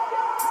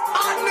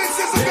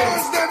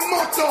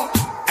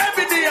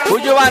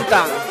 Buju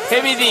Bantan,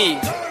 Heavy D,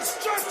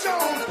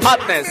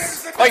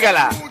 Hotness.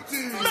 Óigala.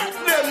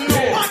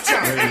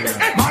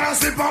 Man a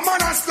slip a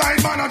man a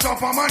slide, man a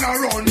drop a man a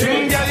run.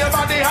 Girl, your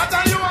body hot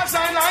and you a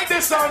shine like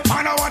the sun.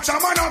 Man a watch a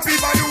man a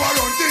peep and you a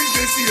run things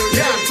this year.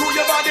 Yeah, through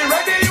your body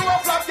ready, you a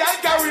flap your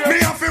career. Me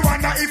have to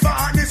wonder if a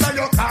hotness are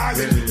your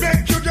calling.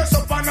 Make you dress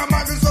up and a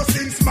model so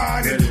since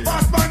morning.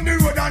 Pass on the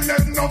road and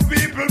let no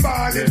people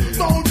balling.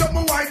 Mount up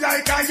my white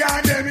like a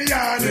yarn, them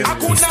yarning. I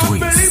could not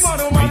believe what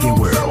a man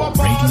won't show up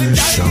all the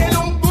time. You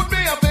look good, me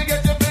a beg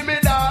you feel me,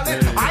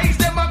 darling. Eyes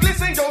them a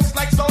glisten just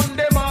like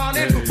Sunday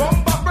morning.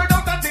 Bumper spread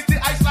out and titty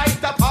eyes like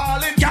the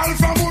pollen. Girl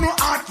from who no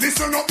heart,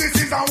 listen up, this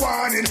is a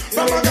warning.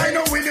 From a guy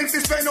no willing to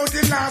spend out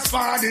his last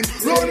farthing.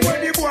 Run when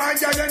the boy,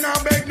 girl, you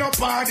not beg no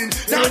pardon.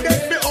 Now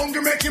that be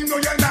hungry, make him know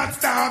you're not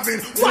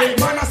starving. White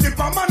man a sip,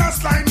 a man a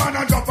slide, man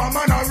a drop, a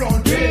man a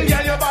run.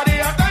 Girl, your body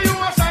after you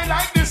a shine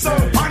like the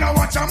sun. Man a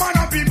watch a man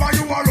a peep and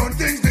you a run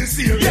things this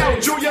year. Yeah,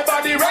 chew your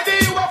body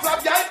ready, you a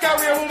flap your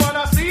career, woman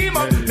a steam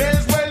up.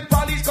 Nails well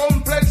polished,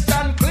 complex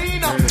and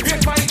clean up.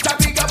 It's my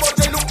bigger, but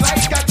they look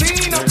like a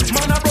teen.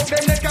 Man a broke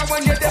them neck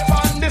when you dip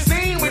on the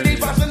scene. With the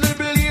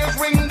fashionable ears,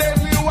 ring them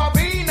you a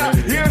bean.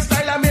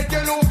 Hairstyle a make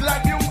you look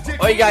like beauty.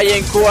 Oiga, y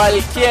en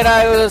cualquiera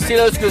de los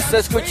estilos que usted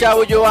escucha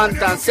Buju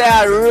Bantan,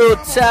 sea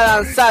root, sea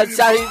danzal,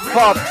 sea hip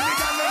hop,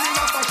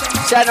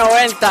 sea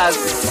 90s,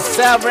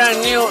 sea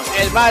brand new,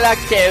 el mala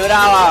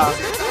quebraba.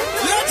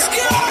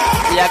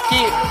 Y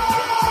aquí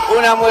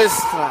una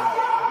muestra.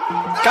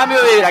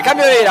 Cambio de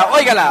vibra,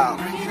 óigala.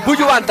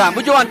 Buju Bantan,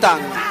 Buju Bantan.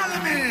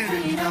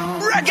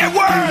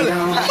 ReggaeWorld,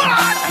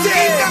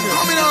 Martin, them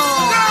coming on.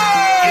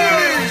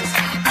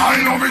 I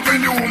love it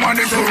when the woman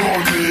is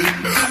around me.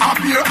 Up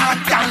here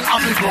and down,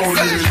 I'm the crowd.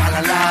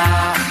 Shalala,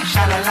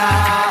 shalala,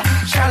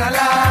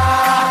 shalala.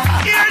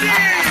 Here it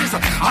is.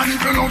 And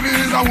if you love me,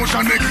 it's a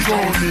ocean make it go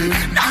me.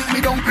 Knock me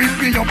down, pick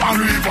me up and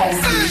rebound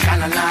me.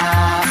 Shalala,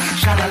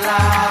 shalala,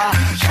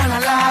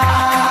 shalala.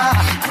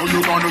 How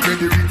you gonna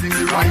get everything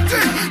the right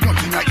thing?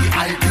 Nothing like the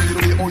high grade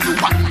way how you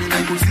want me.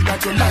 I go see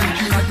that you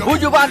like it.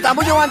 Buju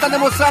Bantan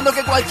demostrando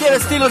que cualquier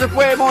estilo se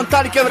puede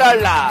montar y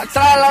quebrarla.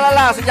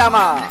 Tra-la-la-la se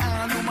llama.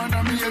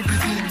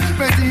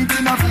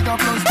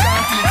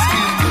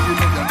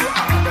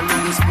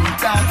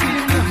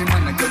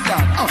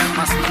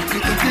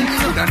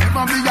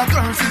 Never be a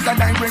curse, it's a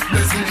direct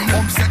blessing.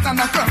 Upset and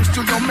a curse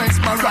to your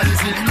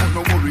mesmerizing.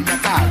 No worry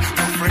at all,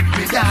 don't fret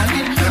me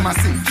darling. Them a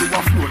sing to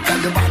a float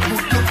and your bad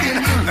mood looking.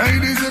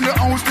 Ladies in the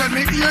house, let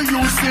me hear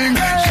you sing.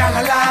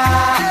 Shalala,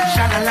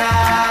 shalala,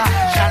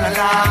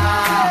 shalala.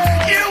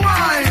 Here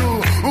why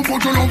you? Who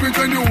put your love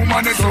into new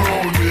man is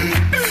around me.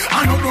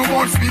 I know no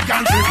one speak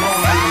and say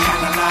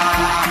shalala,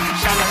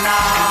 shalala.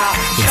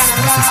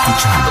 Estás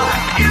escuchando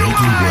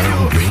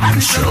ReggaeWorld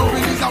Radio Show.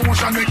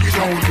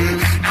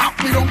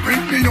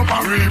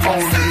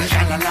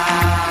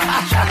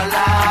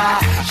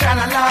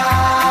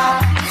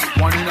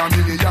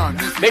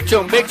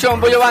 Big Chum,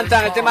 Buju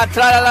Bantan, el tema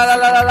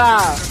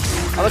tra-la-la-la-la-la.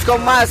 Vamos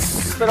con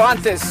más, pero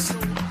antes,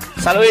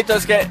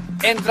 saluditos que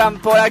entran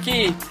por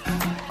aquí.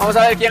 Vamos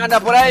a ver quién anda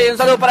por ahí. Un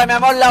saludo para mi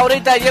amor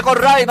Laurita y Diego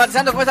Ray,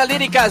 matizando con estas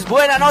líricas.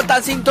 Buena nota,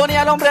 en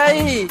sintonía el hombre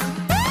ahí.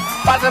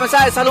 Parte de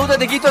mensajes, saludos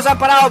de Quito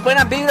Zamparado,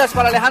 buenas vibras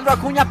para Alejandro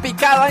Acuña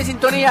Picado en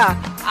sintonía.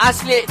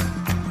 Ashley,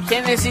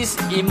 Génesis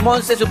y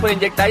Monse super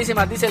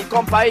inyectadísimas, dice el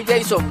compa ahí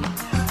Jason.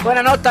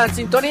 Buena nota, en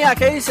sintonía,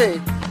 ¿qué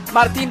dice?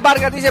 Martín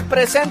Vargas dice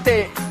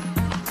presente.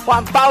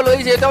 Juan Pablo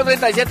dice, yo tengo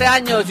 37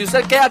 años, ¿y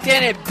usted qué edad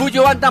tiene?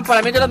 Buju Bantan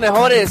para mí es de los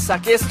mejores,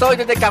 aquí estoy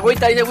desde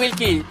Cagüita, dice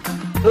Wilkie.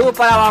 Saludos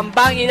para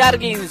Bambán y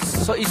Dargin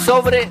y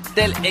sobre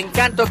del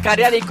Encanto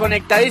Cariari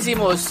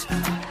conectadísimos.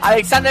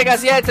 Alexander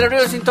García de Entre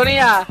Ríos,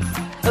 sintonía.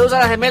 Saludos a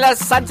las gemelas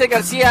Sánchez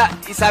García,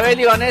 Isabel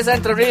y Vanessa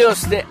Entre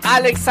Ríos, de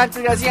Alex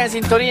Sánchez García en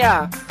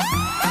sintonía.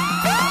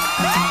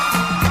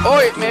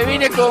 Hoy me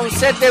vine con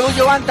set de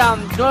Buju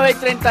Bantan,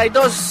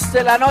 9:32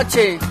 de la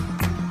noche.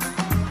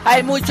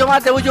 Hay mucho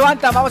más de Buju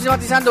Bantan, vamos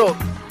matizando.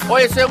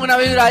 Hoy estoy en una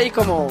vibra ahí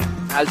como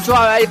al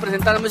suave ahí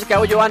presentando música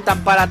de Buju Bantan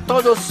para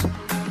todos.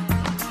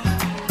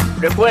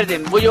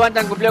 Recuerden, Buju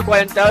Bantan cumplió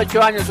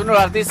 48 años, uno de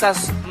los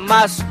artistas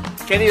más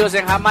queridos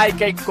en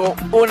Jamaica y con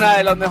una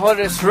de los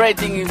mejores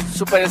ratings,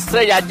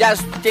 superestrella. Ya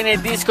tiene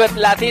disco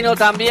latino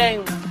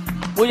también.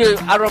 Buju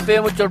ha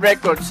rompido muchos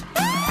récords.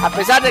 A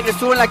pesar de que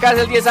estuvo en la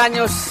cárcel 10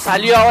 años,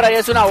 salió ahora y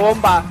es una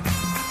bomba.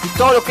 Y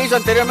todo lo que hizo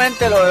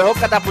anteriormente lo dejó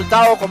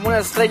catapultado como una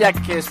estrella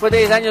que después de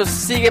 10 años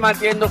sigue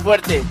manteniendo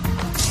fuerte.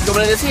 Como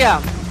les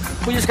decía,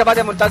 Buju es capaz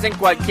de montarse en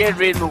cualquier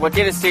ritmo,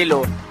 cualquier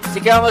estilo. Así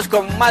que vamos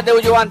con más de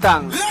Buju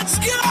Bantam.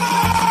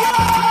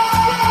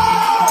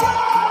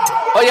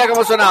 Oiga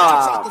cómo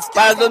sonaba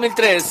para el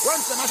 2003.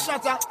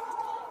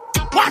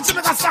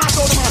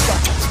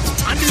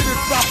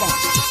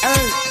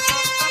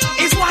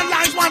 It's one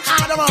life, one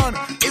other man.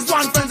 It's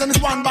one friends and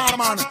it's one bad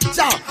man.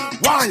 So,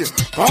 why?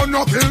 Oh,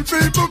 no kill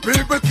people,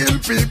 people kill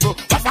people.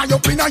 What are you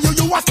pin on you?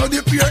 You are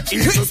study pure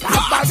evil.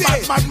 Bad,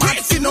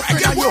 see no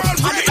pin on you. And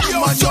the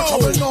man you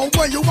trouble know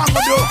where you want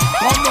to do.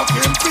 Oh, no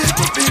kill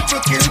people,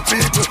 people kill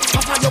people.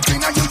 What are you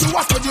pin on you? You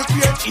are study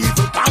pure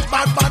evil. Bad,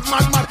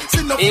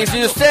 see no. Y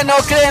si usted no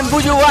cree en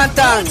Buju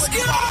Bantam,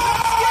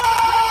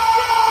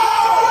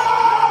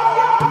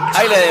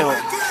 ahí le dejo.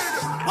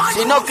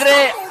 Si no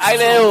cree, ahí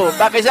le dejo,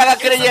 para que se haga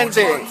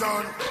creyente.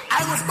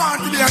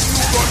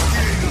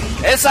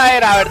 Esa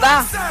era,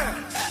 ¿verdad?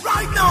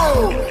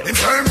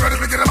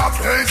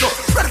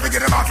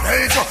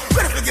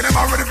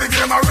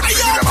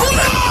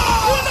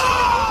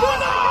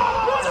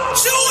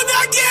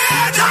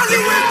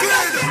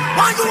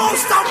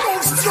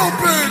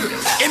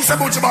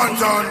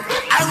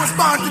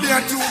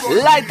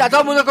 Laita,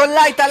 todo el mundo con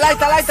Laita.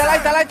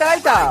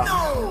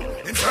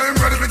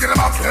 Ready to get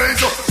him off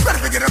page, ready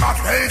to get him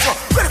off page,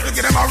 ready to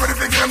get him off, ready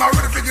to get him off,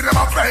 ready to get him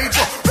off page,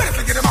 ready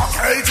to get him off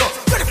page,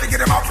 ready to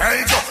get him off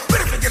page,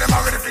 ready to get him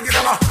off, ready to get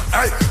him off.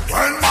 Hey,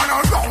 when man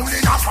are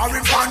rolling a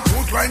foreign van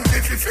 220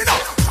 50 now,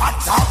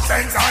 top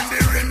fence and the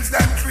rims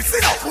them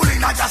twisting up,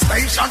 pulling at your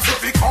station to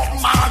pick up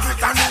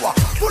Margaret and Noah,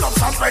 pull up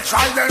some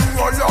petrol then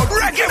roll out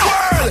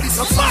ReggaeWorld. This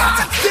is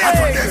Sonata, I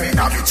put them in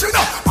a bitch, you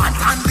know,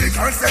 and the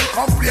girls they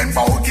complain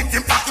about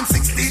getting back in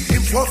 16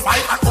 in 4-5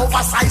 and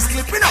oversized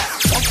clipping up.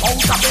 Out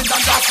of bed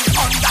and gas is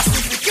under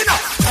stick, you know.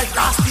 Like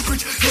gas the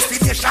bridge,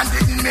 destination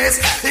didn't miss.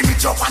 He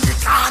meet up on the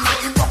corner,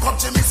 he walk up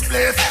to Jimmy's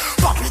place.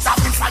 Pop it up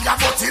in fire,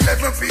 but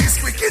 11 piece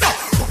quick, you know.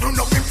 Open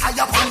up him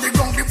high up on the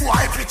ground, the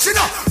boy pitch, you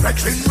know. Red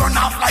King run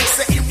off like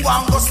say he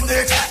want go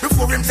snitch.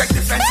 Before him take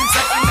the fence, he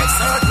take the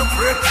next hurt to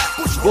break.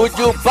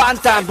 Buju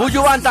Bantam,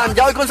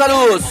 ya voy con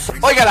saludos.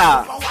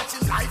 Óigala.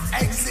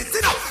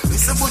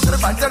 Listen, Buju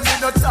Bantam, me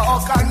no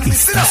talk and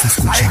listen up.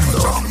 I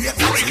go to me,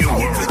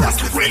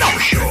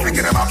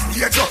 get him up,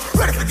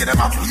 ready to get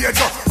him up,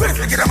 ready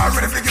to get him up,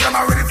 ready to get him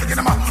up, ready to get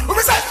him up. What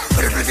we say?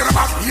 Ready to get him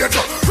up, ready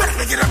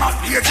to get him up,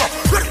 ready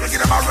to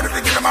get him up, ready to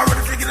get him up,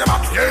 ready to get him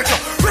up,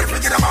 ready to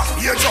get him up,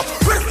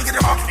 ready to get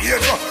him up,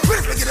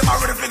 ready to get him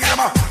up, ready to get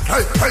him up.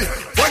 Hey, hey,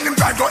 when them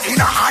guys go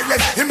in a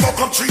island, him walk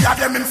up three of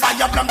them in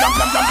fire, blam, blam,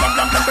 blam, blam, blam,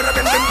 blam, blam, blam,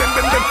 blam, blam,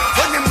 blam, blam.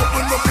 When him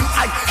open up him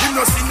eye, him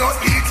no see no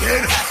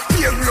eating.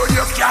 Him run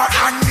your car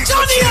and the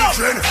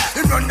children.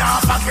 Him run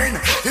off again,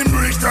 him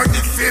reach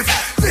 35th.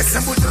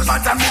 Listen, Buju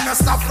Bantam, me no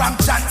stop from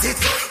chant it.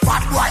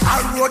 Bad boy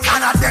on road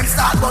and a them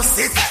start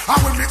bust it. And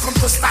when we come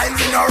to style,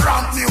 we no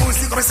ramp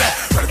music. We say,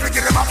 ready to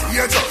get him up,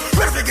 ready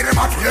to get him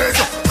up, ready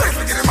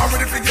to get him up,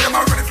 ready to get him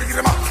up, ready to get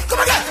him up.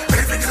 Come again,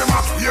 ready to get him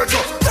up, ready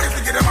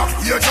to get him up,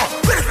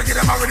 ready to get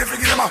him up, ready to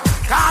get him up.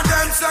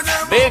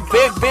 Big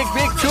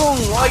tune.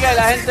 Oiga,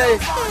 la gente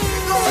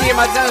sigue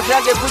marcando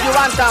de Buju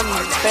Bantam,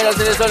 pero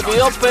se les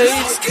olvidó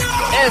pedir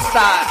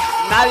esta.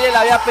 Nadie la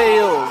había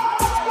pedido.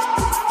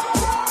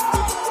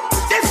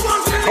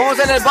 ¿Cómo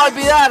se les va a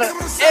olvidar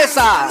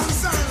esa?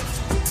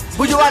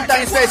 Buju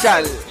Bantam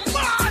Special.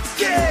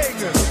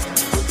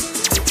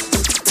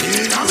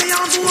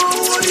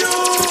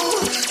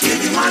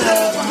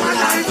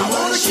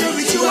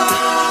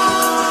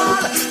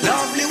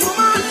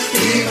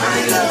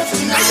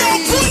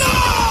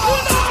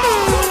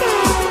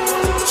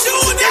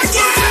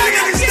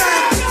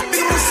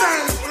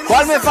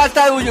 ¿Cuál me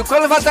falta de Buju?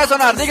 ¿Cuál me falta de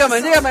sonar?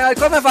 Dígame,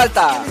 ¿cuál me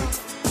falta?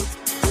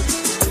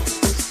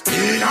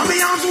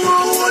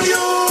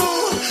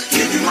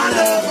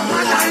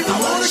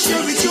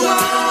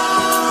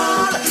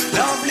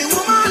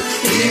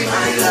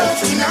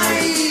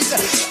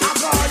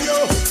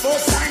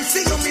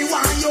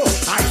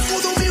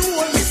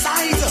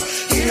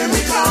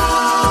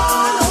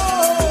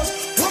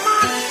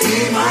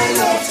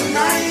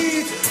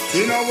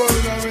 In a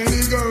world of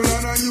any girl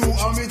and you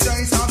are me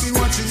choice. I've been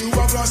watching you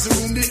across the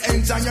room the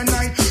entire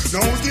night.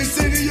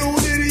 Noticing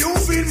you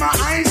feel my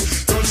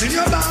eyes. Touching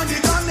your body,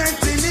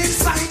 connecting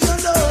inside your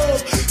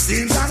love.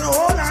 Seems an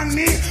hold on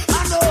me,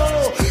 I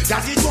know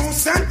that it won't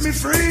set me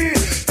free.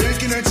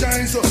 Taking a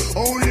chance,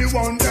 only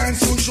one dance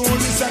will surely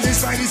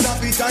satisfy this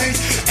appetite.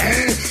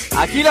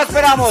 Aquí lo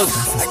esperamos.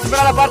 Aquí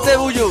espera la parte de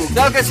Buju.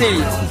 Claro que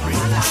sí.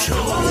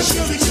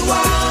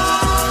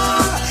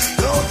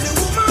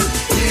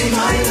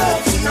 My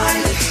love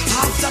tonight,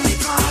 after me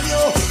call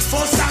you,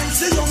 first time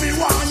see you me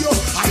want you,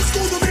 I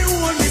school to me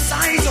hold me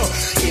side,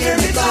 hear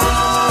me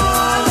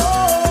call,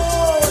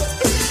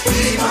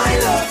 be my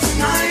love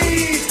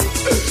tonight,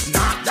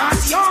 not that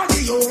you're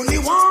the only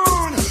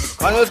one.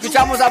 Cuando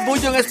escuchamos a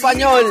Buju en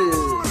español,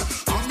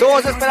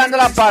 todos esperando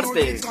la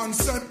parte.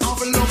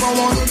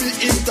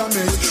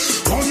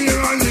 Come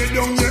here and lay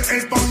down your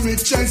head on my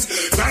chest.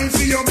 Time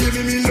for your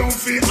baby, me love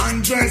for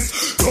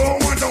undress.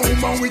 Don't want a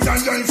woman with a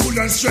life full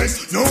of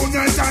stress. No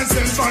night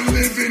herself and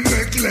living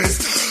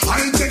reckless.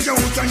 I'll take you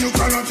out and you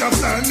cannot have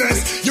flawless.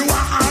 You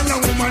are all a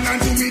woman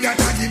and to me that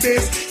are the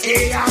best.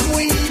 Hey,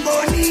 muy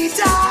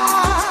bonita.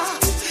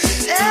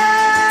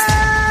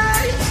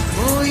 Hey,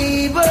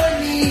 muy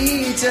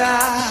bonita.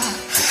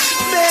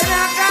 Ven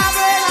acá,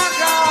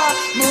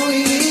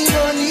 muy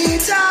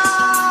bonita.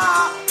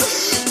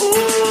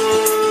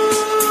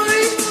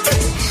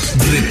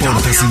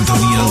 Reporta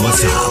sintonía al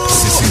WhatsApp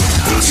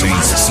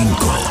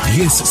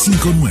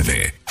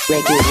 6065-1059.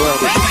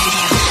 ReggaeWorld.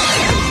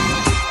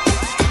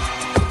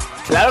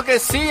 Claro que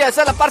sí,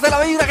 esa es la parte de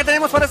la vida que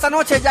tenemos para esta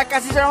noche. Ya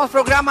casi cerramos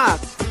programa.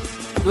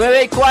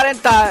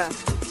 9:40.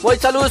 Voy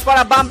saludos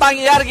para Bam Bam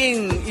y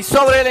Argin. Y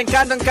sobre el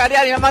encanto en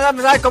Cariar. Y me mandan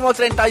mensaje como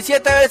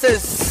 37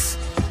 veces.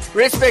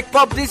 Respect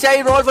Pop dice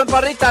ahí Rodolfo en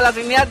Parrita. La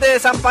Trinidad de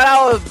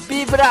Desamparados.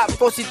 Vibra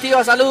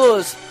positiva,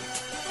 saludos.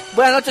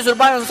 Buenas noches,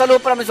 Urbano. Un saludo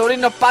para mi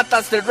sobrino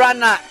Patas de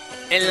Rana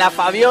en la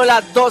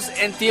Fabiola 2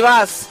 en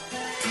Tibás.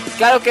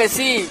 Claro que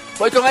sí.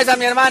 Voy con esa,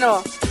 mi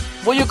hermano.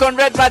 Buju con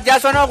Red Bat, ya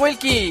sonó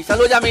Wilkie.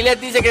 Saludos, Yamilet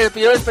dice que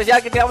pidió el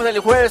especial que tiramos el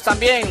jueves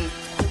también.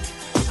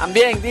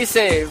 También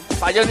dice,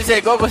 Fallón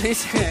dice, Gogo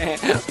dice.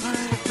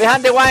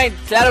 Behind the Wine,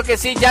 claro que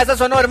sí, ya se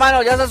sonó,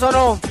 hermano, ya se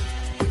sonó.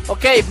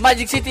 Ok,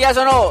 Magic City ya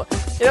sonó.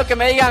 Quiero que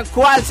me digan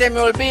cuál se me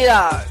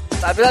olvida.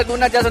 Tal vez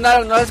algunas ya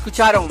sonaron, no las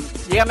escucharon.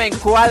 Díganme en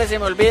cuáles se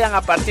me olvidan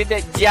a partir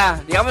de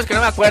ya. Digamos que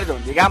no me acuerdo,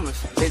 digamos,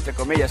 sí, entre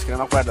comillas, que no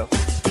me acuerdo.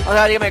 Vamos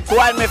a ver, díganme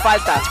cuál me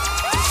falta.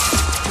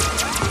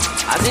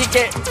 Así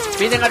que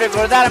vienen a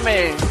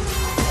recordarme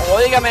o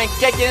díganme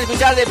qué quieren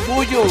escuchar de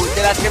Buju,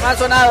 de las que me han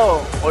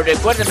sonado, o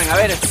recuérdenme, a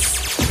ver.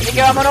 Así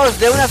que vámonos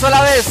de una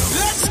sola vez.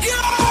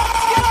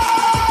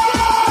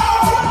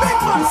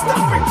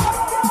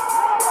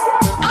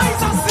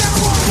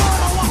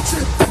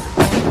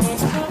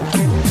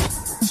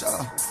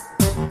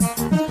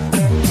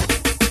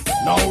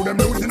 Now them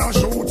looting and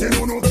shooting,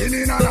 who no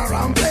killing and a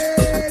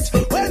rampage.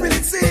 When will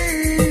it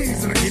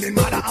cease? No killing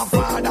mother and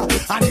father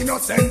and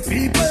innocent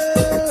people.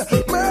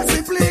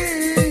 Mercy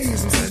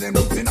please. Say them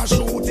looting and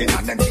shooting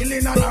and them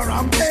killing and a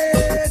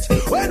rampage.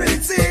 When will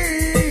it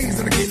cease?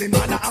 No killing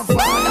mother and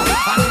father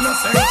and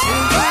innocent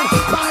children.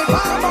 My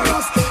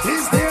barbarous,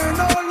 is there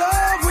no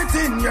love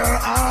within your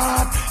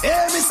heart?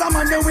 Hey, Mr.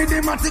 Man, you with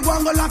the matic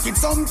one go lock it.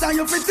 Sometimes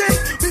you fit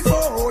think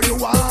before you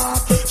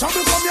walk.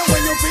 Trouble come here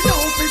when you fit no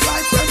fit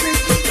like stepping.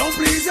 Don't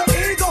please your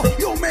ego,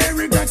 you may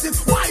regret it.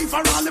 Why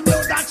for all the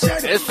blood that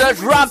shed? Esto es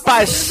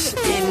Rampage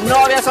y no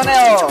había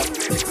sonado.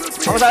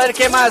 Vamos a ver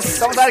qué más,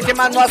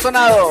 no ha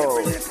sonado.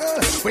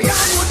 We got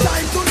no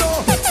time to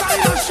know.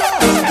 Silent show.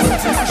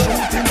 Everything is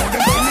shooting, all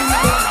them killing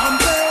and a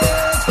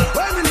rampage.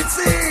 When will it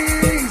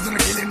cease? And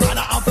the killing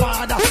mother and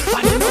father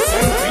and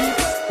innocent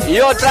people. Y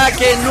otra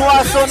que no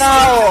ha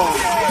sonado.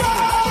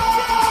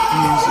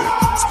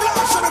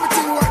 Splash and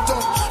everything went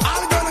up. All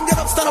the girl them get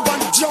up, stand up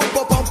and jump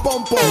up and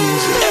pump up.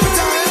 Every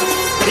time,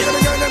 even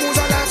the girl them who's a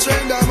last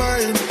friend of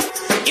mine.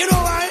 You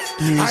know why?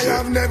 I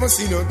have never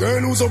seen a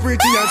girl who's so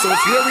pretty and so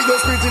fair with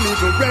those pretty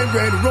little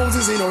red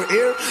roses in her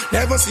hair.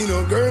 Never seen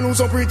a girl who's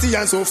so pretty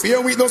and so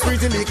fair with those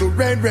pretty little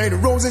red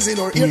roses in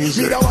her hair.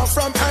 Me that one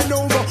from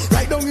Hanover,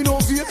 right down in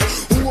Ovia.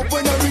 Who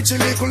open a rich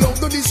little love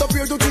to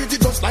disappear to treat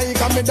it just like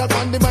a medal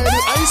on the Bible.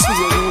 I swear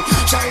you,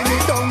 shine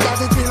it down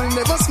that it will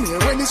never smear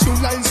when it's two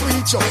lines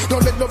reach you.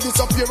 Don't let love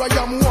disappear, I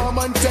am warm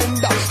and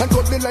tender and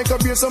cuddly like a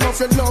beer, some of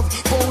your love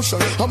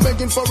potion. I'm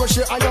begging for a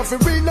share, I have to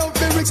read out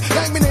lyrics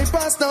like me name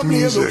Pastor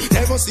Blazo.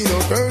 Never seen a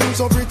girl who's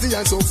so pretty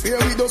and so fair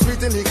with those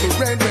pretty little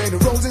red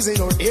roses in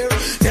her hair.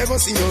 Never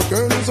seen a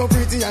girl who's so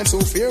pretty and so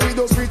fair with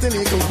those pretty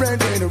little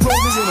red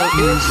roses in her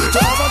hair. To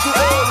have her to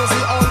all is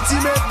the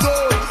ultimate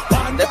goal.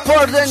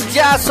 Deportes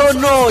ya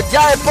sonó,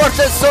 ya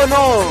Deportes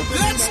sonó.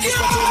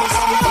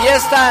 Y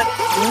esta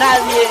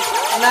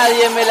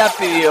nadie me la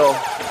pidió.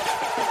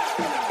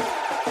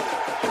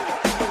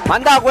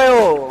 Manda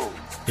huevo.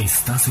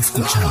 Estás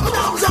escuchando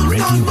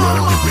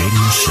ReggaeWorld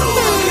Radio Show.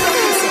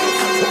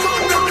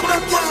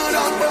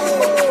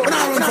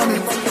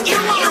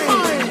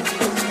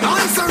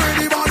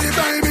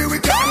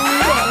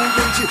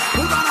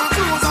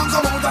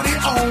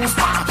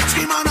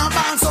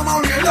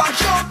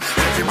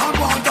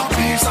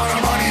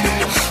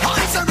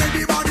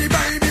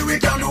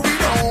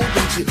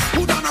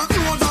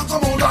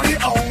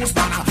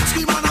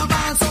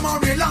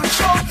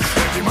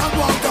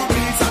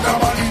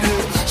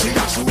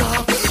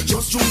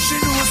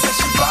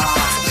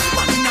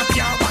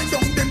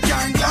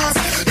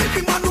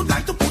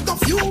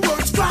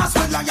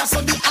 So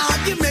the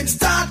argument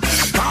start.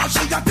 Cause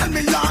she got tell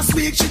me last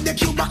week she the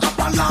Cuba up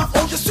and laugh.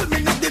 Oh, you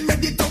swimming up the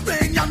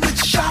Mediterranean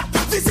with shark.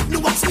 Visit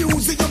Newark's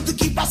museum to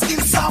keep her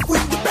skin soft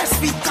with the best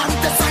feet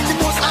contest and the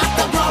most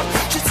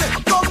autograph. She said,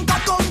 conga,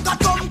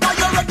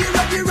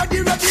 you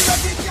ready.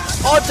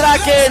 Otra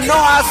que no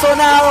ha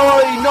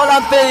sonado y no la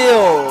han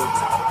pedido.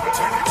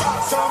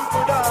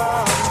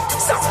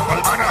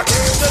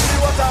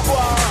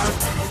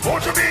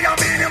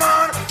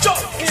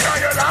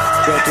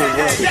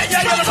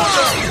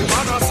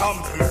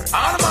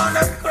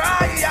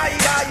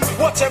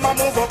 Watch him a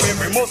move up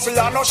every muscle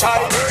and no shy.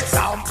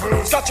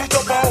 Example, scratch it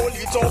up and hold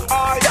it up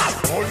high.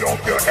 Hold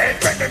up your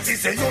head when them see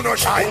say you no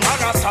shy.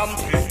 Man a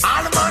sample,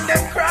 all the man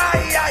them cry.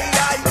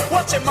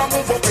 Watch him a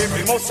move up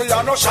every muscle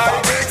and no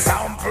shy.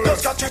 Example,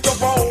 just scratch it up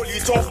and hold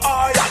it up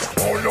high.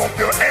 Hold up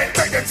your head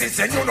when them see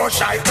say you no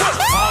shy.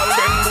 All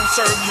them who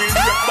serve me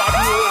bad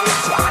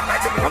news.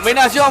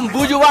 Combinación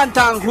Buju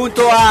Bantan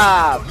junto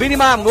a Vinnie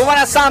Man, muy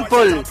buena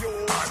sample.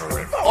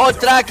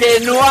 Otra que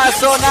no ha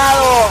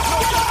sonado.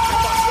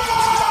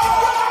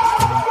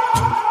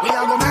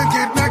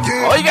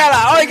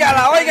 Óigala,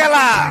 óigala,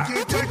 óigala.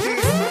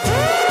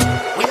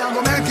 We are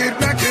gonna make it.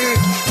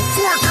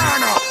 Four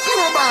corner,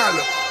 global.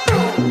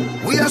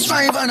 We are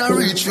strive and a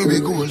reach for the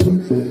goal.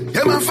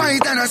 Them a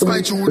fight and a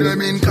spy through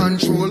them in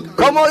control.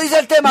 ¿Cómo dice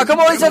el tema?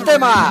 ¿Cómo dice el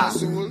tema?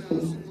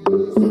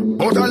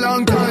 But a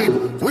long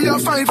time, we a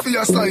fight for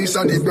your slice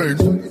of the bread.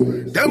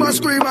 Them a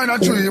scream and a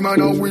dream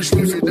and a wish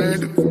me for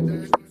dead.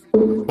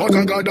 But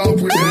I got up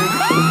with it.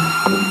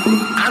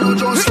 I don't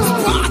just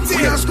know.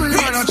 We a scream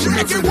and a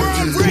dream for the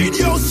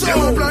RadioShow.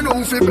 Them a plan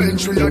out for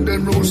bench we and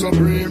them rule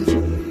supreme.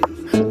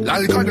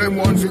 Like a them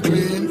one for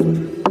clean.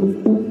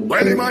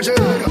 Well imagine,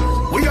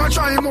 we a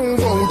try move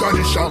out of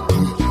the shop.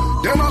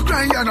 Them a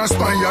cry and a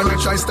spy and a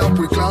try stop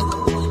we clock.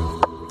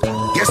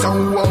 Guess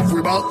who off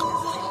we back?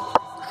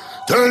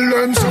 Tell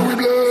them so we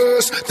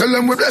bless. Tell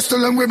them we bless. Tell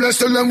them we bless.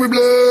 Tell them we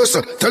bless.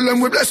 Tell them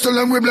we bless. Tell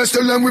them we bless.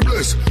 Tell them we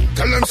bless.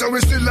 Tell them so we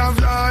still have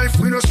life.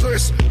 We no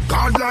stress.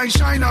 God light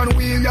shine and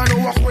we ya no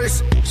walk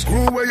west.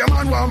 Screw where your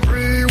man want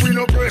pray. We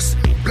no press.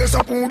 Bless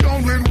up who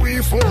down when we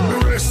fuck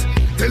the rest.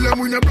 Tell them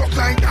we no block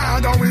like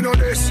dog and we no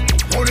this.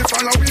 Only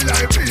follow we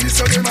like peace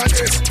so them a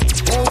this.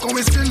 How come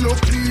we still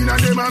look clean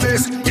and them a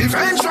mess?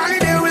 Eventually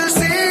they will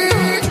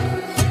see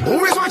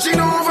who is watching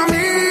over me.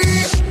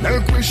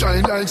 Make we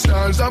shine like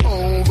stars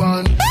above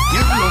and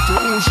give love to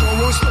who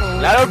show us love.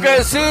 Claro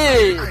que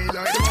sí.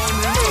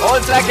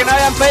 Otra que no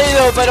habían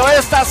pedido, pero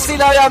esta sí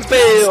la habían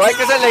pedido. Hay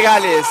que ser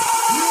legales.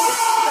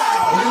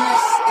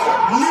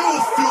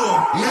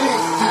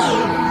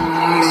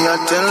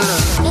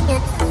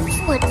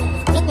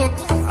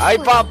 Ay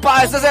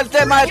papá, este es el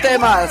tema de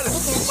temas.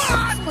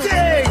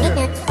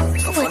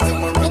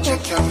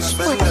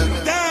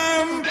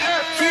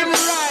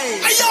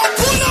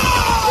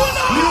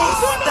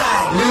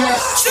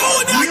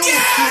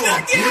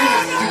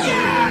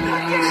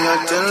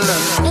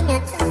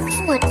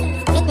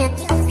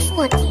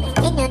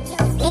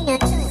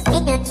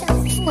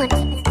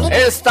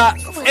 Esta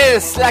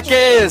es la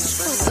que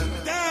es.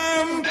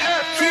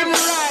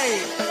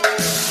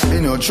 Me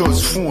no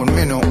trust phone,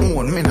 me no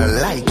own, me no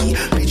like it.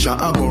 Picture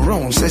I go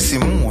round, say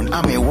Simone,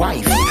 I'm a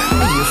wifey. Me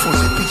a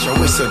fuzzy picture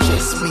we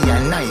suggest me a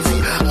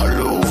knifey.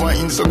 All over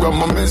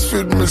Instagram, I mess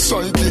with me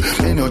psyche.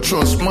 Me no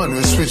trust man,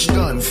 we switch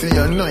down for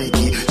your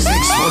Nike. 6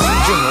 months in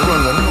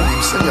general, I know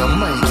him say I'm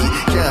Mikey.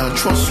 Can't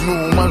trust no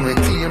man, we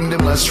claim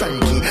them as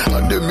strikey.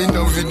 And them in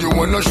a video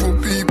wanna show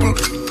people.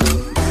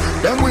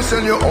 Them we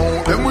sell your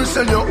own, them we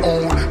sell your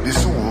own. The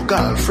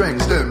so-called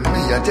friends, them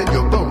me I tell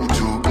you about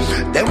to.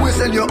 Them we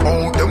sell your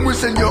own, them we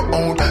sell your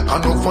own.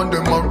 And no fund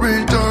them a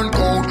return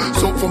code.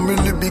 So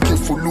family be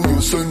careful who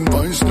you send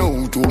vice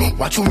now to.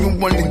 Watch who you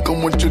want link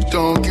and what you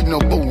talking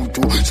about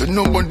to. So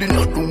nobody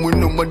not doing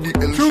nobody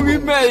else. True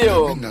in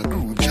medio.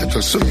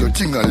 So your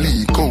thing a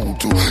leak out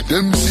to.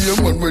 Them see a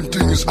man when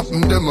things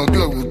happen, them a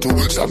glow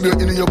to. Stab you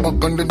in your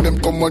back and then them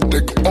come and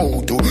take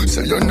out to.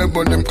 Say you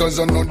never them cause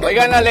I know that.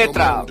 Oigan la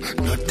letra.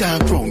 Not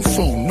that ground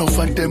phone, no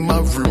of them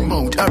have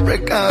remote. I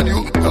record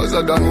you, cause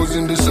I done was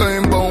in the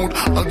same boat.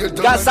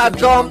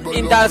 Gazadon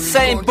in the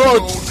same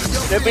boat.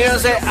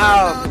 Refiriéndose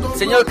a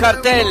señor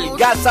Cartel,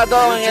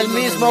 Gazadon en el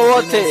mismo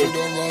bote.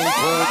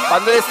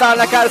 Cuando él estaba en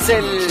la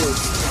cárcel.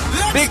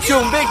 Big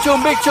Chum, Big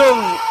Chum, Big Chum.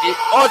 Y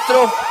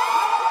otro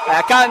que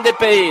acaban de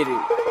pedir.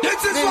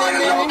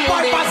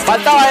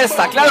 Faltaba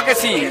esta, claro que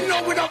sí.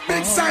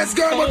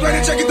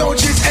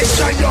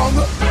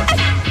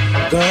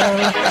 Girl,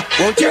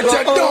 won't you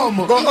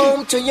go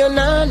home to your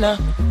nana,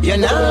 your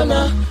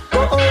nana, go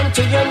home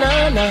to your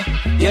nana,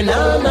 your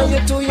nana,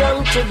 you're too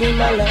young to be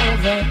my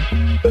lover.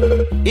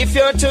 If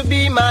you're to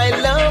be my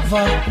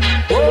lover,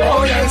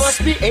 oh, you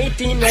must be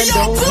 18 and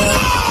over.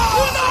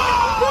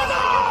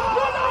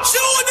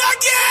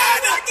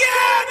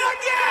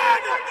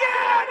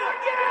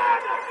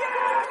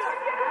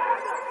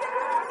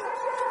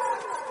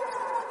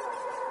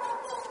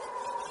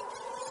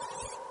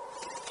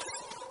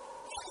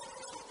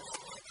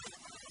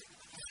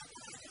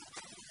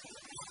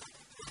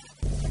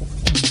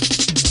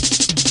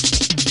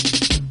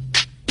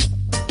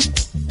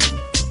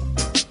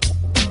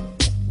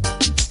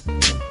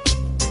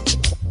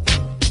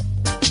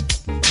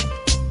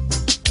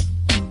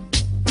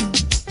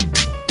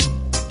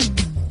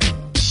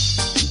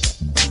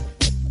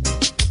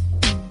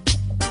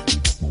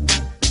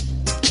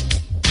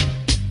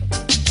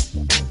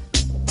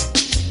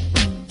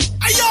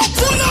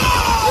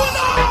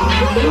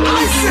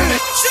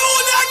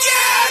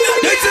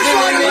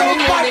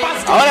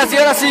 Ahora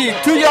sí,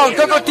 Too Young,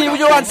 Coco Team,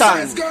 Buju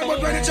Bantan.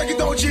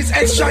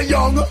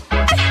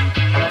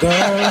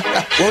 Girl,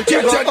 won't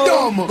you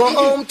go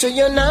home to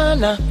your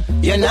nana,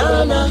 your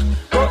nana.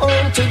 Go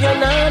home to your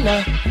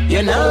nana,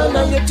 you're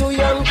too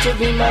young to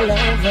be my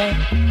lover.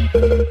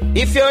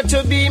 If you're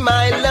to be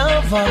my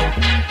lover,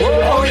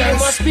 oh yes. You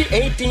must be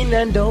 18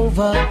 and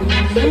over.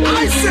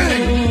 I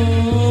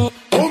say,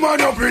 woman,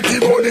 you're pretty,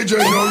 but the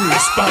general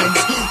response.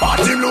 What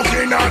him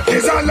looking at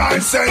is a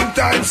life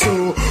sentence.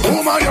 So,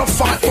 woman, you're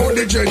fat, but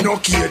the general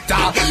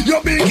cater.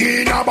 You're big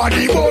in a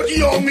body, but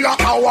young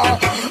like our.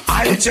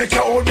 I check you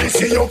out, me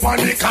see you on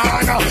the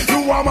corner.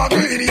 You are my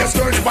in your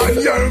skirt, pan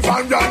your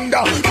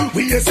veranda.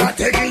 We is a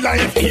taking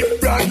life, keep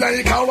brand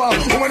like our.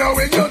 Woman,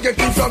 when you get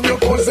it from, you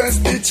possess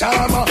the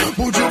charmer.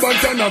 Buju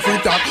Bantan of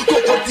it up.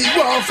 Cocotti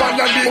one fan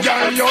and the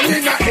girl, young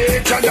in a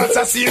age, and that's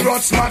a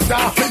serious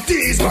matter.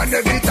 These man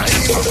every time.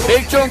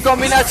 Hecho en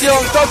combinación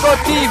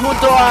Cocotti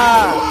junto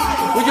a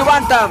Buju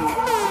Bantam.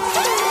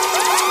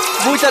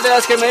 Muchas de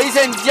las que me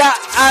dicen ya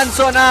han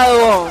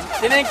sonado.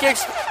 Tienen que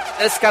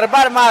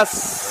escarbar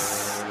más.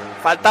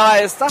 Faltaba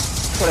esta,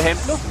 por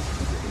ejemplo.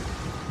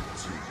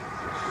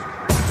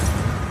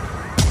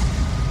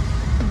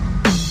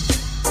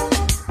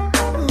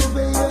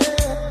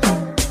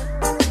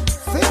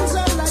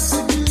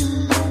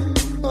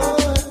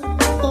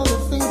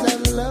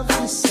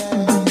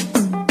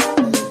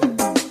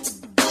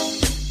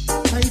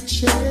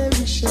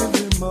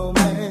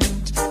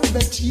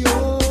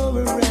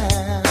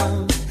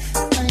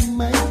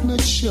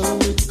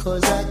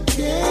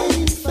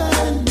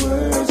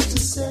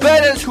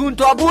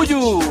 Junto a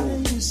Buju.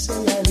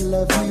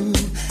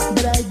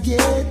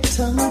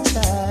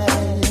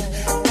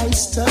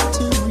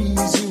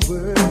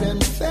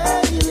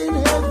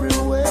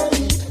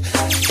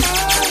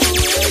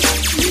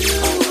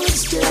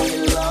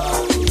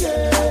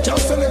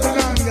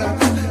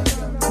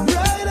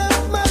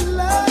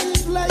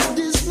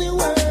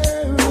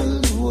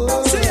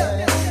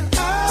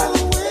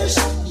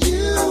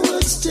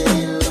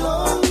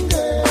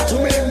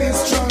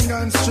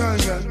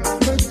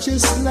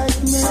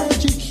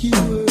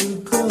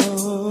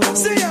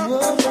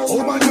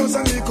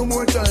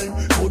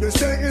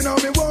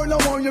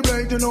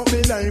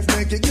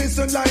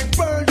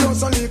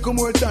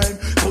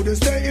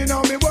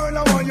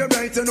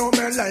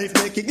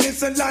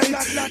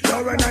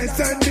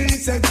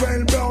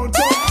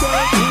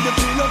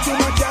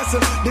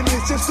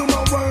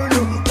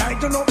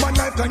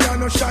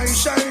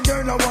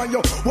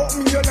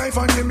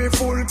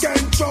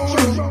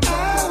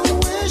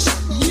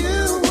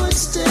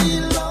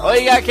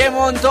 Oiga, qué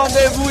montón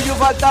de Buju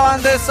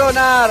faltaban de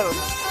sonar.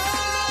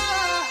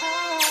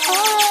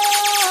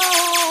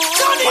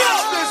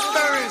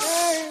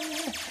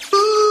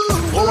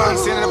 Woman,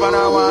 see the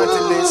banana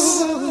wanting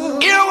this.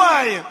 Here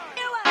why?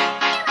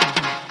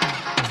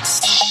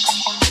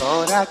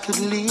 Thought I could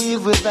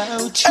live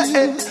without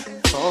you.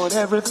 Thought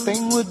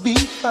everything would be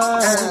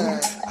fine.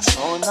 I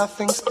saw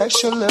nothing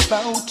special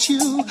about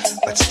you,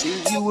 but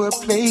still you were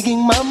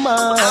plaguing my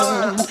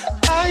mind.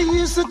 I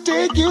used to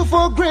take you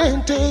for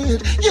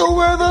granted. You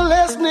were the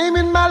last name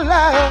in my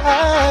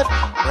life.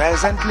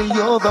 Presently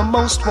you're the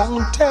most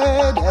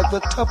wanted, at the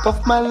top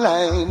of my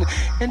line.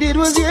 And it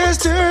was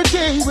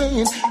yesterday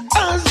when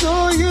I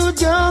saw you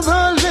down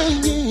the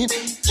lane.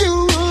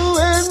 You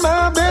and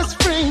my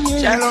best friend.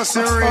 Jealousy,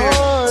 my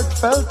heart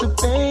felt the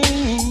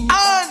pain.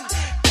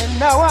 And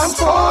now I'm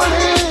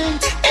falling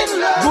in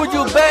love.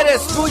 Buju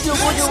Pérez.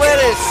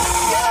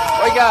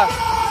 Oiga,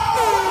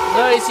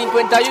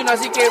 9:51,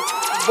 así que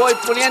voy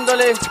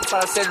poniéndole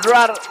para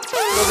cerrar el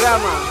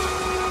programa.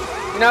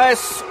 Una vez,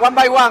 one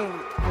by one.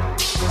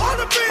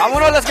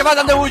 Vámonos las que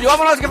faltan de Buju,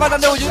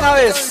 una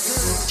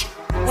vez.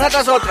 Una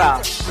tras otra.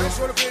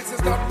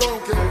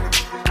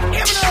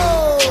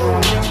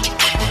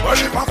 Well,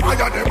 if I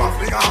fire them, I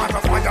fling a heart, a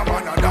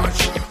fireman a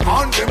dash.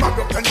 And them a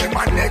broken, them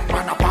a neck,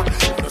 man a pop.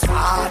 The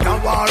start a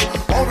war,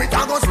 how it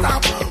a go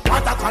stop?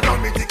 What a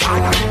calamity,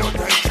 kind of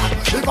inattention.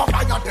 If I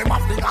fire them, I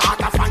fling a heart,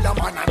 a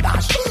fireman a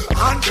dash.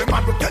 And them a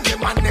broken,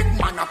 them a neck,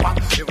 man a pop.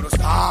 If the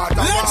start a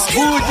war.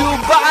 Buju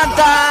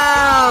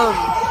Bantam!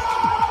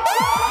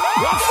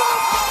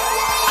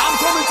 I'm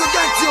coming to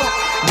get you.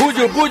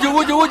 Buju.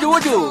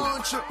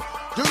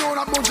 You know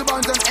that Buju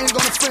Bantam ain't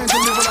gonna spend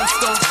your liver and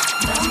stuff.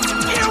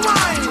 Here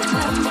why?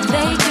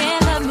 They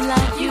can't love me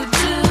like you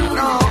do.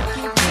 No.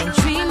 Can't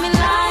treat me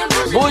like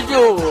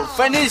Buju,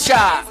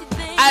 Felicia,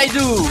 I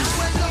do.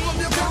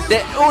 De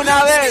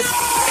una vez.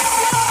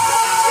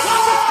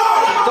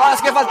 Todas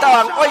las que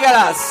faltaban,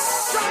 óigalas.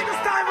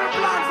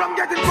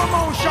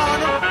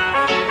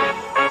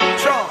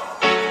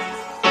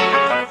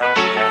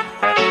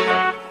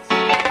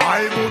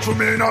 To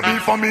me not be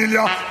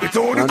familiar with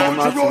all the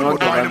country road, but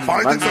by the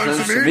fighting sense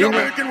to me, you're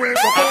making way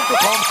for folk to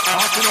come.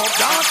 Acting up,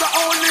 that's the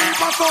only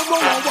for someone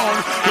one.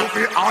 You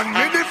be on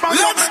me the fire.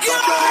 Let's go!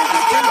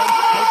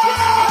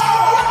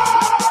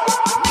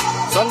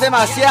 Son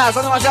demasiadas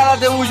las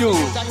de Buju.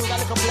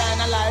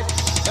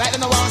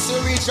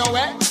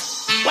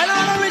 Well,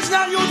 I'm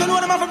original youth, you know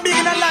them have a big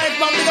in their life,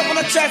 man. Big up on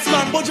the chest,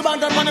 man. Buju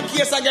Bantam on them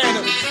case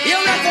again. Here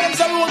we are, them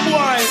some road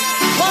boy.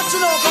 What you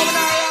know coming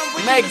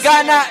around? Me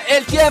gana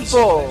el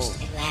tiempo.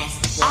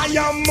 I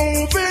am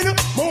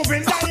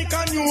moving like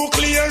a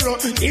nuclear.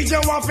 If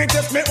you want to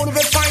test me, we'll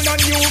find a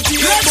new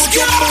gear. Let's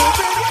go.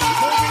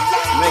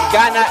 Me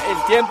gana el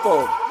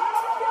tiempo.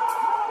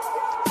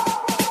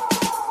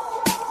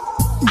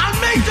 I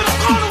make to the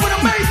corner when I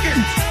make it.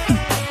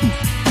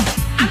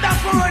 And that's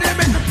where they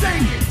make them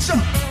take it. So,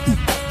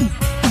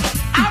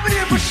 I'll be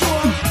there for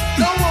sure.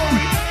 Don't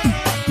worry.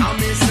 I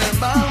miss them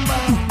bam,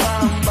 bam,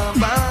 bam, bam,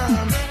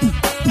 bam.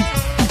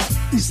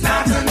 It's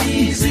not an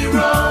easy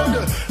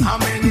road. How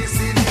many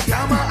see the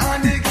glamour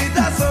and the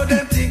guitar, so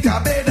them think I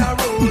better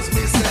rose.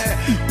 Me say,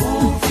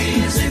 who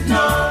feels it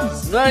now?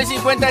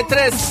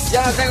 9:53,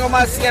 ya no tengo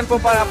más tiempo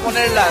para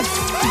ponerlas.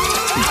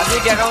 Así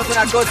que hagamos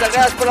una cosa.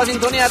 Gracias por la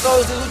sintonía.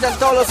 Todos se escuchan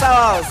todos los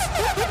sábados.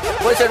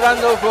 Voy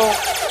cerrando con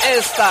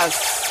estas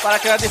para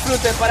que las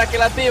disfruten, para que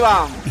las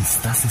vivan.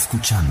 Estás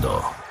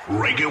escuchando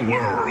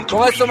ReggaeWorld.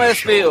 Con esto me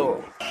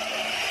despido.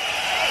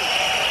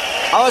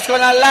 Vamos con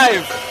la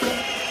live.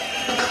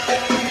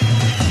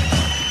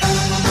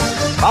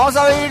 Vamos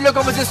a vivirlo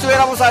como si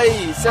estuviéramos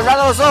ahí,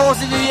 cerrando los ojos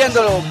y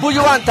viviéndolo.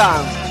 Buju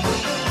Bantan.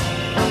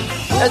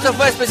 Esto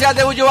fue especial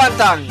de Buju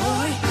Bantan.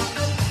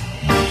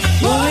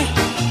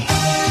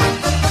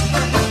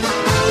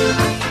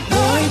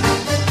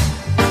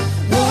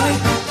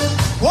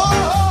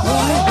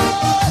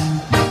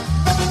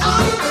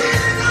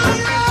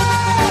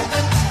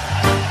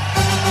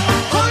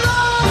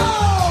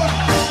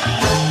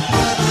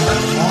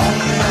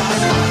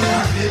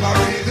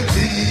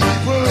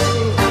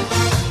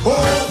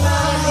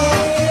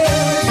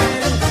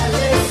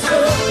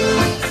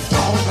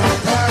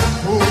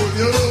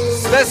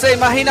 Usted se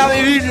imagina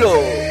vivirlo.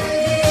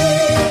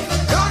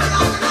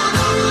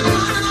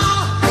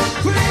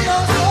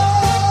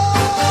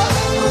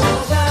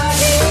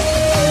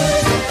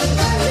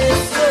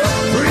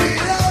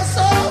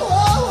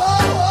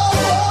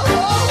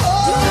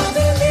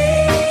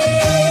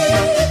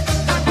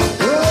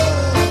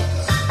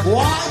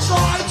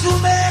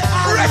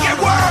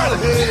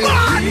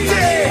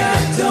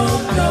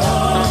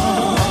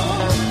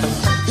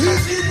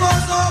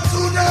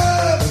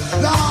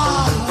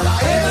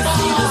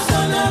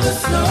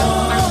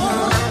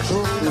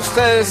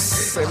 Ustedes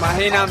se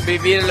imaginan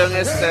vivirlo en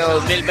este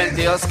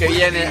 2022 que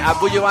viene a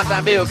Buju Bantan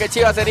en vivo. Qué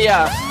chiva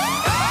sería.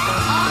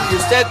 Y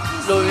usted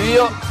lo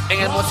vivió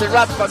en el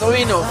Montserrat cuando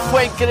vino.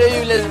 Fue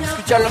increíble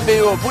escucharlo en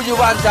vivo. Buju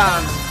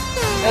Bantan.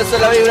 Esta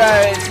es la vibra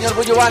del señor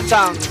Buju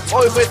Bantan.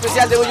 Hoy fue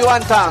especial de Buju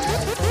Bantan.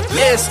 Y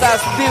estas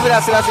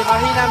vibras se las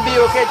imaginan en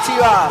vivo. Qué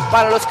chiva.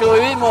 Para los que lo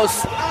vivimos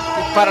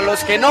y para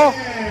los que no,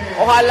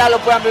 ojalá lo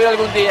puedan vivir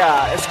algún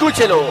día.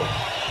 Escúchelo.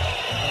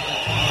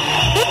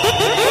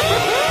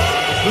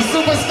 The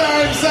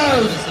superstar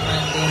himself,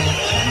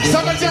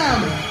 Summer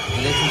Jam.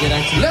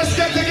 Let's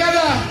get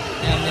together.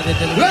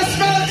 Let's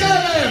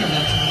welcome him,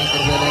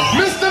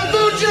 Mr.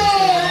 Buju.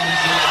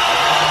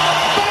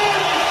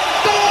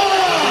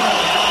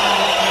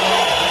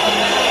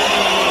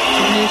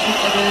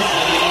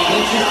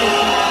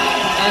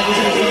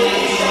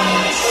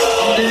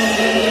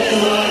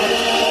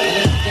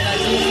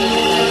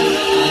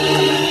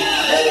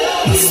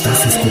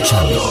 Estás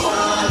escuchando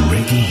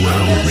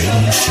ReggaeWorld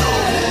Radio Show.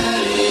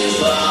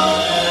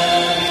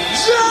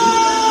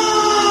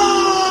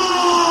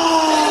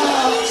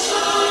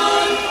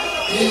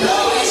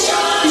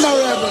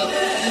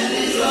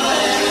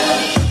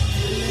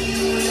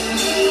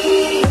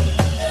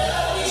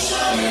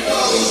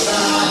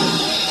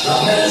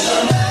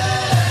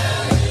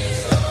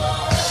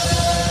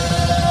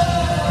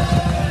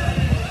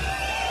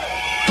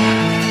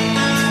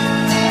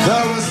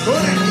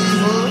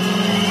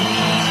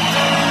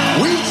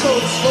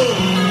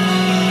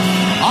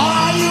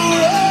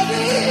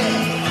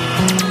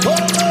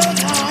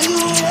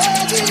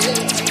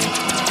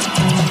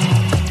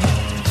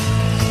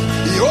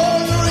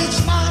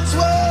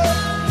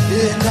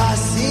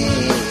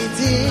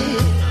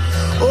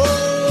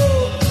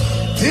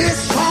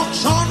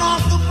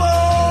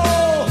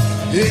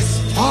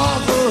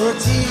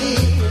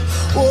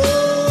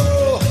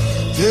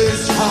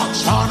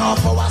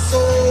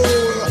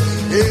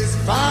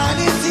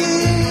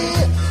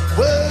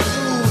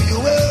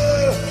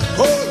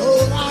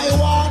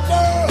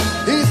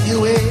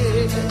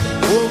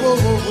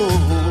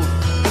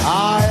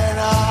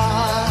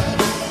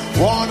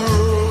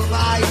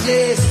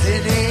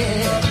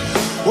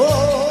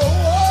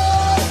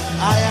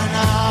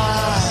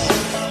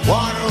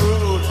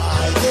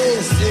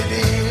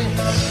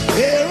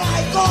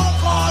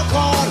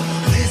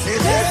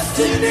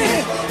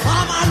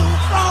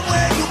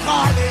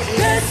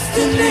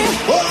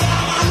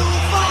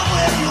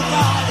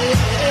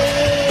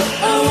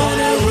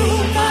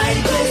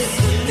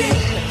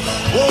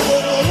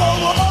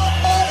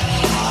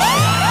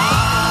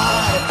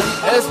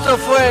 Esto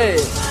fue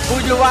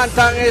Buju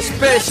Bantan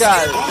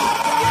Special.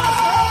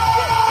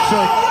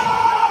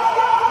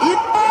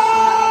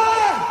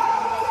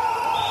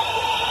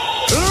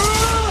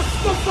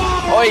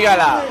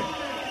 Óigala.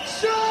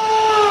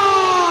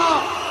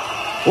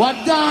 What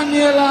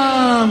Daniel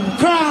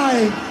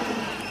cry.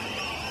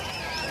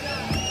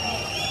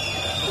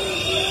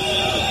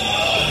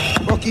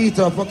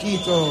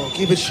 poquito.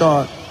 Keep it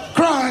short.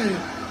 Cry.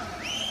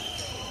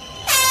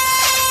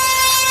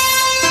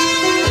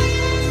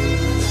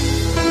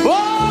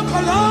 Walk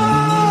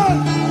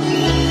alone.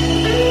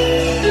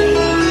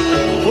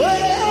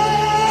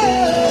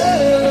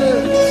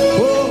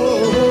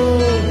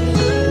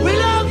 We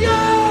love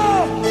you.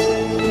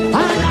 I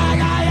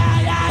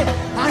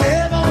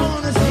never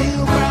wanna see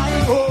you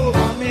crying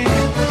over me.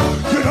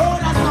 You know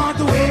that's not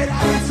the way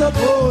that it's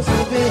supposed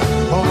to be.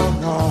 Oh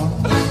no.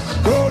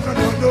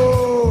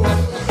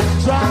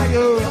 Try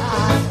your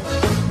eyes.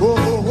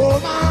 Oh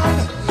man,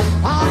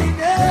 I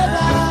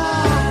never.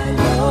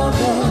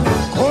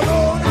 Oh no,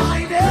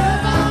 I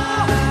never.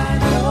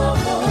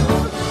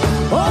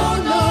 Oh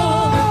no,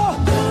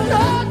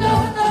 no.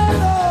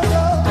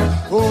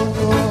 Oh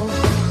no.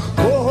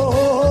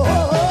 Oh,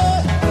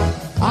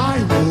 I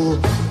know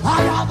I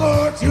have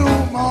hurt you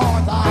more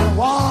than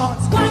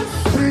once.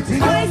 Pretty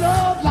your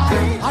love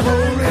like I no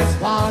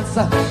response.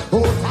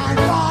 Oh, time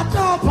got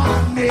up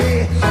on me.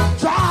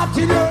 Dropped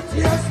in your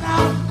tears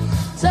now.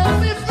 Set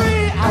me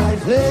free. I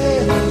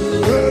play.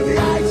 Baby,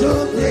 I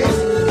took this.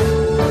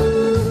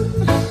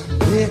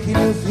 Making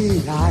you feel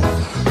like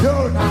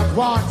you're not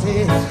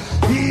wanted.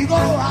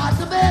 Ego has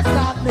the best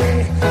of me.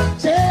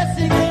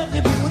 Chasing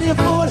every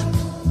beautiful.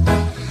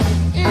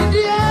 In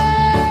the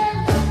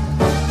end.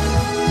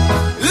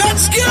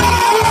 Let's go.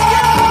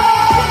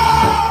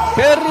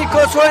 Qué rico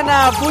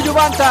suena Buju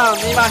Bantam.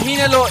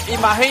 Imagínelo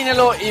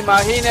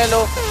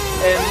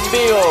en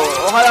vivo.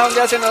 Ojalá un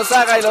día se nos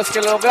haga y los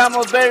que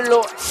logramos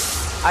verlo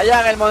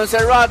allá en el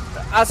Montserrat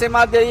hace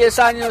más de 10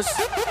 años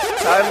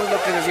sabemos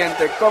lo que se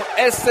siente con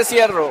este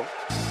cierro.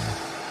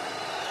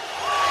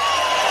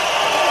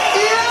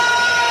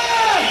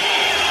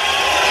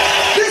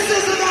 This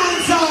is a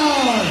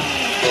dancehall.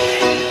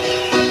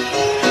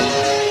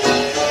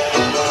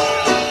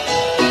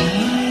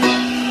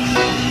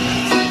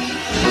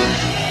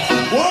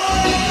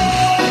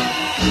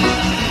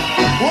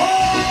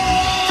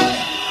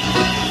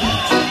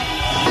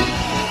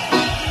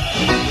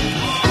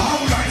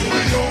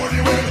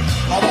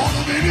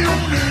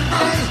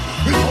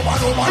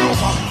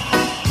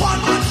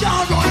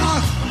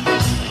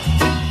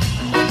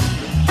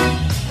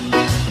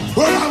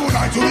 Well, I would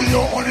like to be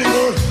your only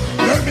girl.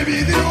 Let me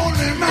be the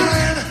only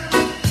man.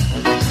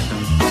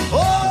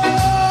 Oh!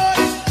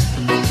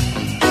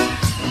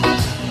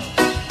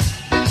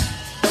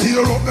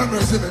 Tear up the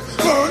mercy,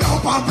 burn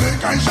up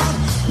application.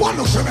 One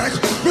look she make,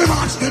 me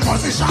match the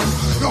position.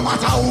 No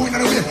matter who in the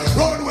way,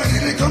 run with the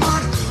little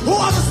man. Who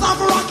has to stop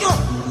for rock you?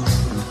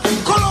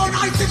 Cologne,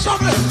 I see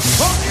trouble.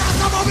 Only at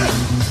the bubble.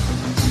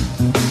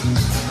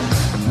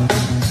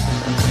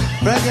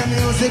 Reggae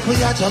music we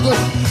are juggle.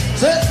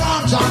 Say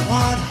from John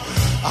Ward.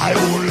 I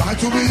would like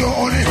to be your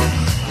only.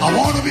 I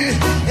want to be.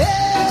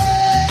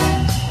 Hey,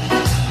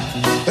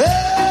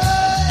 hey,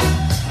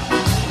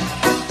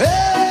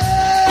 hey.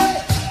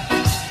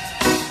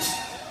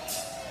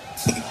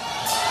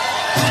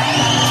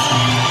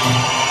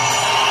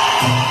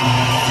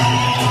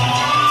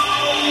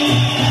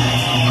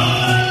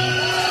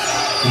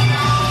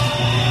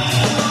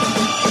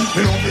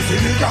 Me don't be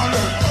silly girl,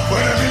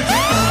 but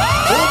everything.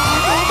 Oh my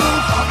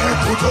God, from head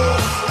to toe,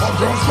 up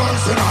girls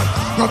personal,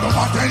 not of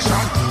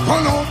attention.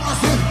 Call out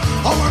massive,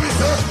 how when me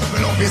say, me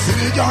don't be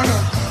silly girl,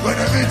 but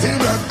everything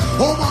red.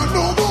 Oh man,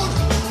 no good.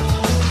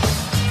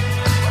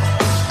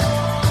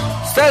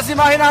 Ustedes se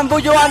imaginan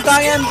Buju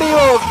Bantam en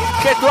vivo,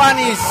 que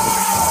tuanis.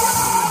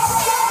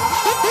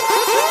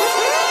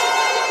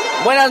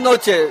 Buenas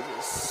noches.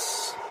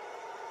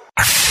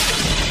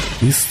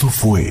 Esto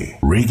fue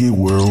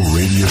ReggaeWorld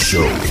Radio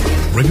Show.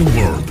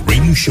 ReggaeWorld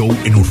Radio Show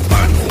en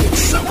Urbano,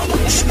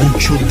 sábados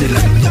 8 de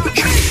la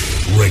noche.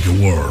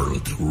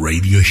 ReggaeWorld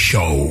Radio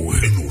Show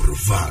en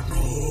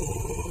Urbano.